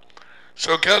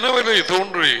 கனவிலே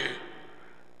தோன்றி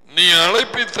நீ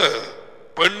அழைப்பித்த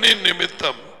பெண்ணின்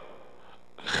நிமித்தம்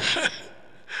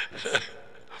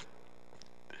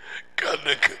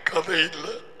கண்ணுக்கு கதை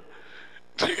இல்லை,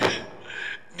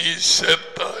 நீ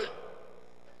செத்தாய்.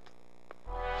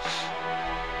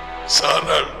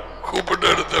 சாராள் கூப்பிட்டு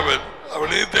எடுத்தவன்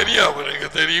அவனுக்கு தெரியும், அவனுக்கு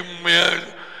தெரியும்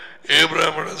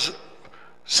ஏப்ராமோட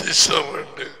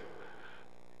sister.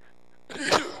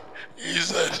 He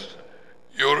said,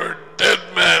 you're a dead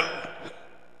man.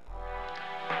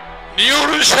 நீ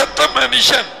ஒரு செத்த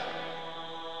மனுஷன்.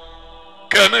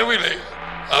 கனவிலே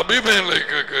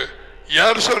அபிமெலேக்குக்கு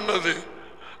யார் சொன்னது?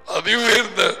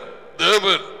 அதிவேர்ந்த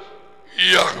தேவன்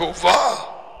Jehovah.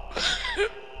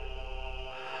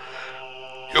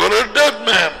 You're a dead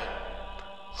man.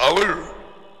 அவள்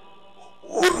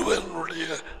ஒருவனுடைய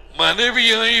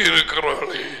மனைவியாய்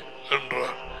இருக்கிறாளே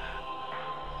என்றார்.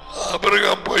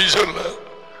 ஆபிரகாம் போய் சொல்ல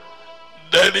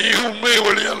டேடி உண்மை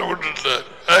வழியால் விட்டுட்டார்.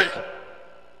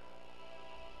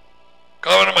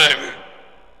 கவனமாயிரு,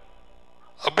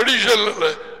 அப்படி சொல்லல.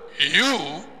 You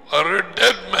are a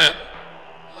dead man.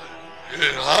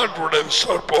 Your heart would have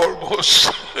stopped almost.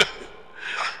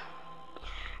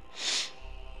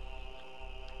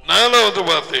 நாலாவது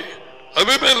வார்த்தை,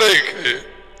 அபிமெலேக்கு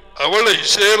அவளை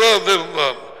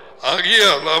சேராதிருந்தான்.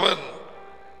 ஆகியால் அவன்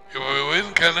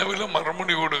கனவில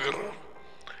மறுமொழி கொடுக்கிறான்.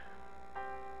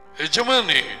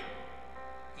 எஜமானி,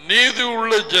 நீதி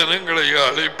உள்ள ஜனங்களை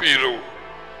அழைப்பீரோ?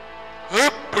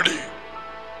 எப்படி?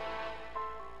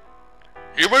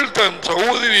 இவள் தன்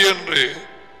சகோதரி என்று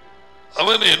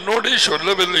அவன் என்னோட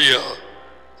சொல்லவில்லையா?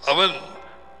 அவன்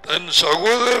தன்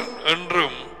சகோதரன்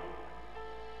என்றும்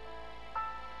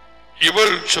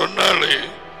இவள் சொன்னாலே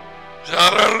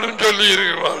யாராலும் சொல்லி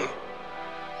இருக்கிறாள்.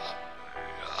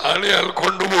 ஆளையால்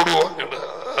கொண்டு போடுவாங்க.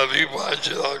 அதை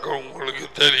வாய்ச்சதாக உங்களுக்கு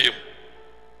தெரியும்.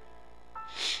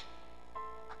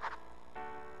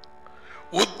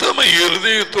 உத்தம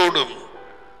இருதயத்தோடும்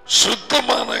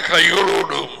சுத்தமான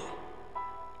கைகளோடும்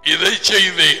இதை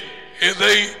செய்தேன்.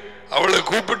 இதை அவளை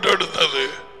கூப்பிட்டு எடுத்தது,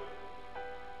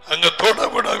 அங்க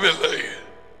தொடவிடவில்லை.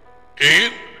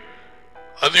 ஏன்?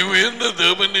 அது உயர்ந்த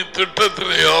தேவனின்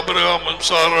திட்டத்திலே ஆபிரகாமும்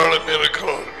சாராளும்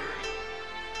இருக்கிறார்கள்.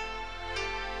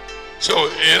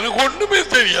 எனக்கு ஒண்ணுமே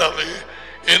தெரியாது,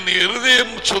 என்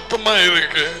இருதயம் சுத்தமா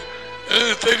இருக்கு,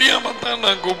 தெரியாம தான்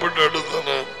நான் கூப்பிட்டு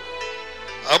எடுத்தேன்.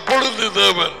 அப்பொழுது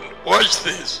தேவன், வாட்ச்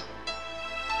திஸ்,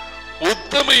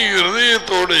 உத்தம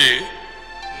இருதயத்தோடு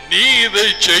நீ இதை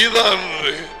செய்தான்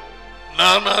என்று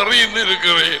நான்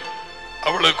அறிந்திருக்கிறேன்.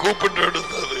 அவளை கூப்பிட்டு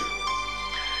எடுத்தது.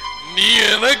 நீ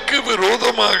எனக்கு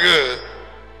விரோதமாக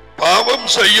பாவம்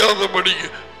செய்யாதபடி.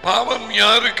 பாவம்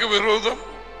யாருக்கு விரோதம்?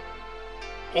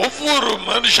 ஒவ்வொரு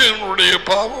மனுஷனுடைய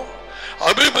பாவம்.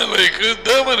 அபிமெலேக்கு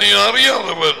தேவனை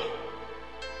அறியாதவன்,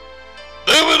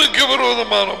 தேவனுக்கு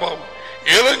விரோதமான பாவம்.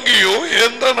 இலங்கையோ,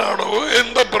 எந்த நாடோ,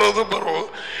 எந்த பிரதமரோ,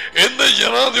 எந்த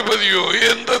ஜனாதிபதியோ,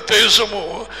 எந்த தேசமோ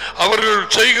அவர்கள்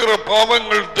செய்கிற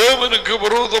பாவங்கள் தேவனுக்கு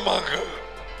விரோதமாக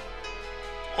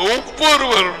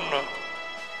ஒவ்வொருவரும்.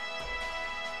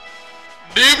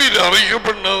 டேவிட்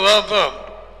அறிக்கப்பட்டதான்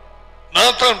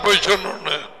நான் தான் போய்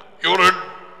சொன்னேன், you're a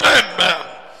dead man.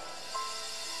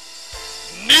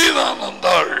 நீதான் அந்த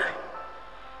ஆள்.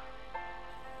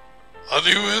 அது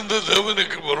இந்த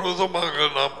தேவனுக்கு விரோதமாக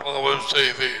நான் பாவம்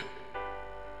செய்தேன்.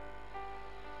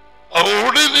 அவன்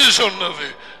உடனே சொன்னது,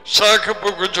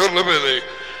 சாக்கப்புக்கு சொல்லவில்லை.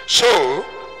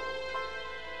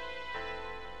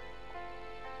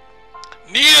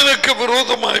 நீ எனக்கு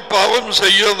விரோதமாய் பாவம்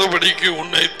செய்யாதபடிக்கு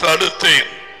உன்னை தடுத்தேன்.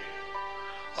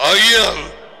 ஆகையால்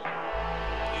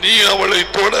நீ அவளை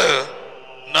தொட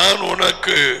நான்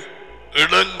உனக்கு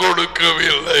இடம்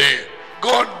கொடுக்கவில்லை.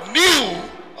 God knew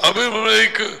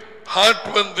அபிமெலேக்கு ஹார்ட்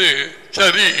வந்து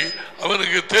சரி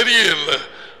அவனுக்கு தெரியல.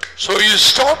 So he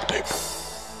stopped him.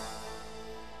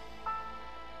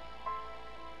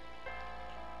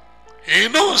 He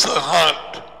knows the heart.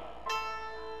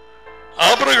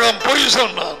 Abraham போய்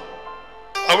சொன்னான்.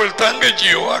 அவள்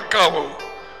தங்கச்சியோ அக்காவோ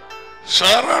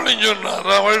சாராளி சொன்னார்.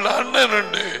 அவள் அண்ணன்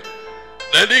உண்டு.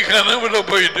 நடி கனவுல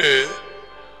போயிட்டு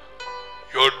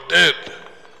you're dead.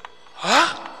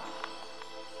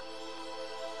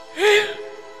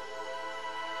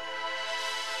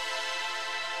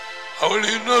 அவள்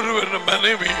இன்னொரு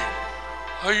மனைவி.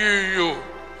 ஐயோ,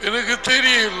 எனக்கு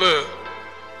தெரியல.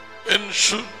 என்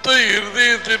சுத்த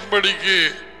இருதயத்தின்படிக்கு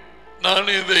நான்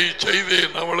இதை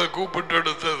செய்தேன். அவளை கூப்பிட்டு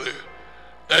எடுத்தது.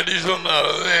 நடி சொன்னார்,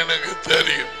 அதான் எனக்கு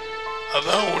தெரியும்,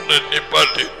 அதான் உன்னை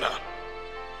நிப்பாட்டினான்.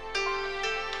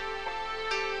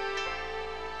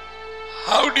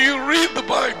 How do you read the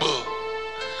Bible?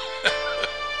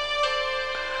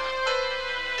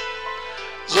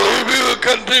 So if we will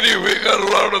continue, we got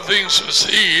a lot of things to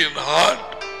see in heart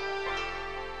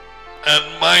and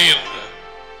mind.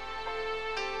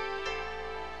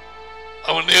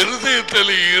 அவன்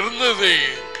இருதயத்தில் இருந்ததை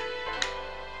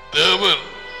தேவன்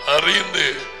அறிந்து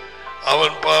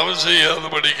அவன் பாவம்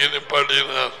செய்யாதபடிக்கு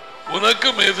நிப்பாட்டினார்.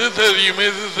 உனக்கும் எது தெரியும்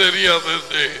எது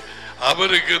தெரியாது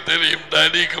அவருக்கு தெரியும்.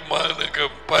 டாடிக்கும்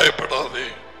மகனுக்கும் பயப்படாதே.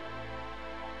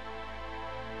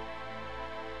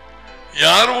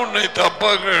 யாரும் உன்னை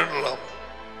தப்பாக எண்ணலாம்.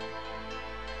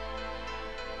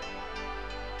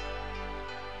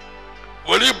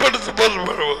 வெளிப்படுத்த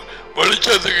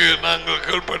வெளிச்சத்துக்கு நாங்கள்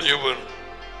கீழ்ப்படியவன்.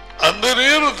 அந்த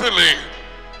நேரத்தில்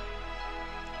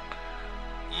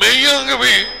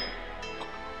மெய்யாகவே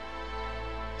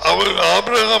அவர்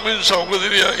ஆபிரகாமின்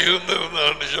சகோதரியாக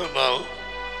இருந்திருந்தான்னு சொன்னால்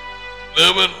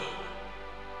தேவன்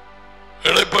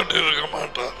இடைப்பட்டு இருக்க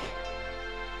மாட்டார்.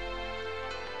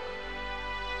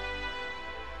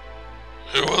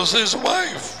 It was his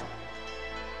wife.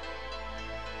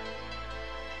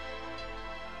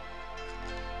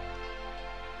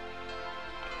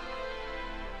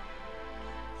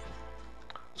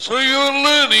 So you are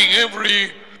learning every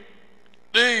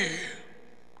day.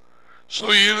 So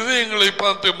இருதயங்களை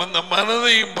பார்த்து அந்த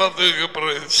மனதையும் பார்த்து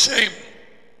பிறகு same.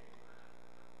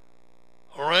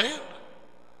 Alright?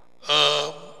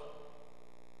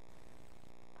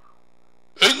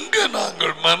 எங்க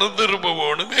நாங்கள் மனம் திரும்ப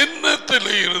வேணும், எண்ணத்தில்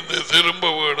இருந்து திரும்ப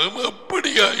வேணும்,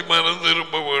 எப்படியாய் மனம்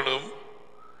திரும்ப வேணும்,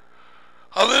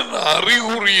 அதன்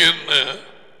அறிகுறி என்ன,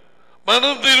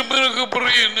 மனம் திரும்பினதுக்கு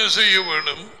பிறகு என்ன செய்ய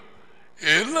வேணும்,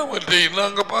 எல்லாவற்றையும்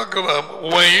நாங்க பார்க்கலாம்.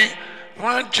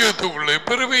 ராஜ்யத்துக்குள்ளே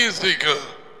பிரவேசிக்க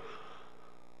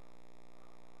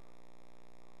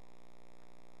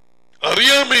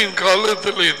அறியாமையின்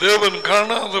காலத்தில் தேவன்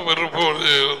காணாதவர் போல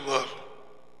இருந்தார்.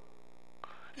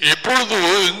 இப்பொழுது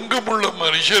எங்கும் உள்ள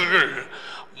மனுஷர்கள்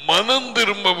மனம்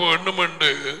திரும்ப வேண்டும்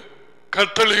என்று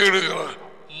கட்டளையிடுகிறார்.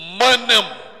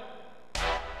 மனம்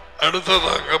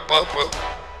அடுத்ததாக பார்ப்போம்.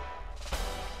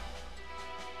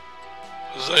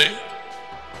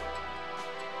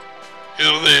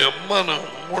 இருதயம், மனம்,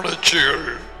 உணர்ச்சிகள்,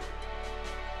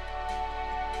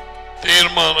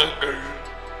 தீர்மானங்கள்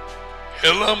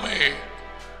எல்லாமே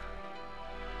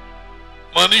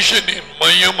மனுஷனின்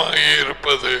மையமாக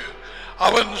இருப்பது.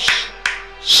 அவன்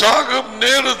சாகும்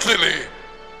நேரத்திலே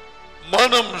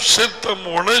மனம், சித்தம்,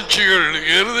 உணர்ச்சிகள்,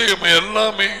 இருதயம்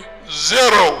எல்லாமே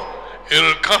zero. It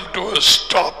will come to a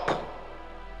stop.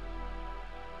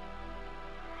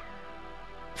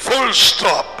 Full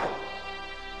stop.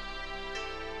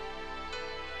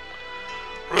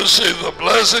 Receive the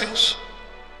blessings.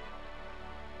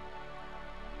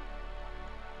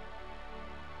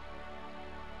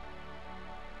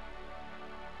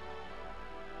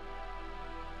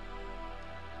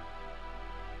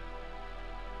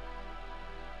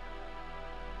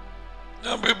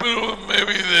 Now people,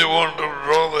 maybe they want to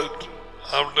draw that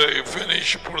after you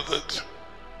finish, put that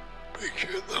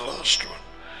picture, the last one.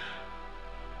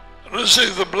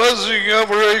 Receive the blessing,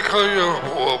 Yavreka,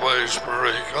 Yehovah,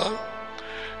 Vaispareka,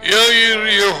 Yair,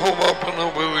 Yehovah,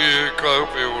 Panavilieka,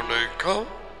 Vioneka,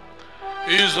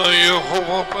 Isa,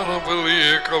 Yehovah,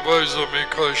 Panavilieka,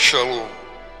 Vaizamika, Shalom.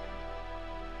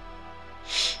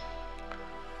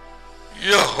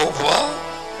 Yehovah,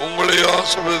 உங்களை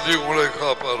ஆசீர்வதித்து உங்களை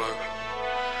காப்பார்கள்.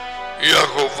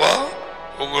 யெகோவா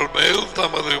உங்கள் மேல்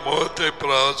தமது முகத்தை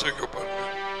பிரகாசிக்கப்பட்டு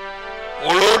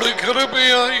உங்களோடு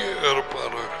கிருபையாய்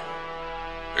இருப்பார்கள்.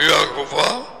 யெகோவா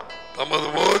தமது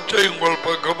முகத்தை உங்கள்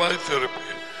பக்கமாய் திருப்பி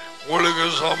உங்களுக்கு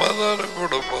சமாதானம்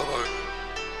கொடுப்பார்கள்.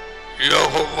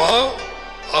 யெகோவா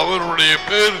அவருடைய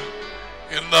பேர்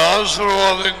இந்த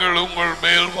ஆசீர்வாதங்கள் உங்கள்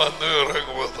மேல் வந்து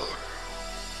இறங்குவதாக.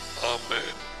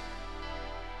 ஆமென்.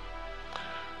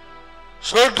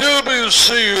 So till we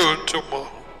see you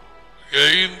tomorrow.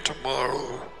 Again tomorrow.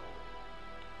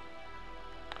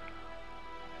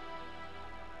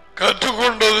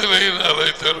 கற்றுக்கொண்டதிலே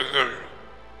நிலைத்திருங்கள்,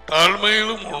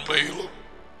 தாழ்மையிலும் உண்மையிலும்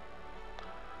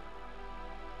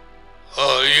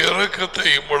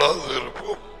இரக்கத்தை விடாது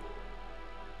இருப்போம்.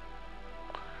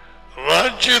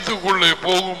 ராஜ்யத்துக்குள்ளே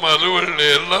போகும் அலுவல்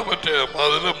எல்லாவற்றையும்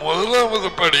அதில்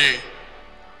முதலாவது படி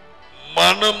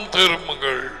மனம்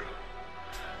திரும்புங்கள்.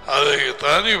 அதை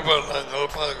தானே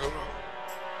நாங்கள் பார்க்கிறோம்.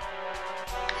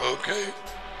 Okay,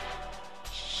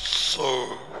 so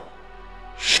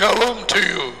shalom to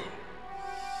you.